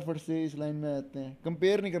वो फटाफट से इस लाइन में आ जाते हैं।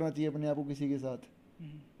 कंपेयर नहीं करना चाहिए अपने आप को किसी के साथ।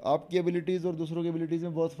 आपकी एबिलिटीज़ और दूसरों की एबिलिटीज़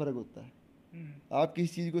में बहुत फ़र्क होता है। आप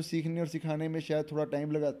किसी चीज़ को सीखने और सिखाने में शायद थोड़ा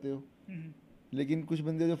टाइम लगाते हो, लेकिन कुछ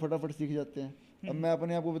बंदे जो फटाफट सीख जाते हैं। अब मैं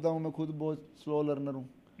अपने आप को बताऊँ, मैं खुद बहुत स्लो लर्नर हूँ,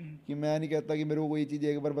 कि मैं नहीं कहता कि मेरे को कोई चीज़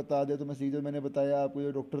एक बार बता दे तो मैं सीख जाऊँ। मैंने बताया आपको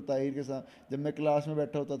जो डॉक्टर ताहिर के साथ जब मैं क्लास में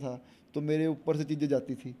बैठा होता था तो मेरे ऊपर से चीज़ें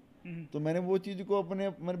जाती थी, तो मैंने वो चीज़ को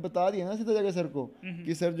मैंने बता दिया ना सीधा जगह सर को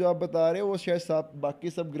कि सर जो आप बता रहे हो वो शायद साफ बाकी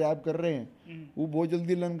सब ग्रैब कर रहे हैं, वो बहुत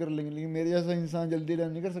जल्दी लर्न कर लेंगे, लेकिन मेरे जैसा इंसान जल्दी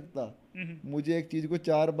लर्न नहीं कर सकता। मुझे एक चीज़ को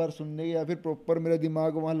 4 बार सुनने या फिर प्रॉपर मेरा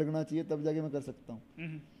दिमाग वहाँ लगना चाहिए, तब जाके मैं कर सकता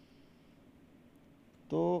हूँ।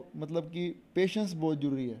 तो मतलब कि पेशेंस बहुत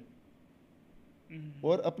ज़रूरी है,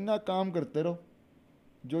 और अपना काम करते रहो।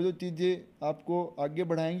 जो जो चीज़ें आपको आगे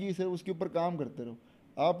बढ़ाएंगी सिर्फ उसके ऊपर काम करते रहो,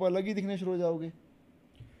 आप अलग ही दिखने शुरू हो जाओगे।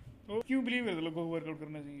 तो क्यों बिलीव करते लोगों को वर्कआउट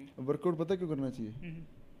करना चाहिए? वर्कआउट पता क्यों करना चाहिए?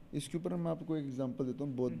 इसके ऊपर मैं आपको एक एग्जांपल देता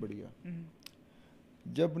हूँ बहुत बढ़िया।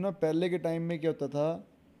 जब ना पहले के टाइम में क्या होता था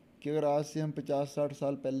कि अगर आज से हम 50-60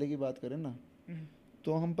 साल पहले की बात करें ना,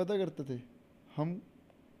 तो हम पता करते थे, हम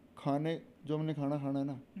जो हमने खाना खाना है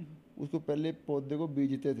ना, उसको पहले पौधे को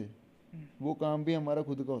बीजते थे, वो काम भी हमारा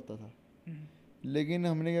खुद का होता था। लेकिन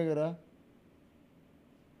हमने क्या करा,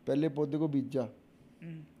 पहले पौधे को बीजा,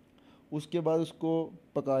 उसके बाद उसको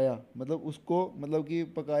पकाया, मतलब कि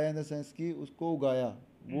पकाया इन द सेंस कि उसको उगाया,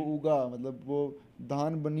 वो उगा मतलब वो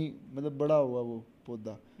धान बनी, मतलब बड़ा हुआ वो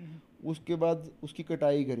पौधा। उसके बाद उसकी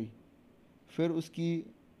कटाई करी, फिर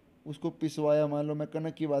उसको पिसवाया। मान लो मैं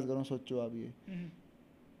कनक की बात करूँ, सोचो आप, ये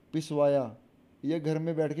पिसवाया या घर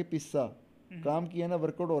में बैठ के पिसा, काम किया ना,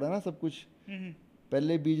 वर्कआउट हो रहा है ना सब कुछ।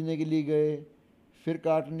 पहले बीजने के लिए गए, फिर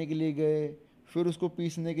काटने के लिए गए, फिर उसको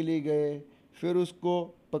पीसने के लिए गए, फिर उसको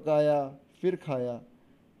पकाया, फिर खाया।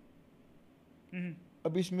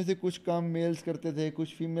 अब इसमें से कुछ काम मेल्स करते थे,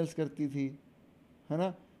 कुछ फीमेल्स करती थी, है ना।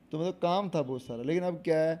 तो मतलब काम था बहुत सारा। लेकिन अब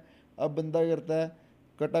क्या है, अब बंदा करता है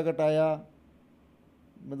कटा कटाया,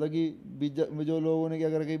 मतलब कि बीज जो लोगों ने क्या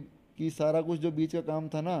करा कि सारा कुछ जो बीच का काम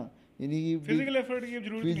था ना, यानी कि फिजिकल एफर्ट की अब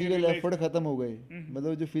जरूरत नहीं है फिजिकल real life एफर्ट में। खत्म हो गए,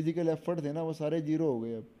 मतलब जो फिजिकल एफर्ट थे ना वो सारे जीरो हो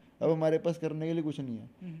गए। अब हमारे पास करने के लिए कुछ नहीं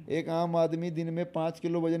है। एक आम आदमी दिन में 5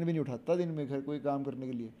 किलो वजन भी नहीं उठाता दिन में घर कोई काम करने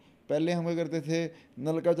के लिए। पहले हम क्या करते थे,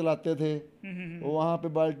 नलका चलाते थे, वहाँ पे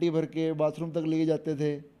बाल्टी भर के बाथरूम तक लेके जाते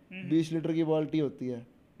थे। 20 लीटर की बाल्टी होती है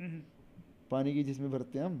पानी की जिसमें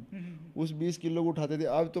भरते हैं हम, उस 20 किलो को उठाते थे।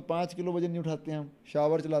 अब तो 5 किलो वजन नहीं उठाते हैं हम,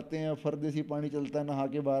 शावर चलाते हैं, फर्देसी पानी चलता है, नहा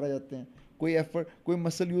के बाहर आ जाते हैं, कोई एफर्ट कोई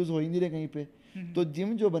मसल यूज़ हो ही नहीं रहे कहीं पे। तो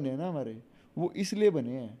जिम जो बने हैं ना हमारे, वो इसलिए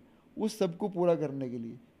बने हैं उस सब को पूरा करने के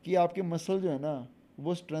लिए कि आपके मसल जो है ना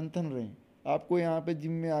वो स्ट्रेंथन रहें। आपको यहाँ पे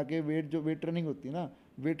जिम में आके वेट ट्रेनिंग होती है ना,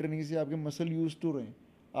 वेट ट्रेनिंग से आपके मसल यूज टू रहें।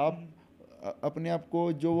 आप अपने आप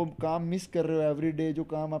को जो वो काम मिस कर रहे हो एवरी डे, जो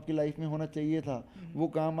काम आपकी लाइफ में होना चाहिए था वो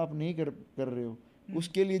काम आप नहीं कर रहे हो,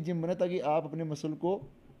 उसके लिए जिम बना ताकि आप अपने मसल को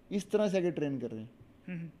इस तरह से आगे ट्रेन कर रहे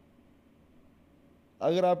हैं।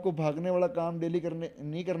 अगर आपको भागने वाला काम डेली करने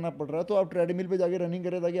नहीं करना पड़ रहा तो आप ट्रेडमिल पे जाके रनिंग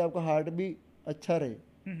करें ताकि आपका हार्ट भी अच्छा रहे,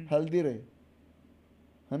 हेल्दी रहे,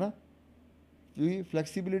 है ना। क्योंकि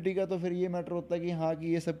फ्लेक्सिबिलिटी का तो फिर ये मैटर होता है कि हाँ कि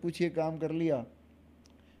ये सब कुछ ये काम कर लिया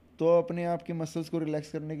तो अपने आप के मसल्स को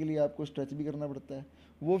रिलैक्स करने के लिए आपको स्ट्रेच भी करना पड़ता है।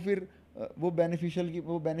 वो फिर वो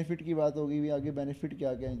बेनिफिट की बात होगी भी, आगे बेनिफिट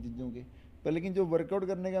क्या क्या हैं चीज़ों के पर। लेकिन जो वर्कआउट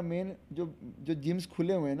करने का मेन जो जिम्स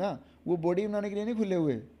खुले हुए हैं ना, वो बॉडी बनाने के लिए नहीं खुले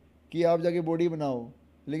हुए कि आप जाके बॉडी बनाओ।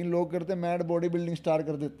 लेकिन लोग करते हैं मैड बॉडी बिल्डिंग स्टार्ट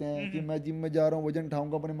कर देते हैं कि मैं जिम में जा रहा हूँ, वजन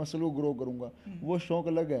उठाऊंगा, अपने मसल को ग्रो करूंगा, वो शौक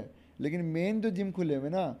अलग है। लेकिन मेन जो जिम खुले हुए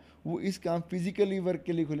ना वो इस काम फिजिकली वर्क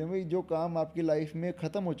के लिए खुले हुए। जो काम आपकी लाइफ में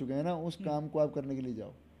ख़त्म हो चुके हैं ना उस काम को आप करने के लिए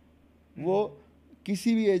जाओ। वो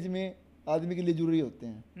किसी भी एज में आदमी के लिए जरूरी होते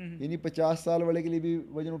हैं। यानी 50 साल वाले के लिए भी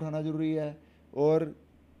वजन उठाना जरूरी है और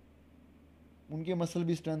उनके मसल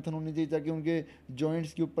भी स्ट्रेंथन होनी चाहिए ताकि उनके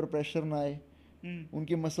जॉइंट्स के ऊपर प्रेशर ना आए,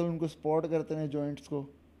 उनके मसल उनको सपोर्ट करते हैं जॉइंट्स को।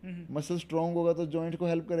 मसल स्ट्रांग होगा तो जॉइंट को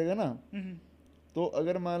हेल्प करेगा ना। तो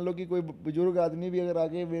अगर मान लो कि कोई बुजुर्ग आदमी भी अगर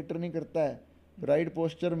आगे वेट ट्रेनिंग करता है राइट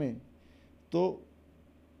पोस्चर में तो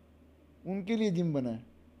उनके लिए जिम बना है,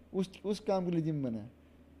 उस काम के लिए जिम बना है।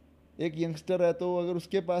 एक यंगस्टर है तो अगर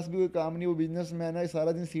उसके पास भी कोई काम नहीं, वो बिजनेसमैन है,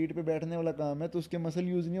 सारा दिन सीट पे बैठने वाला काम है तो उसके मसल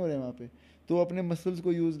यूज़ नहीं हो रहे वहाँ पे, तो अपने मसल्स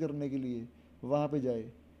को यूज़ करने के लिए वहाँ पे जाए।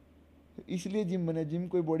 इसलिए जिम बने, जिम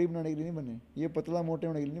कोई बॉडी बनाने के लिए नहीं बने, ये पतला मोटे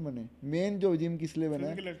होने के लिए नहीं बने। मेन जो जिम किस लिए बना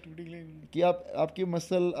है कि आपकी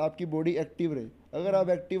मसल आपकी बॉडी एक्टिव रहे। अगर आप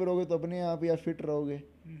एक्टिव रहोगे तो अपने आप ही आप फिट रहोगे,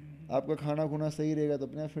 आपका खाना खुना सही रहेगा तो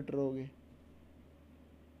अपने आप फिट रहोगे।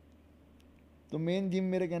 तो मेन जिम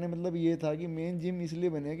मेरे कहने मतलब ये था कि मेन जिम इसलिए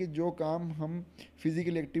बने कि जो काम हम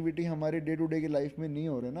फिजिकल एक्टिविटी हमारे डे टू डे की लाइफ में नहीं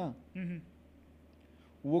हो रहे ना,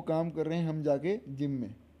 वो काम कर रहे हैं हम जाके जिम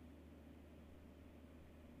में,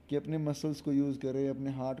 कि अपने मसल्स को यूज़ करें,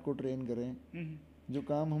 अपने हार्ट को ट्रेन करें, जो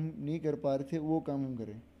काम हम नहीं कर पा रहे थे वो काम हम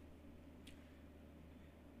करें।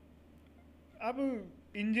 अब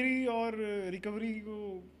इंजरी और रिकवरी को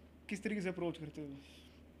किस तरीके से अप्रोच करते हो?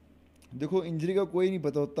 देखो इंजरी का कोई नहीं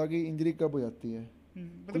पता होता कि इंजरी कब हो जाती है।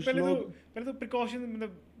 मतलब पहले तो प्रिकॉशन,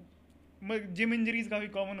 मतलब जिम इंजरीज काफ़ी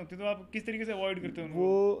कॉमन होती है, तो आप किस तरीके से अवॉइड करते हो उनको?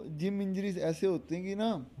 वो जिम इंजरीज ऐसे होती हैं कि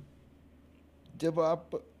ना जब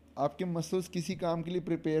आपके मसल्स किसी काम के लिए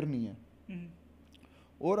प्रिपेयर नहीं है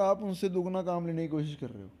और आप उनसे दुगना काम लेने की कोशिश कर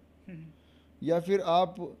रहे हो, या फिर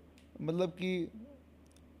आप मतलब कि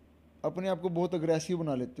अपने आप को बहुत अग्रेसिव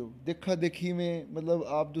बना लेते हो, देखा देखी में, मतलब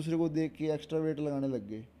आप दूसरे को देख के एक्स्ट्रा वेट लगाने लग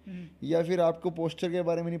गए, या फिर आपको पोस्चर के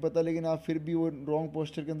बारे में नहीं पता लेकिन आप फिर भी वो रॉन्ग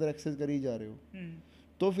पोस्चर के अंदर एक्सरसाइज कर ही जा रहे हो,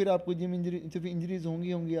 तो फिर आपको जिम इंजरीज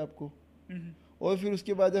होंगी आपको। और फिर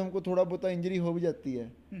उसके बाद जब हमको थोड़ा बहुत इंजरी हो भी जाती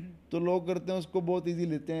है तो लोग करते हैं उसको बहुत इजी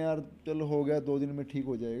लेते हैं, यार चलो हो गया 2 दिन में ठीक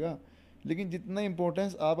हो जाएगा। लेकिन जितना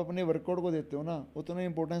इंपॉर्टेंस आप अपने वर्कआउट को देते हो ना उतना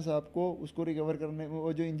इंपॉर्टेंस आपको उसको रिकवर करने में,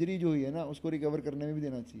 वो जो इंजरी जो हुई है ना उसको रिकवर करने में भी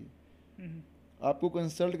देना चाहिए। आपको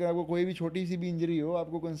कंसल्ट कर, आपको कोई भी छोटी सी भी इंजरी हो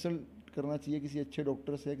आपको कंसल्ट करना चाहिए किसी अच्छे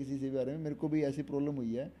डॉक्टर से, किसी से भी बारे में, मेरे को भी ऐसी प्रॉब्लम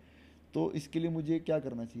हुई है तो इसके लिए मुझे क्या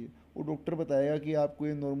करना चाहिए। वो डॉक्टर बताएगा कि आपको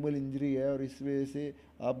ये नॉर्मल इंजरी है और इस वजह से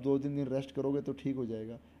आप 2-3 दिन रेस्ट करोगे तो ठीक हो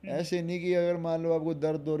जाएगा। ऐसे नहीं कि अगर मान लो आपको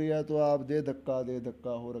दर्द हो रही है तो आप दे धक्का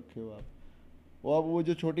हो रखे हो आप, और वो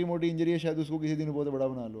जो छोटी मोटी इंजरी है शायद उसको किसी दिन बहुत बड़ा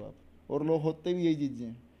बना लो आप। और लोग होते भी यही चीज़ें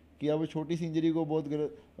हैं कि आप वो छोटी सी इंजरी को बहुत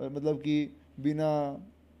मतलब कि बिना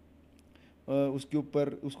उसके ऊपर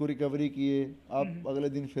उसको रिकवरी किए आप अगले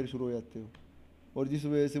दिन फिर शुरू हो जाते हो, और जिस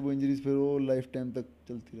वजह से वो इंजरीज फिर वो लाइफ टाइम तक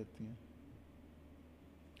चलती रहती हैं।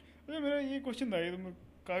 अच्छा, मेरा ये क्वेश्चन था, ये तो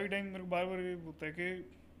काफ़ी टाइम मेरे को बार बार ये होता है कि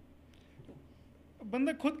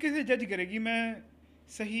बंदा खुद कैसे जज करे कि मैं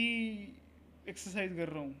सही एक्सरसाइज कर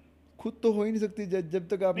रहा हूँ? खुद तो हो ही नहीं सकती जब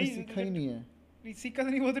तक आपने सीखा ही नहीं है। सीखा तो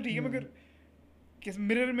नहीं, वो तो ठीक है, मगर किस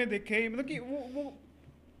मिरर में देखे, मतलब कि वो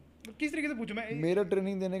किस तरीके से पूछूं मैं? मेरा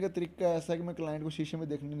ट्रेनिंग देने का तरीका ऐसा है कि मैं क्लाइंट को शीशे में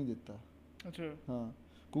देखने नहीं देता। अच्छा। हाँ,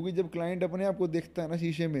 क्योंकि जब क्लाइंट अपने आप को देखता है ना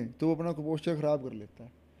शीशे में, तो वो अपना पोस्चर ख़राब कर लेता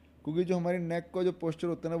है। क्योंकि जो हमारी नेक का जो पोस्चर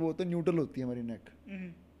होता है ना, वो तो न्यूट्रल होती है हमारी नेक।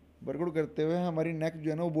 वर्कआउट करते हुए हमारी नेक जो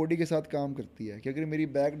है ना, वो बॉडी के साथ काम करती है कि अगर मेरी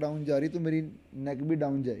बैक डाउन जा रही तो मेरी नेक भी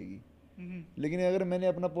डाउन जाएगी। लेकिन अगर मैंने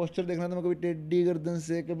अपना पोस्चर देखना तो मैं कभी टेढ़ी गर्दन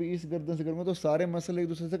से, कभी इस गर्दन से करूँगा, तो सारे मसल एक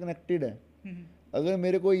दूसरे से कनेक्टेड है। अगर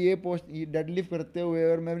मेरे को ये डेडलिफ्ट करते हुए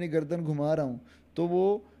अगर मैं अपनी गर्दन घुमा रहा हूँ, तो वो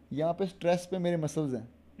यहाँ पे स्ट्रेस पे मेरे मसल्स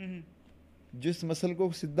हैं। जिस मसल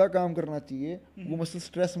को सीधा काम करना चाहिए वो मसल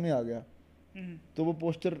स्ट्रेस में आ गया, तो वो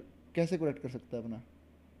पोस्चर कैसे करेक्ट कर सकता है अपना?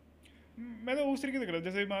 मैं तो उस तरीके से कर रहा हूँ,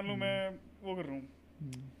 जैसे मान लो मैं वो कर रहा हूँ,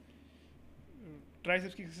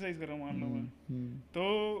 ट्राइसेप्स की एक्सरसाइज कर रहा हूँ मान लो मैं, तो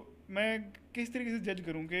मैं किस तरीके से जज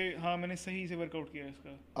करूँ कि हाँ मैंने सही से वर्कआउट किया है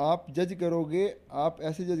इसका? आप जज करोगे, आप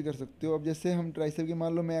ऐसे जज कर सकते हो। अब जैसे हम ट्राइसेप की,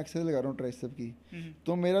 मान लो मैं एक्सरसाइज लगा रहा हूँ ट्राइसेप की,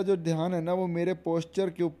 तो मेरा जो ध्यान है ना, वो मेरे पोस्चर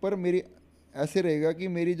के ऊपर मेरी ऐसे रहेगा कि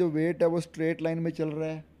मेरी जो वेट है वो स्ट्रेट लाइन में चल रहा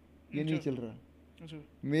है ये नहीं चल रहा,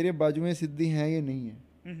 मेरे बाजुएं सीधी हैं ये नहीं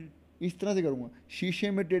है। इस तरह से करूँगा। शीशे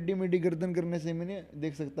में टेढ़ी मेढ़ी गर्दन करने से मैंने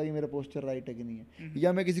देख सकता कि मेरा पोस्चर राइट है कि नहीं है।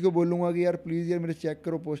 या मैं किसी को बोलूँगा कि यार प्लीज़ यार मेरे चेक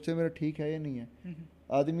करो पोस्चर मेरा ठीक है या नहीं है।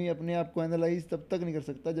 आदमी अपने आप को एनालाइज तब तक नहीं कर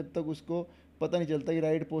सकता जब तक उसको पता नहीं चलता कि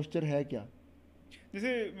राइट पोस्चर है क्या। जैसे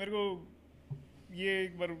मेरे को ये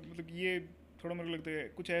एक बार मतलब ये थोड़ा मेरे को लगता है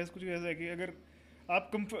कुछ ऐसा है कि अगर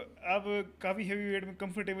आप काफ़ी हैवी वेट में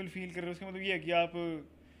कंफर्टेबल फील कर रहे हो, उसका मतलब ये है कि आप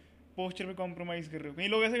पोस्चर पे कॉम्प्रोमाइज़ कर रहे हो। कई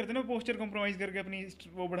लोग ऐसा करते हैं ना, पोस्चर कॉम्प्रोमाइज़ करके अपनी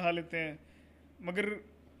वो बढ़ा लेते हैं, मगर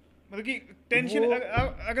मतलब कि टेंशन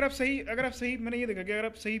अगर आप सही मैंने ये देखा कि अगर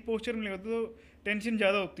आप सही पोस्चर में लगाते हो तो टेंशन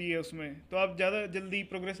ज़्यादा होती है उसमें, तो आप ज़्यादा जल्दी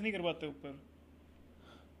प्रोग्रेस नहीं कर पाते ऊपर।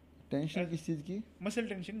 टेंशन किस चीज़ की? मसल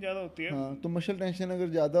टेंशन ज़्यादा होती है। हाँ, तो मसल टेंशन अगर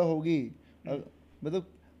ज़्यादा होगी,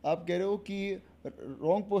 मतलब आप कह रहे हो कि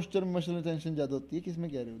रॉन्ग पोस्चर में मसल टेंशन ज़्यादा होती है, किस में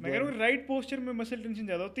कह रहे हो? मैं कह रहा हूँ राइट पोस्चर में मसल टेंशन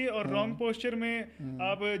ज़्यादा होती है, और रॉन्ग पोस्चर में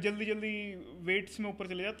आप जल्दी जल्दी वेट्स में ऊपर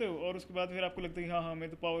चले जाते हो, और उसके बाद फिर आपको लगता है कि हाँ मैं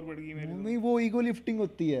तो पावर बढ़ गई मेरी। नहीं, वो ईगो लिफ्टिंग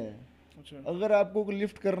होती है। अच्छा। अगर आपको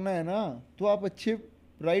लिफ्ट करना है ना, तो आप अच्छे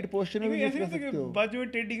राइट पोस्चर में भी लिफ्ट कर सकते हो। बाजू में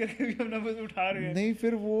टेढ़ी करके भी अपना बस उठा रहे हैं। नहीं,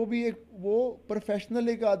 फिर वो भी वो प्रोफेशनल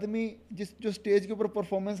एक आदमी जो स्टेज के ऊपर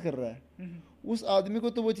परफॉर्मेंस कर रहा है, उस आदमी को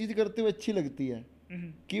तो वो चीज़ करते हुए अच्छी लगती है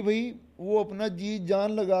कि भाई वो अपना जी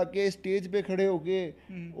जान लगा के स्टेज पे खड़े होके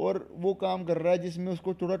और वो काम कर रहा है जिसमें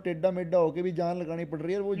उसको थोड़ा टेढ़ा मेढ़ा होके भी जान लगानी पड़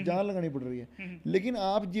रही है, वो जान लगानी पड़ रही है। लेकिन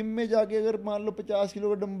आप जिम में जाके अगर मान लो 50 किलो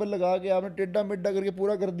का डंबल लगा के आपने टेढ़ा मेढ़ा करके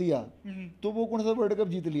पूरा कर दिया, तो वो कौन सा वर्ल्ड कप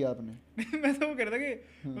जीत लिया आपने? मैं तो वो कह रहा था कि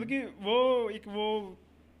मतलब कि वो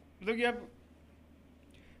मतलब कि आप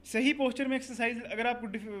सही पोस्चर में एक्सरसाइज अगर आपको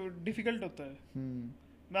डिफिकल्ट होता है,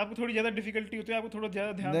 आपको थोड़ी ज़्यादा डिफिकल्टी होती है, आपको थोड़ा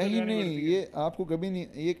ज़्यादा ध्यान नहीं, ये आपको कभी नहीं,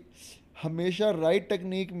 ये हमेशा राइट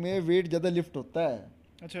टेक्निक में वेट ज़्यादा लिफ्ट होता है।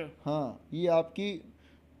 अच्छा। हाँ, ये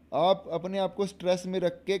आप अपने आप को स्ट्रेस में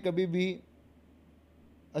रख के कभी भी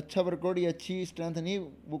अच्छा वर्कआउट या अच्छी स्ट्रेंथ नहीं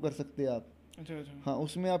वो कर सकते आप। अच्छा। हाँ,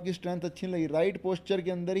 उसमें आपकी स्ट्रेंथ अच्छी नहीं लगी, राइट पोस्चर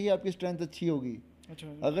के अंदर ही आपकी स्ट्रेंथ अच्छी होगी।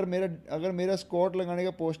 अच्छा। अगर मेरा स्क्वाट लगाने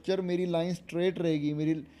का पोस्चर, मेरी लाइन स्ट्रेट रहेगी,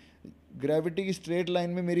 मेरी ग्रेविटी की स्ट्रेट लाइन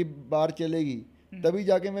में मेरी बार चलेगी, तभी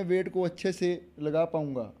जाके मैं वेट को अच्छे से लगा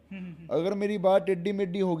पाऊंगा। अगर मेरी बार टेढ़ी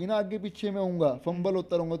मेढ़ी होगी ना, आगे पीछे में होऊंगा, फंबल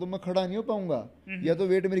होता रहूंगा, तो मैं खड़ा नहीं हो पाऊंगा। या तो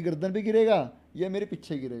वेट मेरी गर्दन पे गिरेगा या मेरे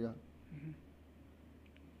पीछे गिरेगा।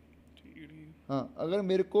 हाँ, अगर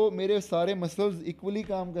मेरे सारे मसल्स इक्वली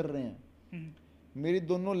काम कर रहे हैं, मेरी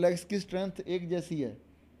दोनों लेग्स की स्ट्रेंथ एक जैसी है,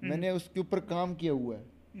 मैंने उसके ऊपर काम किया हुआ है,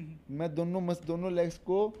 मैं दोनों लेग्स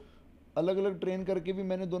को अलग अलग ट्रेन करके भी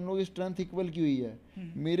मैंने दोनों की स्ट्रेंथ इक्वल की हुई है,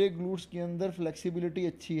 मेरे ग्लूट्स के अंदर फ्लेक्सिबिलिटी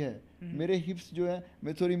अच्छी है, मेरे हिप्स जो है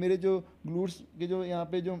मेरे जो ग्लूट्स के जो यहाँ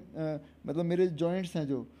पे जो मतलब मेरे जॉइंट्स हैं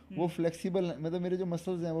जो वो फ्लेक्सिबल हैं, मतलब मेरे जो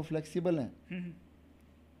मसल्स हैं वो फ्लेक्सिबल हैं,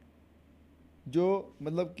 जो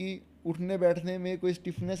मतलब कि उठने बैठने में कोई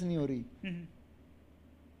स्टिफनेस नहीं हो रही,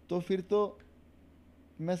 तो फिर तो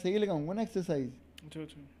मैं सही लगाऊंगा ना एक्सरसाइज।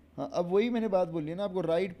 अच्छा। हाँ, अब वही मैंने बात बोली है ना, आपको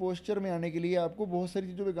राइट पोस्चर में आने के लिए आपको बहुत सारी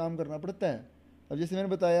चीज़ों पे काम करना पड़ता है। अब जैसे मैंने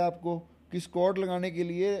बताया आपको कि स्क्वाट लगाने के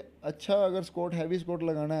लिए अच्छा, अगर हैवी स्क्वाट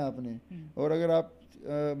लगाना है आपने, और अगर आप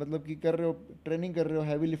मतलब कि कर रहे हो, ट्रेनिंग कर रहे हो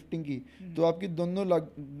हैवी लिफ्टिंग की, तो आपकी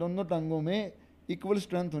दोनों टांगों में इक्वल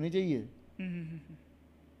स्ट्रेंथ होनी चाहिए।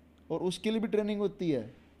 और उसके लिए भी ट्रेनिंग होती है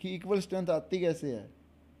कि इक्वल स्ट्रेंथ आती कैसे है।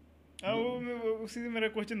 उसी से मेरा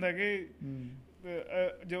क्वेश्चन था कि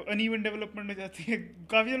जो अनइवन डेवलपमेंट हो जाती है,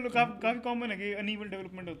 काफी कॉमन है कि अनइवन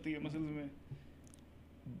डेवलपमेंट होती है मसल्स में,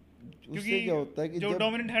 उससे क्या होता है कि जो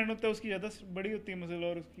डोमिनेंट हैंड होता है उसकी ज़्यादा बड़ी होती है मसल,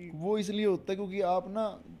 और उसकी वो इसलिए होता है क्योंकि आप ना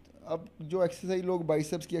अब जो एक्सरसाइज लोग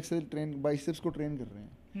बाइसेप्स की एक्सरसाइज बाइसेप्स को ट्रेन कर रहे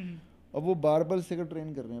हैं, हम्म, अब वो बारबल से अगर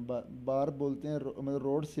ट्रेन कर रहे हैं, बार बोलते हैं मतलब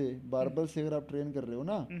रोड से बारबल से अगर आप ट्रेन कर रहे हो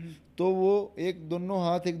ना, हम्म, तो वो एक दोनों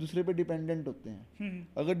हाथ एक दूसरे पे डिपेंडेंट होते हैं। हम्म,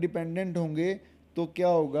 अगर डिपेंडेंट होंगे तो क्या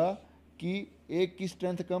होगा कि एक की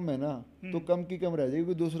स्ट्रेंथ कम है ना, तो कम की कम रह जाएगी,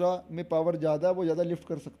 क्योंकि दूसरा में पावर ज़्यादा है, वो ज़्यादा लिफ्ट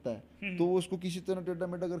कर सकता है, तो वो उसको किसी तरह टेढ़ा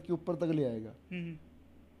मेढ़ा करके ऊपर तक ले आएगा। हम्म,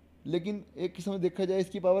 लेकिन एक किस्म में देखा जाए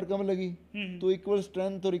इसकी पावर कम लगी हम्म, तो इक्वल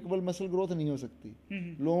स्ट्रेंथ और इक्वल मसल ग्रोथ नहीं हो सकती।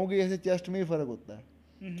 हम्म, लोगों के ऐसे चेस्ट में ही फर्क होता है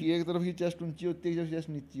कि एक तरफ की चेस्ट ऊंची होती है, एक तरफ चेस्ट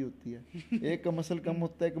नीची होती है, एक का मसल कम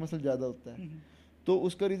होता है, एक का मसल ज़्यादा होता है। तो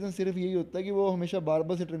उसका रीज़न सिर्फ यही होता है कि वो हमेशा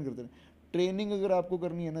बारबल से ट्रेन करते हैं। ट्रेनिंग अगर आपको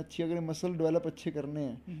करनी है ना अच्छी, अगर मसल डेवलप अच्छे करने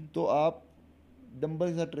हैं तो आप डंबल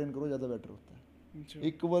के साथ ट्रेन करो, ज़्यादा बेटर होता है। अच्छा,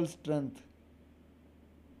 इक्वल स्ट्रेंथ,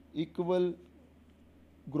 इक्वल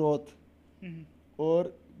ग्रोथ हम्म,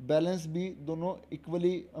 और बैलेंस भी दोनों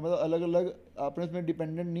इक्वली, मतलब अलग अलग आपस में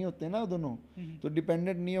डिपेंडेंट नहीं होते ना दोनों। तो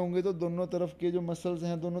डिपेंडेंट नहीं होंगे तो दोनों तरफ के जो मसल्स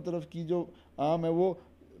हैं, दोनों तरफ की जो आर्म है वो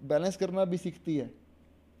बैलेंस करना भी सीखती है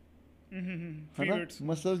फ्री ना, वेट्स,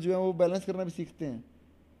 मसल्स जो है वो बैलेंस करना भी सीखते हैं।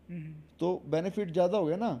 तो बेनिफिट ज़्यादा हो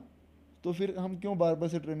गया ना, तो फिर हम क्यों बार बार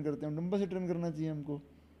से ट्रेन करते हैं, डंबल से ट्रेन करना चाहिए हमको।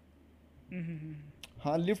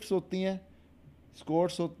 हाँ, लिफ्ट्स होती हैं,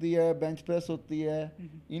 स्क्वाट्स होती है, बेंच प्रेस होती है,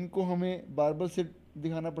 इनको हमें बारबल से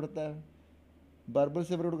दिखाना पड़ता है, बारबल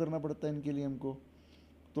से वर्कआउट करना पड़ता है इनके लिए हमको।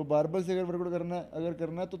 तो बारबल से अगर वर्कआउट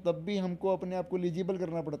करना है तो तब भी हमको अपने आप को एलिजिबल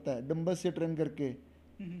करना पड़ता है डंबल से ट्रेन करके।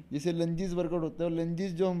 जैसे लंजीज वर्कआउट होता है, और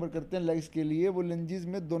लंजीज जो हम करते हैं लेग्स के लिए, वो लंजीज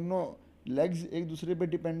में दोनों लेग्स एक दूसरे पे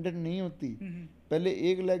डिपेंडेंट नहीं होती। पहले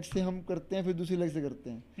एक लेग से हम करते हैं, फिर दूसरी लेग से करते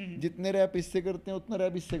हैं, जितने रैप इससे करते हैं उतना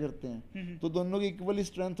रैप इससे करते हैं, तो दोनों की इक्वल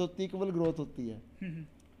स्ट्रेंथ होती है, इक्वल ग्रोथ होती है।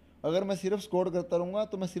 अगर मैं सिर्फ स्क्वाट करता रहूंगा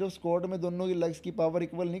तो मैं सिर्फ स्क्वाट में दोनों की लेग्स की पावर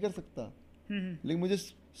इक्वल नहीं कर सकता, लेकिन मुझे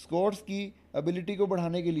स्क्वाट्स की एबिलिटी को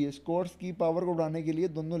बढ़ाने के लिए, स्क्वाट्स की पावर को बढ़ाने के लिए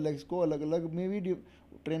दोनों लेग्स को अलग अलग में भी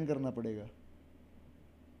ट्रेन करना पड़ेगा।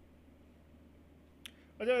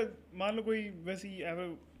 अच्छा, मान लो कोई वैसी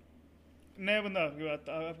नया बंदा आपके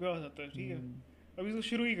पास आता है, ठीक है, अभी उसको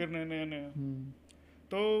शुरू ही करना है नया नया,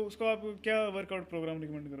 तो उसको आप क्या वर्कआउट प्रोग्राम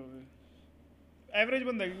रिकमेंड करोगे? एवरेज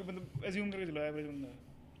बंदा है, क्योंकि मतलब एज्यूम करके चलो एवरेज बंदा है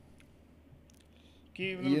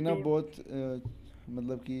कि मतलब ये ना बहुत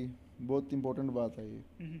मतलब कि बहुत इम्पोर्टेंट बात है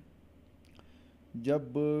ये।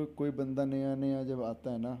 जब कोई बंदा नया नया जब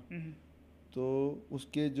आता है ना, तो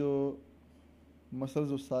उसके जो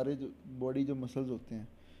मसल्स, सारे जो बॉडी जो मसल्स होते हैं,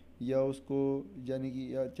 या उसको यानी कि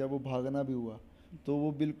या चाहे वो भागना भी हुआ तो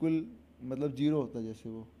वो बिल्कुल मतलब जीरो होता है जैसे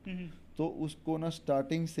वो, तो उसको ना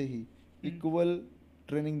स्टार्टिंग से ही इक्वल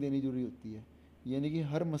ट्रेनिंग देनी जरूरी होती है। यानी कि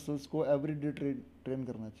हर मसल्स को एवरीडे ट्रेन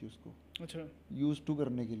करना चाहिए उसको, अच्छा, यूज टू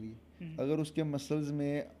करने के लिए। अगर उसके मसल्स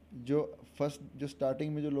में जो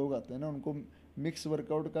स्टार्टिंग में जो लोग आते हैं ना, उनको मिक्स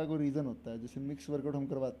वर्कआउट का कोई रीज़न होता है। जैसे मिक्स वर्कआउट हम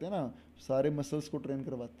करवाते हैं ना, सारे मसल्स को ट्रेन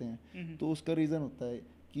करवाते हैं, तो उसका रीज़न होता है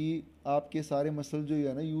कि आपके सारे मसल जो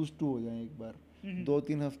है ना यूज टू हो जाएं एक बार।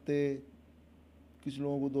 2-3 हफ्ते, कुछ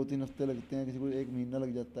लोगों को 2-3 हफ्ते लगते हैं, किसी को 1 महीना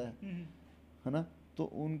लग जाता है ना। तो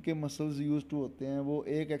उनके मसल्स यूज टू होते हैं, वो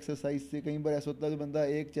एक एक्सरसाइज से, कई बार ऐसा होता है कि बंदा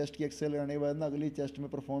एक चेस्ट की एक्सरसाइज लगाने के बाद ना अगली चेस्ट में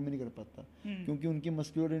परफॉर्म ही नहीं कर पाता, क्योंकि उनकी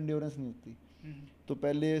मस्कुलर एंड्योरेंस नहीं होती। तो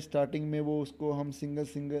पहले स्टार्टिंग में वो उसको हम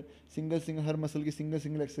सिंगल हर मसल की सिंगल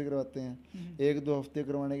एक्सरसाइज करवाते हैं। 1-2 हफ्ते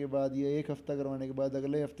करवाने के बाद या 1 हफ्ता करवाने के बाद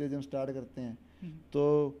अगले हफ्ते जब स्टार्ट करते हैं तो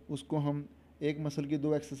उसको हम एक मसल की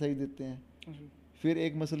 2 एक्सरसाइज देते हैं, फिर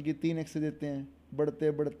एक मसल की 3 एक्सरसाइज देते हैं।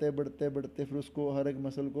 बढ़ते फिर उसको हर एक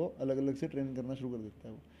मसल को अलग अलग से ट्रेन करना शुरू कर देता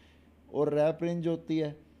है वो। और रैप रेंज होती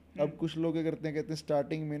है, अब कुछ लोग क्या करते हैं, कहते हैं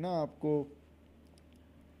स्टार्टिंग में ना आपको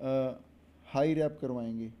हाई रैप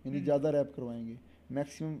करवाएंगे, यानी ज़्यादा रैप करवाएंगे,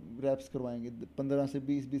 मैक्सिमम रैप्स करवाएंगे, 15 से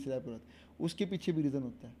 20 रैप करवाते। उसके पीछे भी रीज़न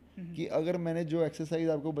होता है कि अगर मैंने जो एक्सरसाइज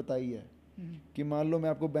आपको बताई है, कि मान लो मैं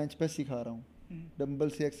आपको बेंच प्रेस सिखा रहा हूँ, डंबल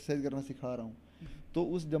से एक्सरसाइज करना सिखा रहा हूँ, तो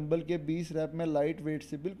उस डंबल के 20 रैप में लाइट वेट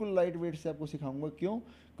से, बिल्कुल लाइट वेट से आपको सिखाऊंगा। क्यों?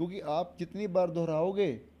 क्योंकि आप जितनी बार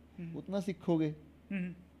दोहराओगे उतना सीखोगे,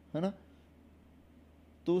 है ना।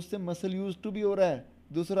 तो उससे मसल यूज टू भी हो रहा है।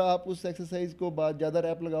 दूसरा, आप उस एक्सरसाइज को बाद ज़्यादा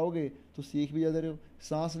रैप लगाओगे तो सीख भी ज़्यादा रहे हो।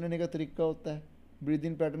 सांस लेने का तरीका होता है,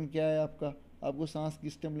 ब्रीदिंग पैटर्न क्या है आपका, आपको सांस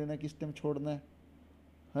किस टाइम लेना है, किस टाइम छोड़ना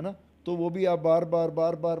है ना। तो वो भी आप बार बार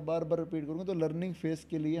रिपीट करोगे। तो लर्निंग फेज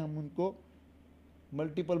के लिए हम उनको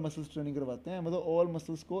मल्टीपल मसल्स ट्रेनिंग करवाते हैं, मतलब ऑल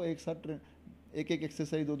मसल्स को एक साथ एक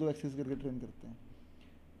एक्सरसाइज 2 एक्सरसाइज करके ट्रेन करते हैं।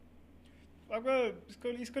 आपका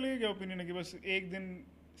इसका लिए क्या ओपिनियन है कि बस एक दिन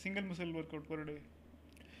single muscle workout per day?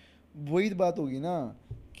 वही बात होगी ना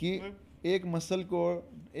कि एक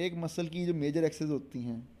मसल की जो मेजर एक्सरसाइज होती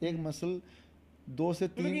हैं, एक मसल 2 से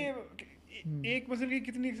 3, एक मसल की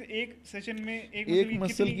कितनी एक सेशन में एक एक मसल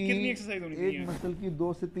मसल की की कितनी एक्सरसाइज होनी चाहिए? एक मसल की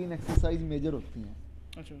 2 से 3 एक्सरसाइज मेजर होती हैं,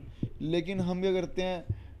 अच्छा। लेकिन हम क्या करते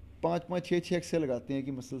हैं 5-5 6-6 एक्सरसाइज लगाते हैं एक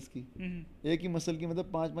ही मसल्स की, एक ही मसल की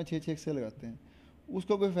मतलब 5-5 6-6 एक्सरसाइज लगाते हैं,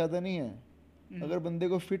 उसका कोई फ़ायदा नहीं है। अगर बंदे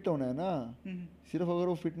को फिट होना है ना, सिर्फ अगर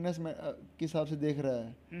वो फिटनेस में के हिसाब से देख रहा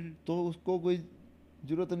है तो उसको कोई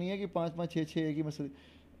ज़रूरत नहीं है कि 5-5 6-6 एक ही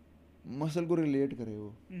मसल को रिलेट करे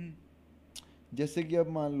वो। जैसे कि अब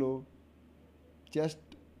मान लो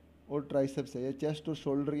चेस्ट और ट्राइसेप्स है या चेस्ट और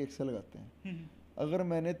शोल्डर की एक्सरसाइज लगाते हैं, अगर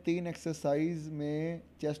मैंने 3 एक्सरसाइज में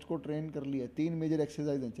चेस्ट को ट्रेन कर लिया, 3 मेजर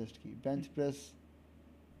एक्सरसाइज हैं चेस्ट की, बेंच प्रेस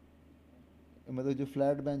मतलब जो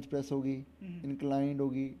फ्लैट बेंच प्रेस होगी, इंक्लाइंड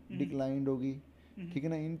होगी, डिक्लाइंड होगी, ठीक है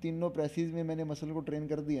ना, इन तीनों प्रेसिस में मैंने मसल को ट्रेन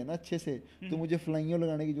कर दिया ना अच्छे से, तो मुझे फ्लाइयों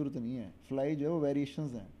लगाने की जरूरत नहीं है। फ्लाई जो है वो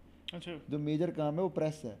वेरिएशंस हैं। अच्छा। जो मेजर काम है वो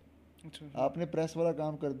प्रेस है। अच्छा। आपने प्रेस वाला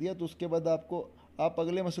काम कर दिया तो उसके बाद आप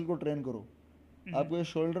अगले मसल को ट्रेन करो। आपको जो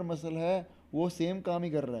शोल्डर मसल है वो सेम काम ही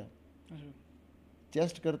कर रहा है। अच्छा।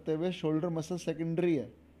 चेस्ट करते हुए शोल्डर मसल सेकेंडरी है,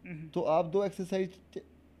 तो आप 2 एक्सरसाइज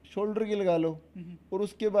शोल्डर की लगा लो और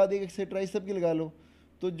उसके बाद एक एक्सरसाइज ट्राइसेप की लगा लो,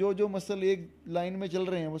 तो जो मसल एक लाइन में चल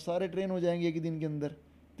रहे हैं वो सारे ट्रेन हो जाएंगे एक ही दिन के अंदर।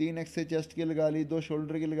 3 एक्सरसाइज चेस्ट की लगा ली, 2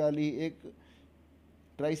 शोल्डर की लगा ली, एक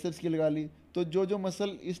ट्राइसेप्स की लगा ली, तो जो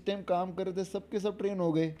मसल इस टाइम काम कर रहे थे सब के सब ट्रेन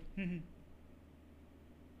हो गए।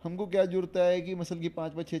 हमको क्या जरूरत है कि मसल की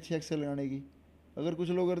 5-5 6-6 एक्सरसाइज लगाने की। अगर कुछ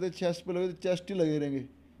लोग करते चेस्ट पे लगे तो चेस्ट ही लगे रहेंगे,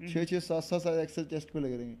 6-6 7-7 एक्सरसाइज चेस्ट पे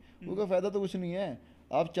लगे रहेंगे, उसका फायदा तो कुछ नहीं है।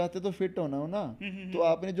 आप चाहते तो फिट होना हो ना, तो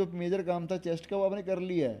आपने जो मेजर काम था चेस्ट का वो आपने कर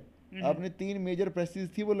लिया है। आपने 3 मेजर प्रेसेस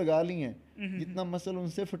थी वो लगा ली हैं। जितना मसल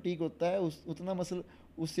उनसे फटीक होता है उतना मसल,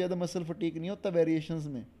 उससे ज़्यादा मसल फटीक नहीं होता वेरिएशंस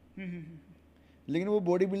में। लेकिन वो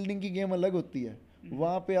बॉडी बिल्डिंग की गेम अलग होती है,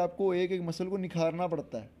 वहाँ पे आपको एक एक मसल को निखारना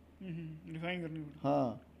पड़ता है, डिफाइन करनी पड़ती है।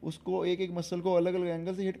 हाँ, उसको एक एक मसल को अलग अलग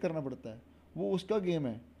एंगल से हिट करना पड़ता है, वो उसका गेम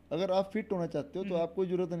है। अगर आप फिट होना चाहते हो तो आपको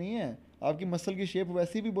ज़रूरत नहीं है, आपकी मसल की शेप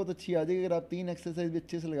वैसे भी बहुत अच्छी आ जाएगी। अगर आप 3 एक्सरसाइज भी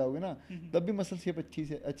अच्छे से लगाओगे ना तब भी मसल शेप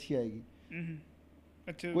अच्छी आएगी।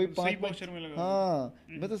 अच्छा, कोई सही 5 पोस्चर में लगा। हाँ,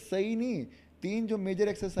 मतलब सही नहीं, 3 जो मेजर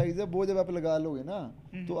एक्सरसाइज है वो जब आप लगा लोगे ना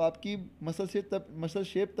तो आपकी मसल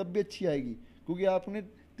शेप तब भी अच्छी आएगी, क्योंकि आपने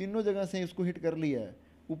तीनों जगह से इसको हिट कर लिया है।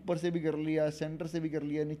 ऊपर से भी कर लिया, सेंटर से भी कर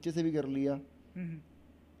लिया, नीचे से भी कर लिया।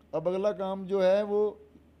 अब अगला काम जो है वो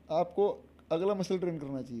आपको अगला मसल ट्रेन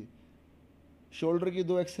करना चाहिए। शोल्डर की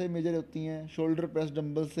 2 एक्सरसाइज मेजर होती हैं, शोल्डर प्रेस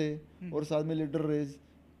डंबल से और साथ में लेटर रेज,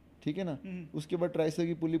 ठीक है ना। उसके बाद ट्राइसेप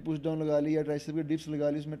की पुली पुश डाउन लगा ली या ट्राइसेप की डिप्स लगा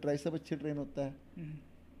ली, उसमें ट्राइसेप अच्छे ट्रेन होता है।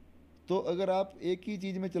 तो अगर आप एक ही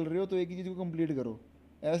चीज़ में चल रहे हो तो एक ही चीज़ को कंप्लीट करो।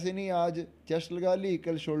 ऐसे नहीं आज चेस्ट लगा ली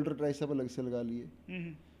कल शोल्डर ट्राइसेप अलग से लगा लिए,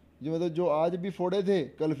 जो मतलब जो आज भी फोड़े थे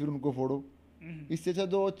कल फिर उनको फोड़ो। इससे अच्छा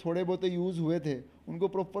जो थोड़े बहुत यूज़ हुए थे उनको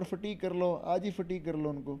प्रॉपर फटीक कर लो, आज ही फटीक कर लो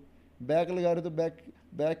उनको। बैक लगा रहे हो तो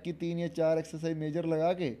बैक की 3 या 4 एक्सरसाइज मेजर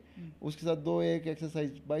लगा के उसके साथ 2 एक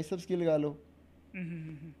एक्सरसाइज बाइसेप्स की लगा लो।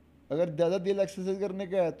 अगर ज़्यादा दिल एक्सरसाइज करने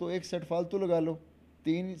का है तो एक सेट फालतू लगा लो,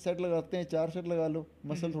 3 सेट लगाते हैं 4 सेट लगा लो,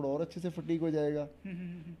 मसल थोड़ा और अच्छे से फटीक हो जाएगा।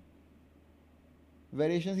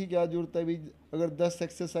 वेरिएशन की क्या जरूरत है भी, अगर 10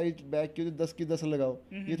 एक्सरसाइज बैक की तो 10 की 10 लगाओ,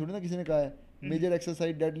 ये थोड़ी ना किसी ने कहा है। Major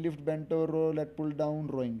exercise deadlift, bent over, lat pull down,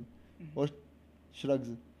 rowing और श्रग्स,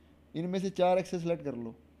 इनमें से 4 एक्सरसाइज सेलेक्ट कर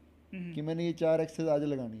लो कि मैंने ये 4 एक्सरसाइज आज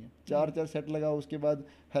लगानी है। 4 सेट लगाओ, उसके बाद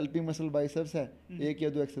हेल्पिंग मसल बाइसेप्स है 1 या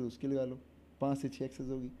 2 एक्सरसाइज उसकी लगा लो, 5 से 6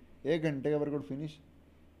 एक्सरसाइज होगी, 1 घंटे का वर्कआउट फिनिश।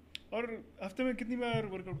 और हफ्ते में कितनी बार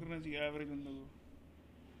वर्कआउट करना चाहिए एवरेज बंदे को?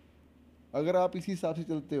 अगर आप इसी हिसाब से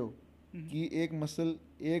चलते हो कि एक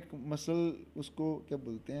मसल उसको क्या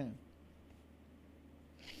बोलते हैं,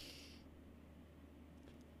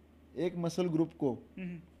 एक मसल ग्रुप को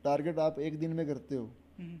टारगेट आप एक दिन में करते हो,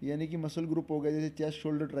 यानी कि मसल ग्रुप हो गया जैसे चेस्ट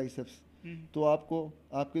शोल्डर ट्राइसेप्स, तो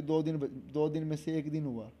आपके 2 दिन में से 1 दिन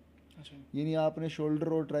हुआ। अच्छा। यानी आपने शोल्डर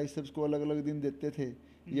और ट्राइसेप्स को अलग अलग दिन देते थे,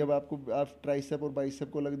 जब आप ट्राइसेप और बाइसेप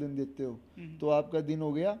को अलग दिन देते हो तो आपका दिन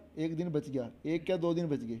हो गया, 1 दिन बच गया, 1 क्या 2 दिन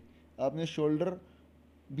बच गए। आपने शोल्डर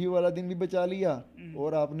भी वाला दिन भी बचा लिया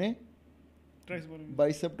और आपने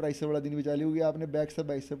बाइसेप ट्राइसेप वाला दिन बचा लिया, क्योंकि आपने बैक से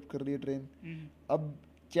बाइसेप कर लिया ट्रेन। अब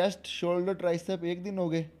चेस्ट शोल्डर ट्राइसेप 1 दिन हो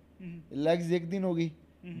गए, लेग्स 1 दिन होगी,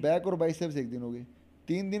 बैक और बाइसेप्स 1 दिन हो गए,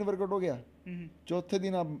 3 दिन वर्कआउट हो गया। चौथे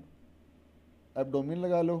दिन आप एब्डोमिन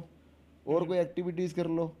लगा लो और कोई एक्टिविटीज कर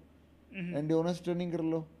लो, एंड्योरेंस ट्रेनिंग कर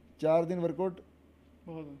लो, 4 दिन वर्कआउट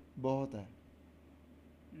बहुत है।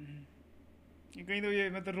 कहीं तो ये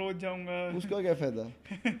मैं तो रोज जाऊंगा, उसका क्या फायदा।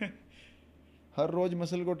 हर रोज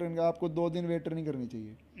मसल को ट्रेन, आपको 2 दिन वेट ट्रेनिंग करनी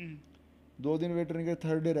चाहिए, 2 दिन वेट ट्रेनिंग कर,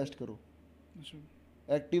 थर्ड डे रेस्ट करो।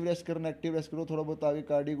 एक्टिव रेस्ट करो, थोड़ा बहुत आगे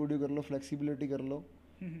कार्डियो गुडियो कर लो, फ्लेक्सिबिलिटी कर लो,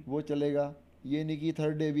 वो चलेगा। ये नहीं कि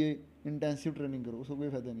थर्ड डे भी इंटेंसिव ट्रेनिंग करो, उसका कोई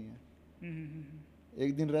फ़ायदा नहीं है।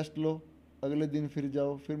 एक दिन रेस्ट लो, अगले दिन फिर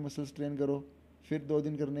जाओ, फिर मसल्स ट्रेन करो, फिर 2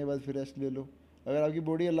 दिन करने के बाद फिर रेस्ट ले लो। अगर आपकी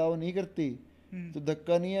बॉडी अलाउ नहीं करती तो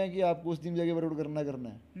धक्का नहीं है कि आपको उस दिन जाके वर्कआउट करना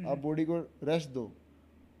है, आप बॉडी को रेस्ट दो।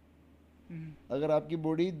 अगर आपकी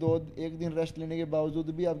बॉडी एक दिन रेस्ट लेने के बावजूद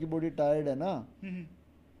भी आपकी बॉडी टायर्ड है ना,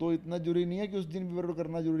 तो इतना जरूरी नहीं है कि उस दिन भी वर्कआउट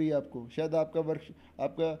करना जरूरी है आपको। शायद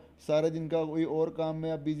आपका सारे दिन का कोई और काम में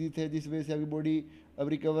आप बिजी थे जिस वजह से आपकी बॉडी अब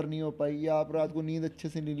रिकवर नहीं हो पाई, या आप रात को नींद अच्छे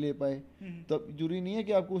से नहीं ले पाए, तो जरूरी नहीं है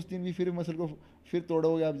कि आपको उस दिन भी फिर मसल को फिर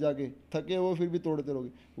तोड़ोगे। आप जाके थके हो फिर भी तोड़ते रहोगे,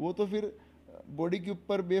 वो तो फिर बॉडी के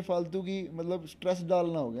ऊपर बेफालतू की मतलब स्ट्रेस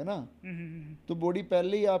डालना हो गया ना। तो बॉडी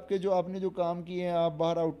पहले ही आपने जो काम किए हैं, आप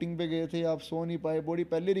बाहर आउटिंग पे गए थे, आप सो नहीं पाए, बॉडी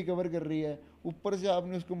पहले रिकवर कर रही है, ऊपर से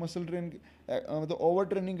आपने उसको मसल ट्रेन मतलब ओवर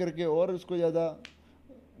ट्रेनिंग करके और उसको ज़्यादा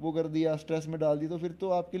वो कर दिया, स्ट्रेस में डाल दी, तो फिर तो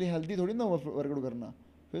आपके लिए हेल्दी थोड़ी ना वर्कआउट करना,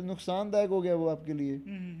 फिर नुकसानदायक हो गया वो आपके लिए।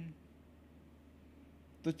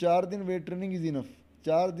 तो 4 दिन वेट ट्रेनिंग इज इनफ,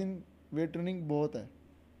 4 दिन वेट ट्रेनिंग बहुत है।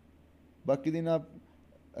 बाकी दिन आप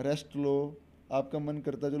रेस्ट लो, आपका मन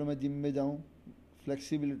करता है चलो मैं जिम में जाऊं,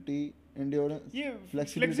 फ्लेक्सिबिलिटी एंड्योरेंस। ये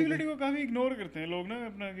फ्लेक्सिबिलिटी को काफी इग्नोर करते हैं लोग ना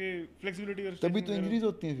अपना, कि फ्लेक्सिबिलिटी और तभी तो इंजरीज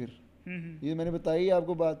होती हैं फिर। ये मैंने बताई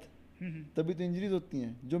आपको बात, तभी तो इंजरीज होती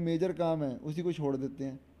हैं। जो मेजर काम है उसी को छोड़ देते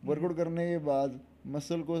हैं। वर्कआउट करने के बाद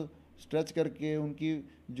मसल को स्ट्रेच करके उनकी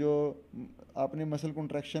जो आपने मसल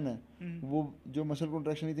कॉन्ट्रैक्शन है, वो जो मसल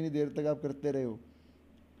कॉन्ट्रैक्शन इतनी देर तक आप करते रहे हो,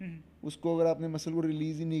 उसको अगर आपने मसल को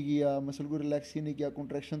रिलीज ही नहीं किया, मसल को रिलैक्स ही नहीं किया,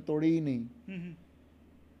 कॉन्ट्रैक्शन तोड़ी ही नहीं,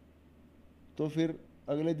 तो फिर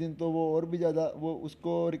अगले दिन तो वो और भी ज़्यादा वो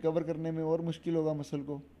उसको रिकवर करने में और मुश्किल होगा मसल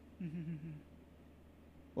को,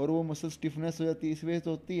 और वो मसल स्टिफनेस हो जाती है। इस वजह से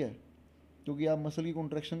होती है क्योंकि आप मसल की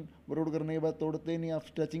कॉन्ट्रैक्शन वर्कआउट करने के बाद तोड़ते ही नहीं, आप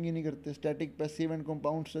स्ट्रेचिंग ही नहीं करते। Static, passive and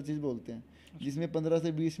compound stretches बोलते हैं, जिसमें 15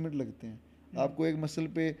 से 20 मिनट लगते हैं। आपको एक मसल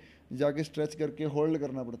पे जाके स्ट्रेच करके होल्ड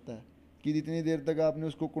करना पड़ता है कि जितनी देर तक आपने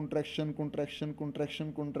उसको कॉन्ट्रैक्शन कॉन्ट्रैक्शन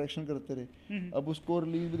कॉन्ट्रैक्शन कॉन्ट्रैक्शन करते रहे, अब उसको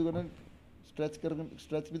रिलीज भी तो करना,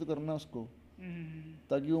 स्ट्रेच भी तो करना उसको,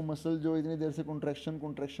 ताकि वो मसल जो इतनी देर से कॉन्ट्रैक्शन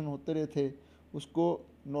कॉन्ट्रैक्शन होते रहे थे उसको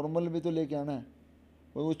नॉर्मल में तो लेके आना है।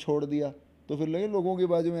 और वो छोड़ दिया तो फिर लगे लोगों के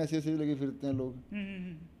बाजू में ऐसे ऐसे लगे फिरते हैं लोग,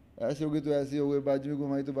 ऐसे हो गए तो ऐसे हो गए, बाजू में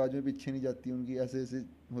घुमाई तो बाजू में पीछे नहीं जाती उनकी, ऐसे ऐसे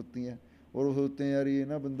होती हैं। और वो सोचते हैं यार ये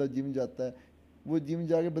ना बंदा जिम जाता है, वो जिम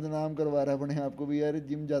जाके बदनाम करवा रहा है अपने आप को भी, यार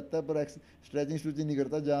जिम जाता है पर स्ट्रेचिंग स्ट्रेचिंग नहीं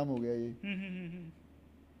करता, जाम हो गया ये।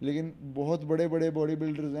 लेकिन बहुत बड़े बड़े बॉडी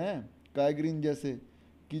बिल्डर्स हैं काय ग्रीन जैसे,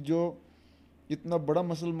 कि जो इतना बड़ा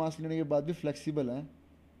मसल मास लेने के बाद भी फ्लेक्सिबल हैं,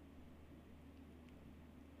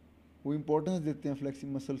 वो इम्पोर्टेंस देते हैं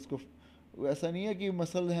फ्लेक्सिबल मसल्स को। ऐसा नहीं है कि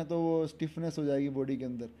मसल हैं तो वो स्टिफनेस हो जाएगी बॉडी के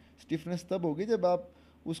अंदर। स्टिफनेस तब होगी जब आप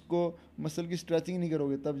उसको मसल की स्ट्रेचिंग नहीं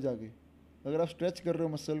करोगे, तब जाके। अगर आप स्ट्रेच कर रहे हो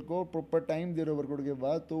मसल को, प्रॉपर टाइम दे रहे हो वर्कआउट के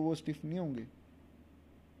बाद, तो वो स्टिफ नहीं होंगे।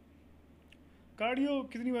 कार्डियो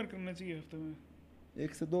कितनी बार करना चाहिए हफ्ते में?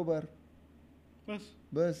 1 से 2 बार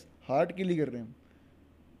बस हार्ट के लिए कर रहे हैं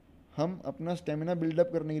हम अपना स्टेमिना बिल्डअप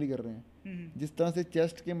करने के लिए कर रहे हैं। जिस तरह से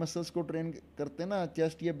चेस्ट के मसल्स को ट्रेन करते हैं ना,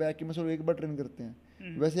 चेस्ट या बैक के मसल एक बार ट्रेन करते हैं,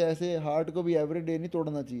 वैसे ऐसे हार्ट को भी एवरी डे नहीं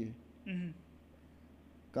तोड़ना चाहिए।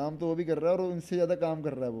 काम तो वो भी कर रहा है और उनसे ज़्यादा काम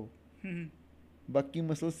कर रहा है वो, बाकी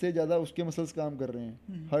मसल्स से ज़्यादा उसके मसल्स काम कर रहे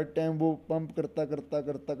हैं। हर टाइम वो पंप करता करता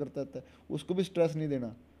करता करता करता, उसको भी स्ट्रेस नहीं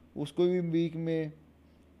देना, उसको भी वीक में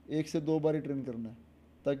 1 से 2 बार ही ट्रेन करना है,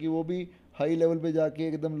 ताकि वो भी हाई लेवल पे जाके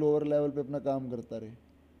एकदम लोअर लेवल पे अपना काम करता रहे।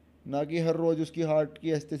 ना कि हर रोज़ उसकी हार्ट की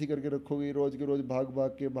एस्थेसी करके रखोगे, रोज़ के रोज़ भाग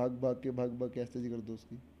भाग के एस्थेसी कर दो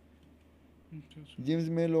उसकी। जिम्स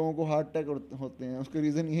में लोगों को हार्ट अटैक होते हैं, उसका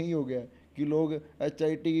रीज़न यही हो गया है कि लोग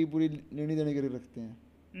HIT की पूरी लेनी देनी करके रखते हैं,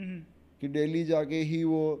 कि डेली जाके ही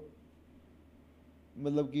वो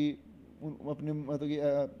मतलब कि अपने मतलब कि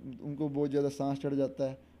उनको बहुत ज़्यादा सांस चढ़ जाता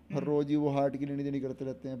है, हर रोज़ ही वो हार्ट की लेनी देनी करते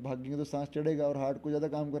रहते हैं। भागेंगे तो सांस चढ़ेगा और हार्ट को ज़्यादा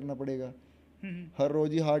काम करना पड़ेगा, हर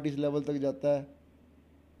रोज़ ही हार्ट इस लेवल तक जाता है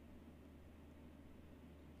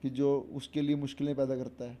कि जो उसके लिए मुश्किलें पैदा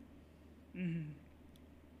करता है।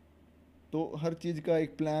 तो हर चीज़ का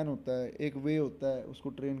एक प्लान होता है, एक वे होता है उसको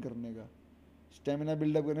ट्रेन करने का, स्टेमिना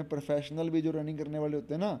बिल्डअप करने। प्रोफेशनल भी जो रनिंग करने वाले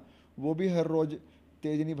होते हैं ना, वो भी हर रोज़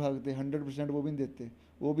तेज़ नहीं भागते, 100% वो भी नहीं देते,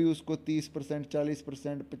 वो भी उसको 30%,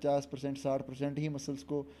 40%, 50%, 60% ही मसल्स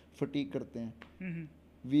को फटीक करते हैं।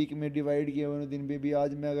 वीक में डिवाइड किए हुए दिन भी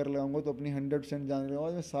आज मैं अगर लगाऊंगा तो अपनी 100% जान रहा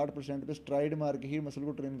हूँ, मैं 60% पे स्ट्राइड मार के ही मसल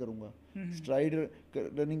को ट्रेन करूँगा, स्ट्राइड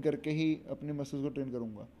रनिंग करके ही अपने मसल्स को ट्रेन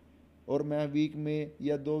करूँगा, और मैं वीक में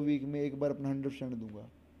या 2 वीक में एक बार अपना 100% दूंगा।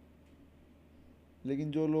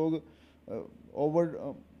 लेकिन जो लोग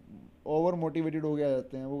ओवर मोटिवेटेड हो गया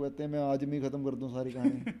जाते हैं, वो कहते हैं मैं आज में ही ख़त्म कर दूं सारी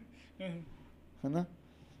कहानी है ना,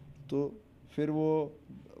 तो फिर वो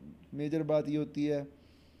मेजर बात ये होती है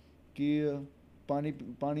कि पानी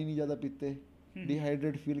पानी नहीं ज़्यादा पीते,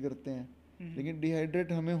 डिहाइड्रेट फील करते हैं। लेकिन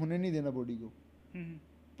डिहाइड्रेट हमें होने नहीं देना बॉडी को।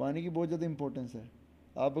 पानी की बहुत ज़्यादा इंपॉर्टेंस है।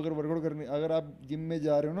 आप अगर वर्कआउट करने, अगर आप जिम में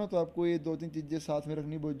जा रहे हो ना, तो आपको ये 2-3 चीज़ें साथ में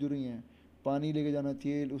रखनी बहुत जरूरी हैं। पानी लेके जाना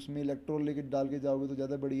चाहिए, उसमें इलेक्ट्रोल लेके डाल के जाओगे तो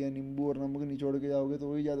ज़्यादा बढ़िया है। नींबू और नमक निचोड़ के जाओगे तो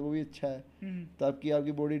वो भी अच्छा है, ताकि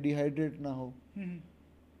आपकी बॉडी डिहाइड्रेट ना हो।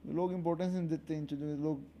 लोग इंपॉर्टेंस नहीं देते इन चीज़ों में,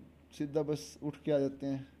 लोग सीधा बस उठ के आ जाते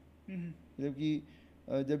हैं। जबकि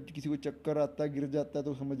जब किसी को चक्कर आता है, गिर जाता है,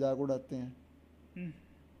 तो उसका मजाक उड़ाते हैं।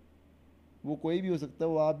 वो कोई भी हो सकता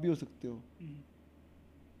है, वो आप भी हो सकते हो।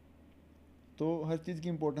 तो हर चीज़ की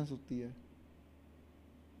इम्पोर्टेंस होती है।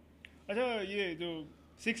 अच्छा, ये जो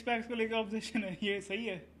 6 पैक्स को लेकर ऑब्जेक्शन है, ये सही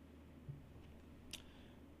है?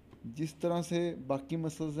 जिस तरह से बाकी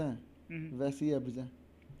मसल्स हैं वैसी एब्स हैं।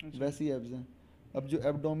 अच्छा। वैसी एब्स हैं। अब जो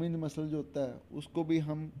एब्डोमिन मसल जो होता है, उसको भी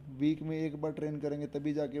हम वीक में एक बार ट्रेन करेंगे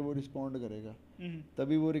तभी जाके वो रिस्पॉन्ड करेगा,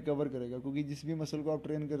 तभी वो रिकवर करेगा। क्योंकि जिस भी मसल को आप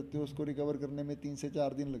ट्रेन करते हो उसको रिकवर करने में 3 से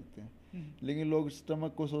 4 दिन लगते हैं। लेकिन लोग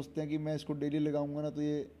स्टमक को सोचते हैं कि मैं इसको डेली लगाऊंगा ना तो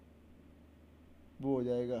ये वो हो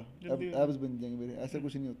जाएगा, एब्स बन जाएंगे मेरे। ऐसा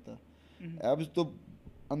कुछ नहीं होता। एब्स तो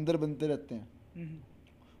अंदर बनते रहते हैं।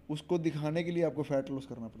 उसको दिखाने के लिए आपको फैट लॉस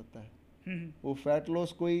करना पड़ता है। वो फैट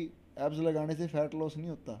लॉस कोई एब्स लगाने से फैट लॉस नहीं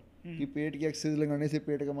होता कि पेट की एक्सरसाइज लगाने से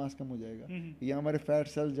पेट का मास कम हो जाएगा। ये हमारे फैट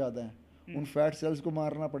सेल्स ज़्यादा हैं, उन फैट सेल्स को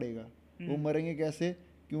मारना पड़ेगा। वो मरेंगे कैसे?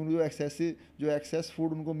 कि उन जो एक्सेस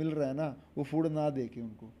फूड उनको मिल रहा है ना, वो फूड ना दे के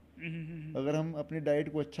उनको। अगर हम अपनी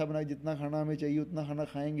डाइट को अच्छा बनाए, जितना खाना हमें चाहिए उतना खाना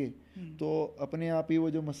खाएंगे, तो अपने आप ही वो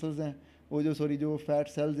जो मसल्स हैं, जो फैट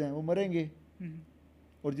सेल्स हैं, वो मरेंगे।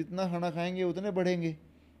 और जितना खाना खाएंगे उतने बढ़ेंगे।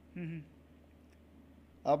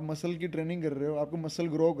 आप मसल की ट्रेनिंग कर रहे हो, आपको मसल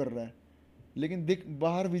ग्रो कर रहा है, लेकिन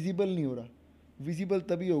बाहर विजिबल नहीं हो रहा। विजिबल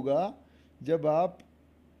तभी होगा जब आप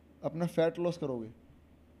अपना फैट लॉस करोगे।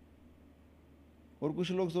 और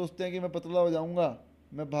कुछ लोग सोचते हैं कि मैं पतला हो जाऊंगा,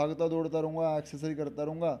 मैं भागता दौड़ता रहूंगा, एक्सरसाइज करता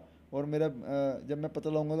रहूंगा, और मेरा जब मैं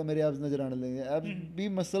पतला होऊंगा तो मेरे एब्स नजर आने लगेंगे। एब्स भी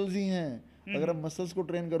मसल्स ही हैं। अगर आप मसल्स को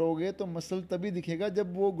ट्रेन करोगे तो मसल तभी दिखेगा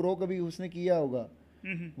जब वो ग्रो कभी उसने किया होगा।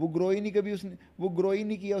 वो ग्रो ही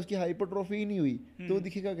नहीं किया, उसकी हाइपरट्रॉफी ही नहीं हुई, तो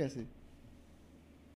दिखेगा कैसे?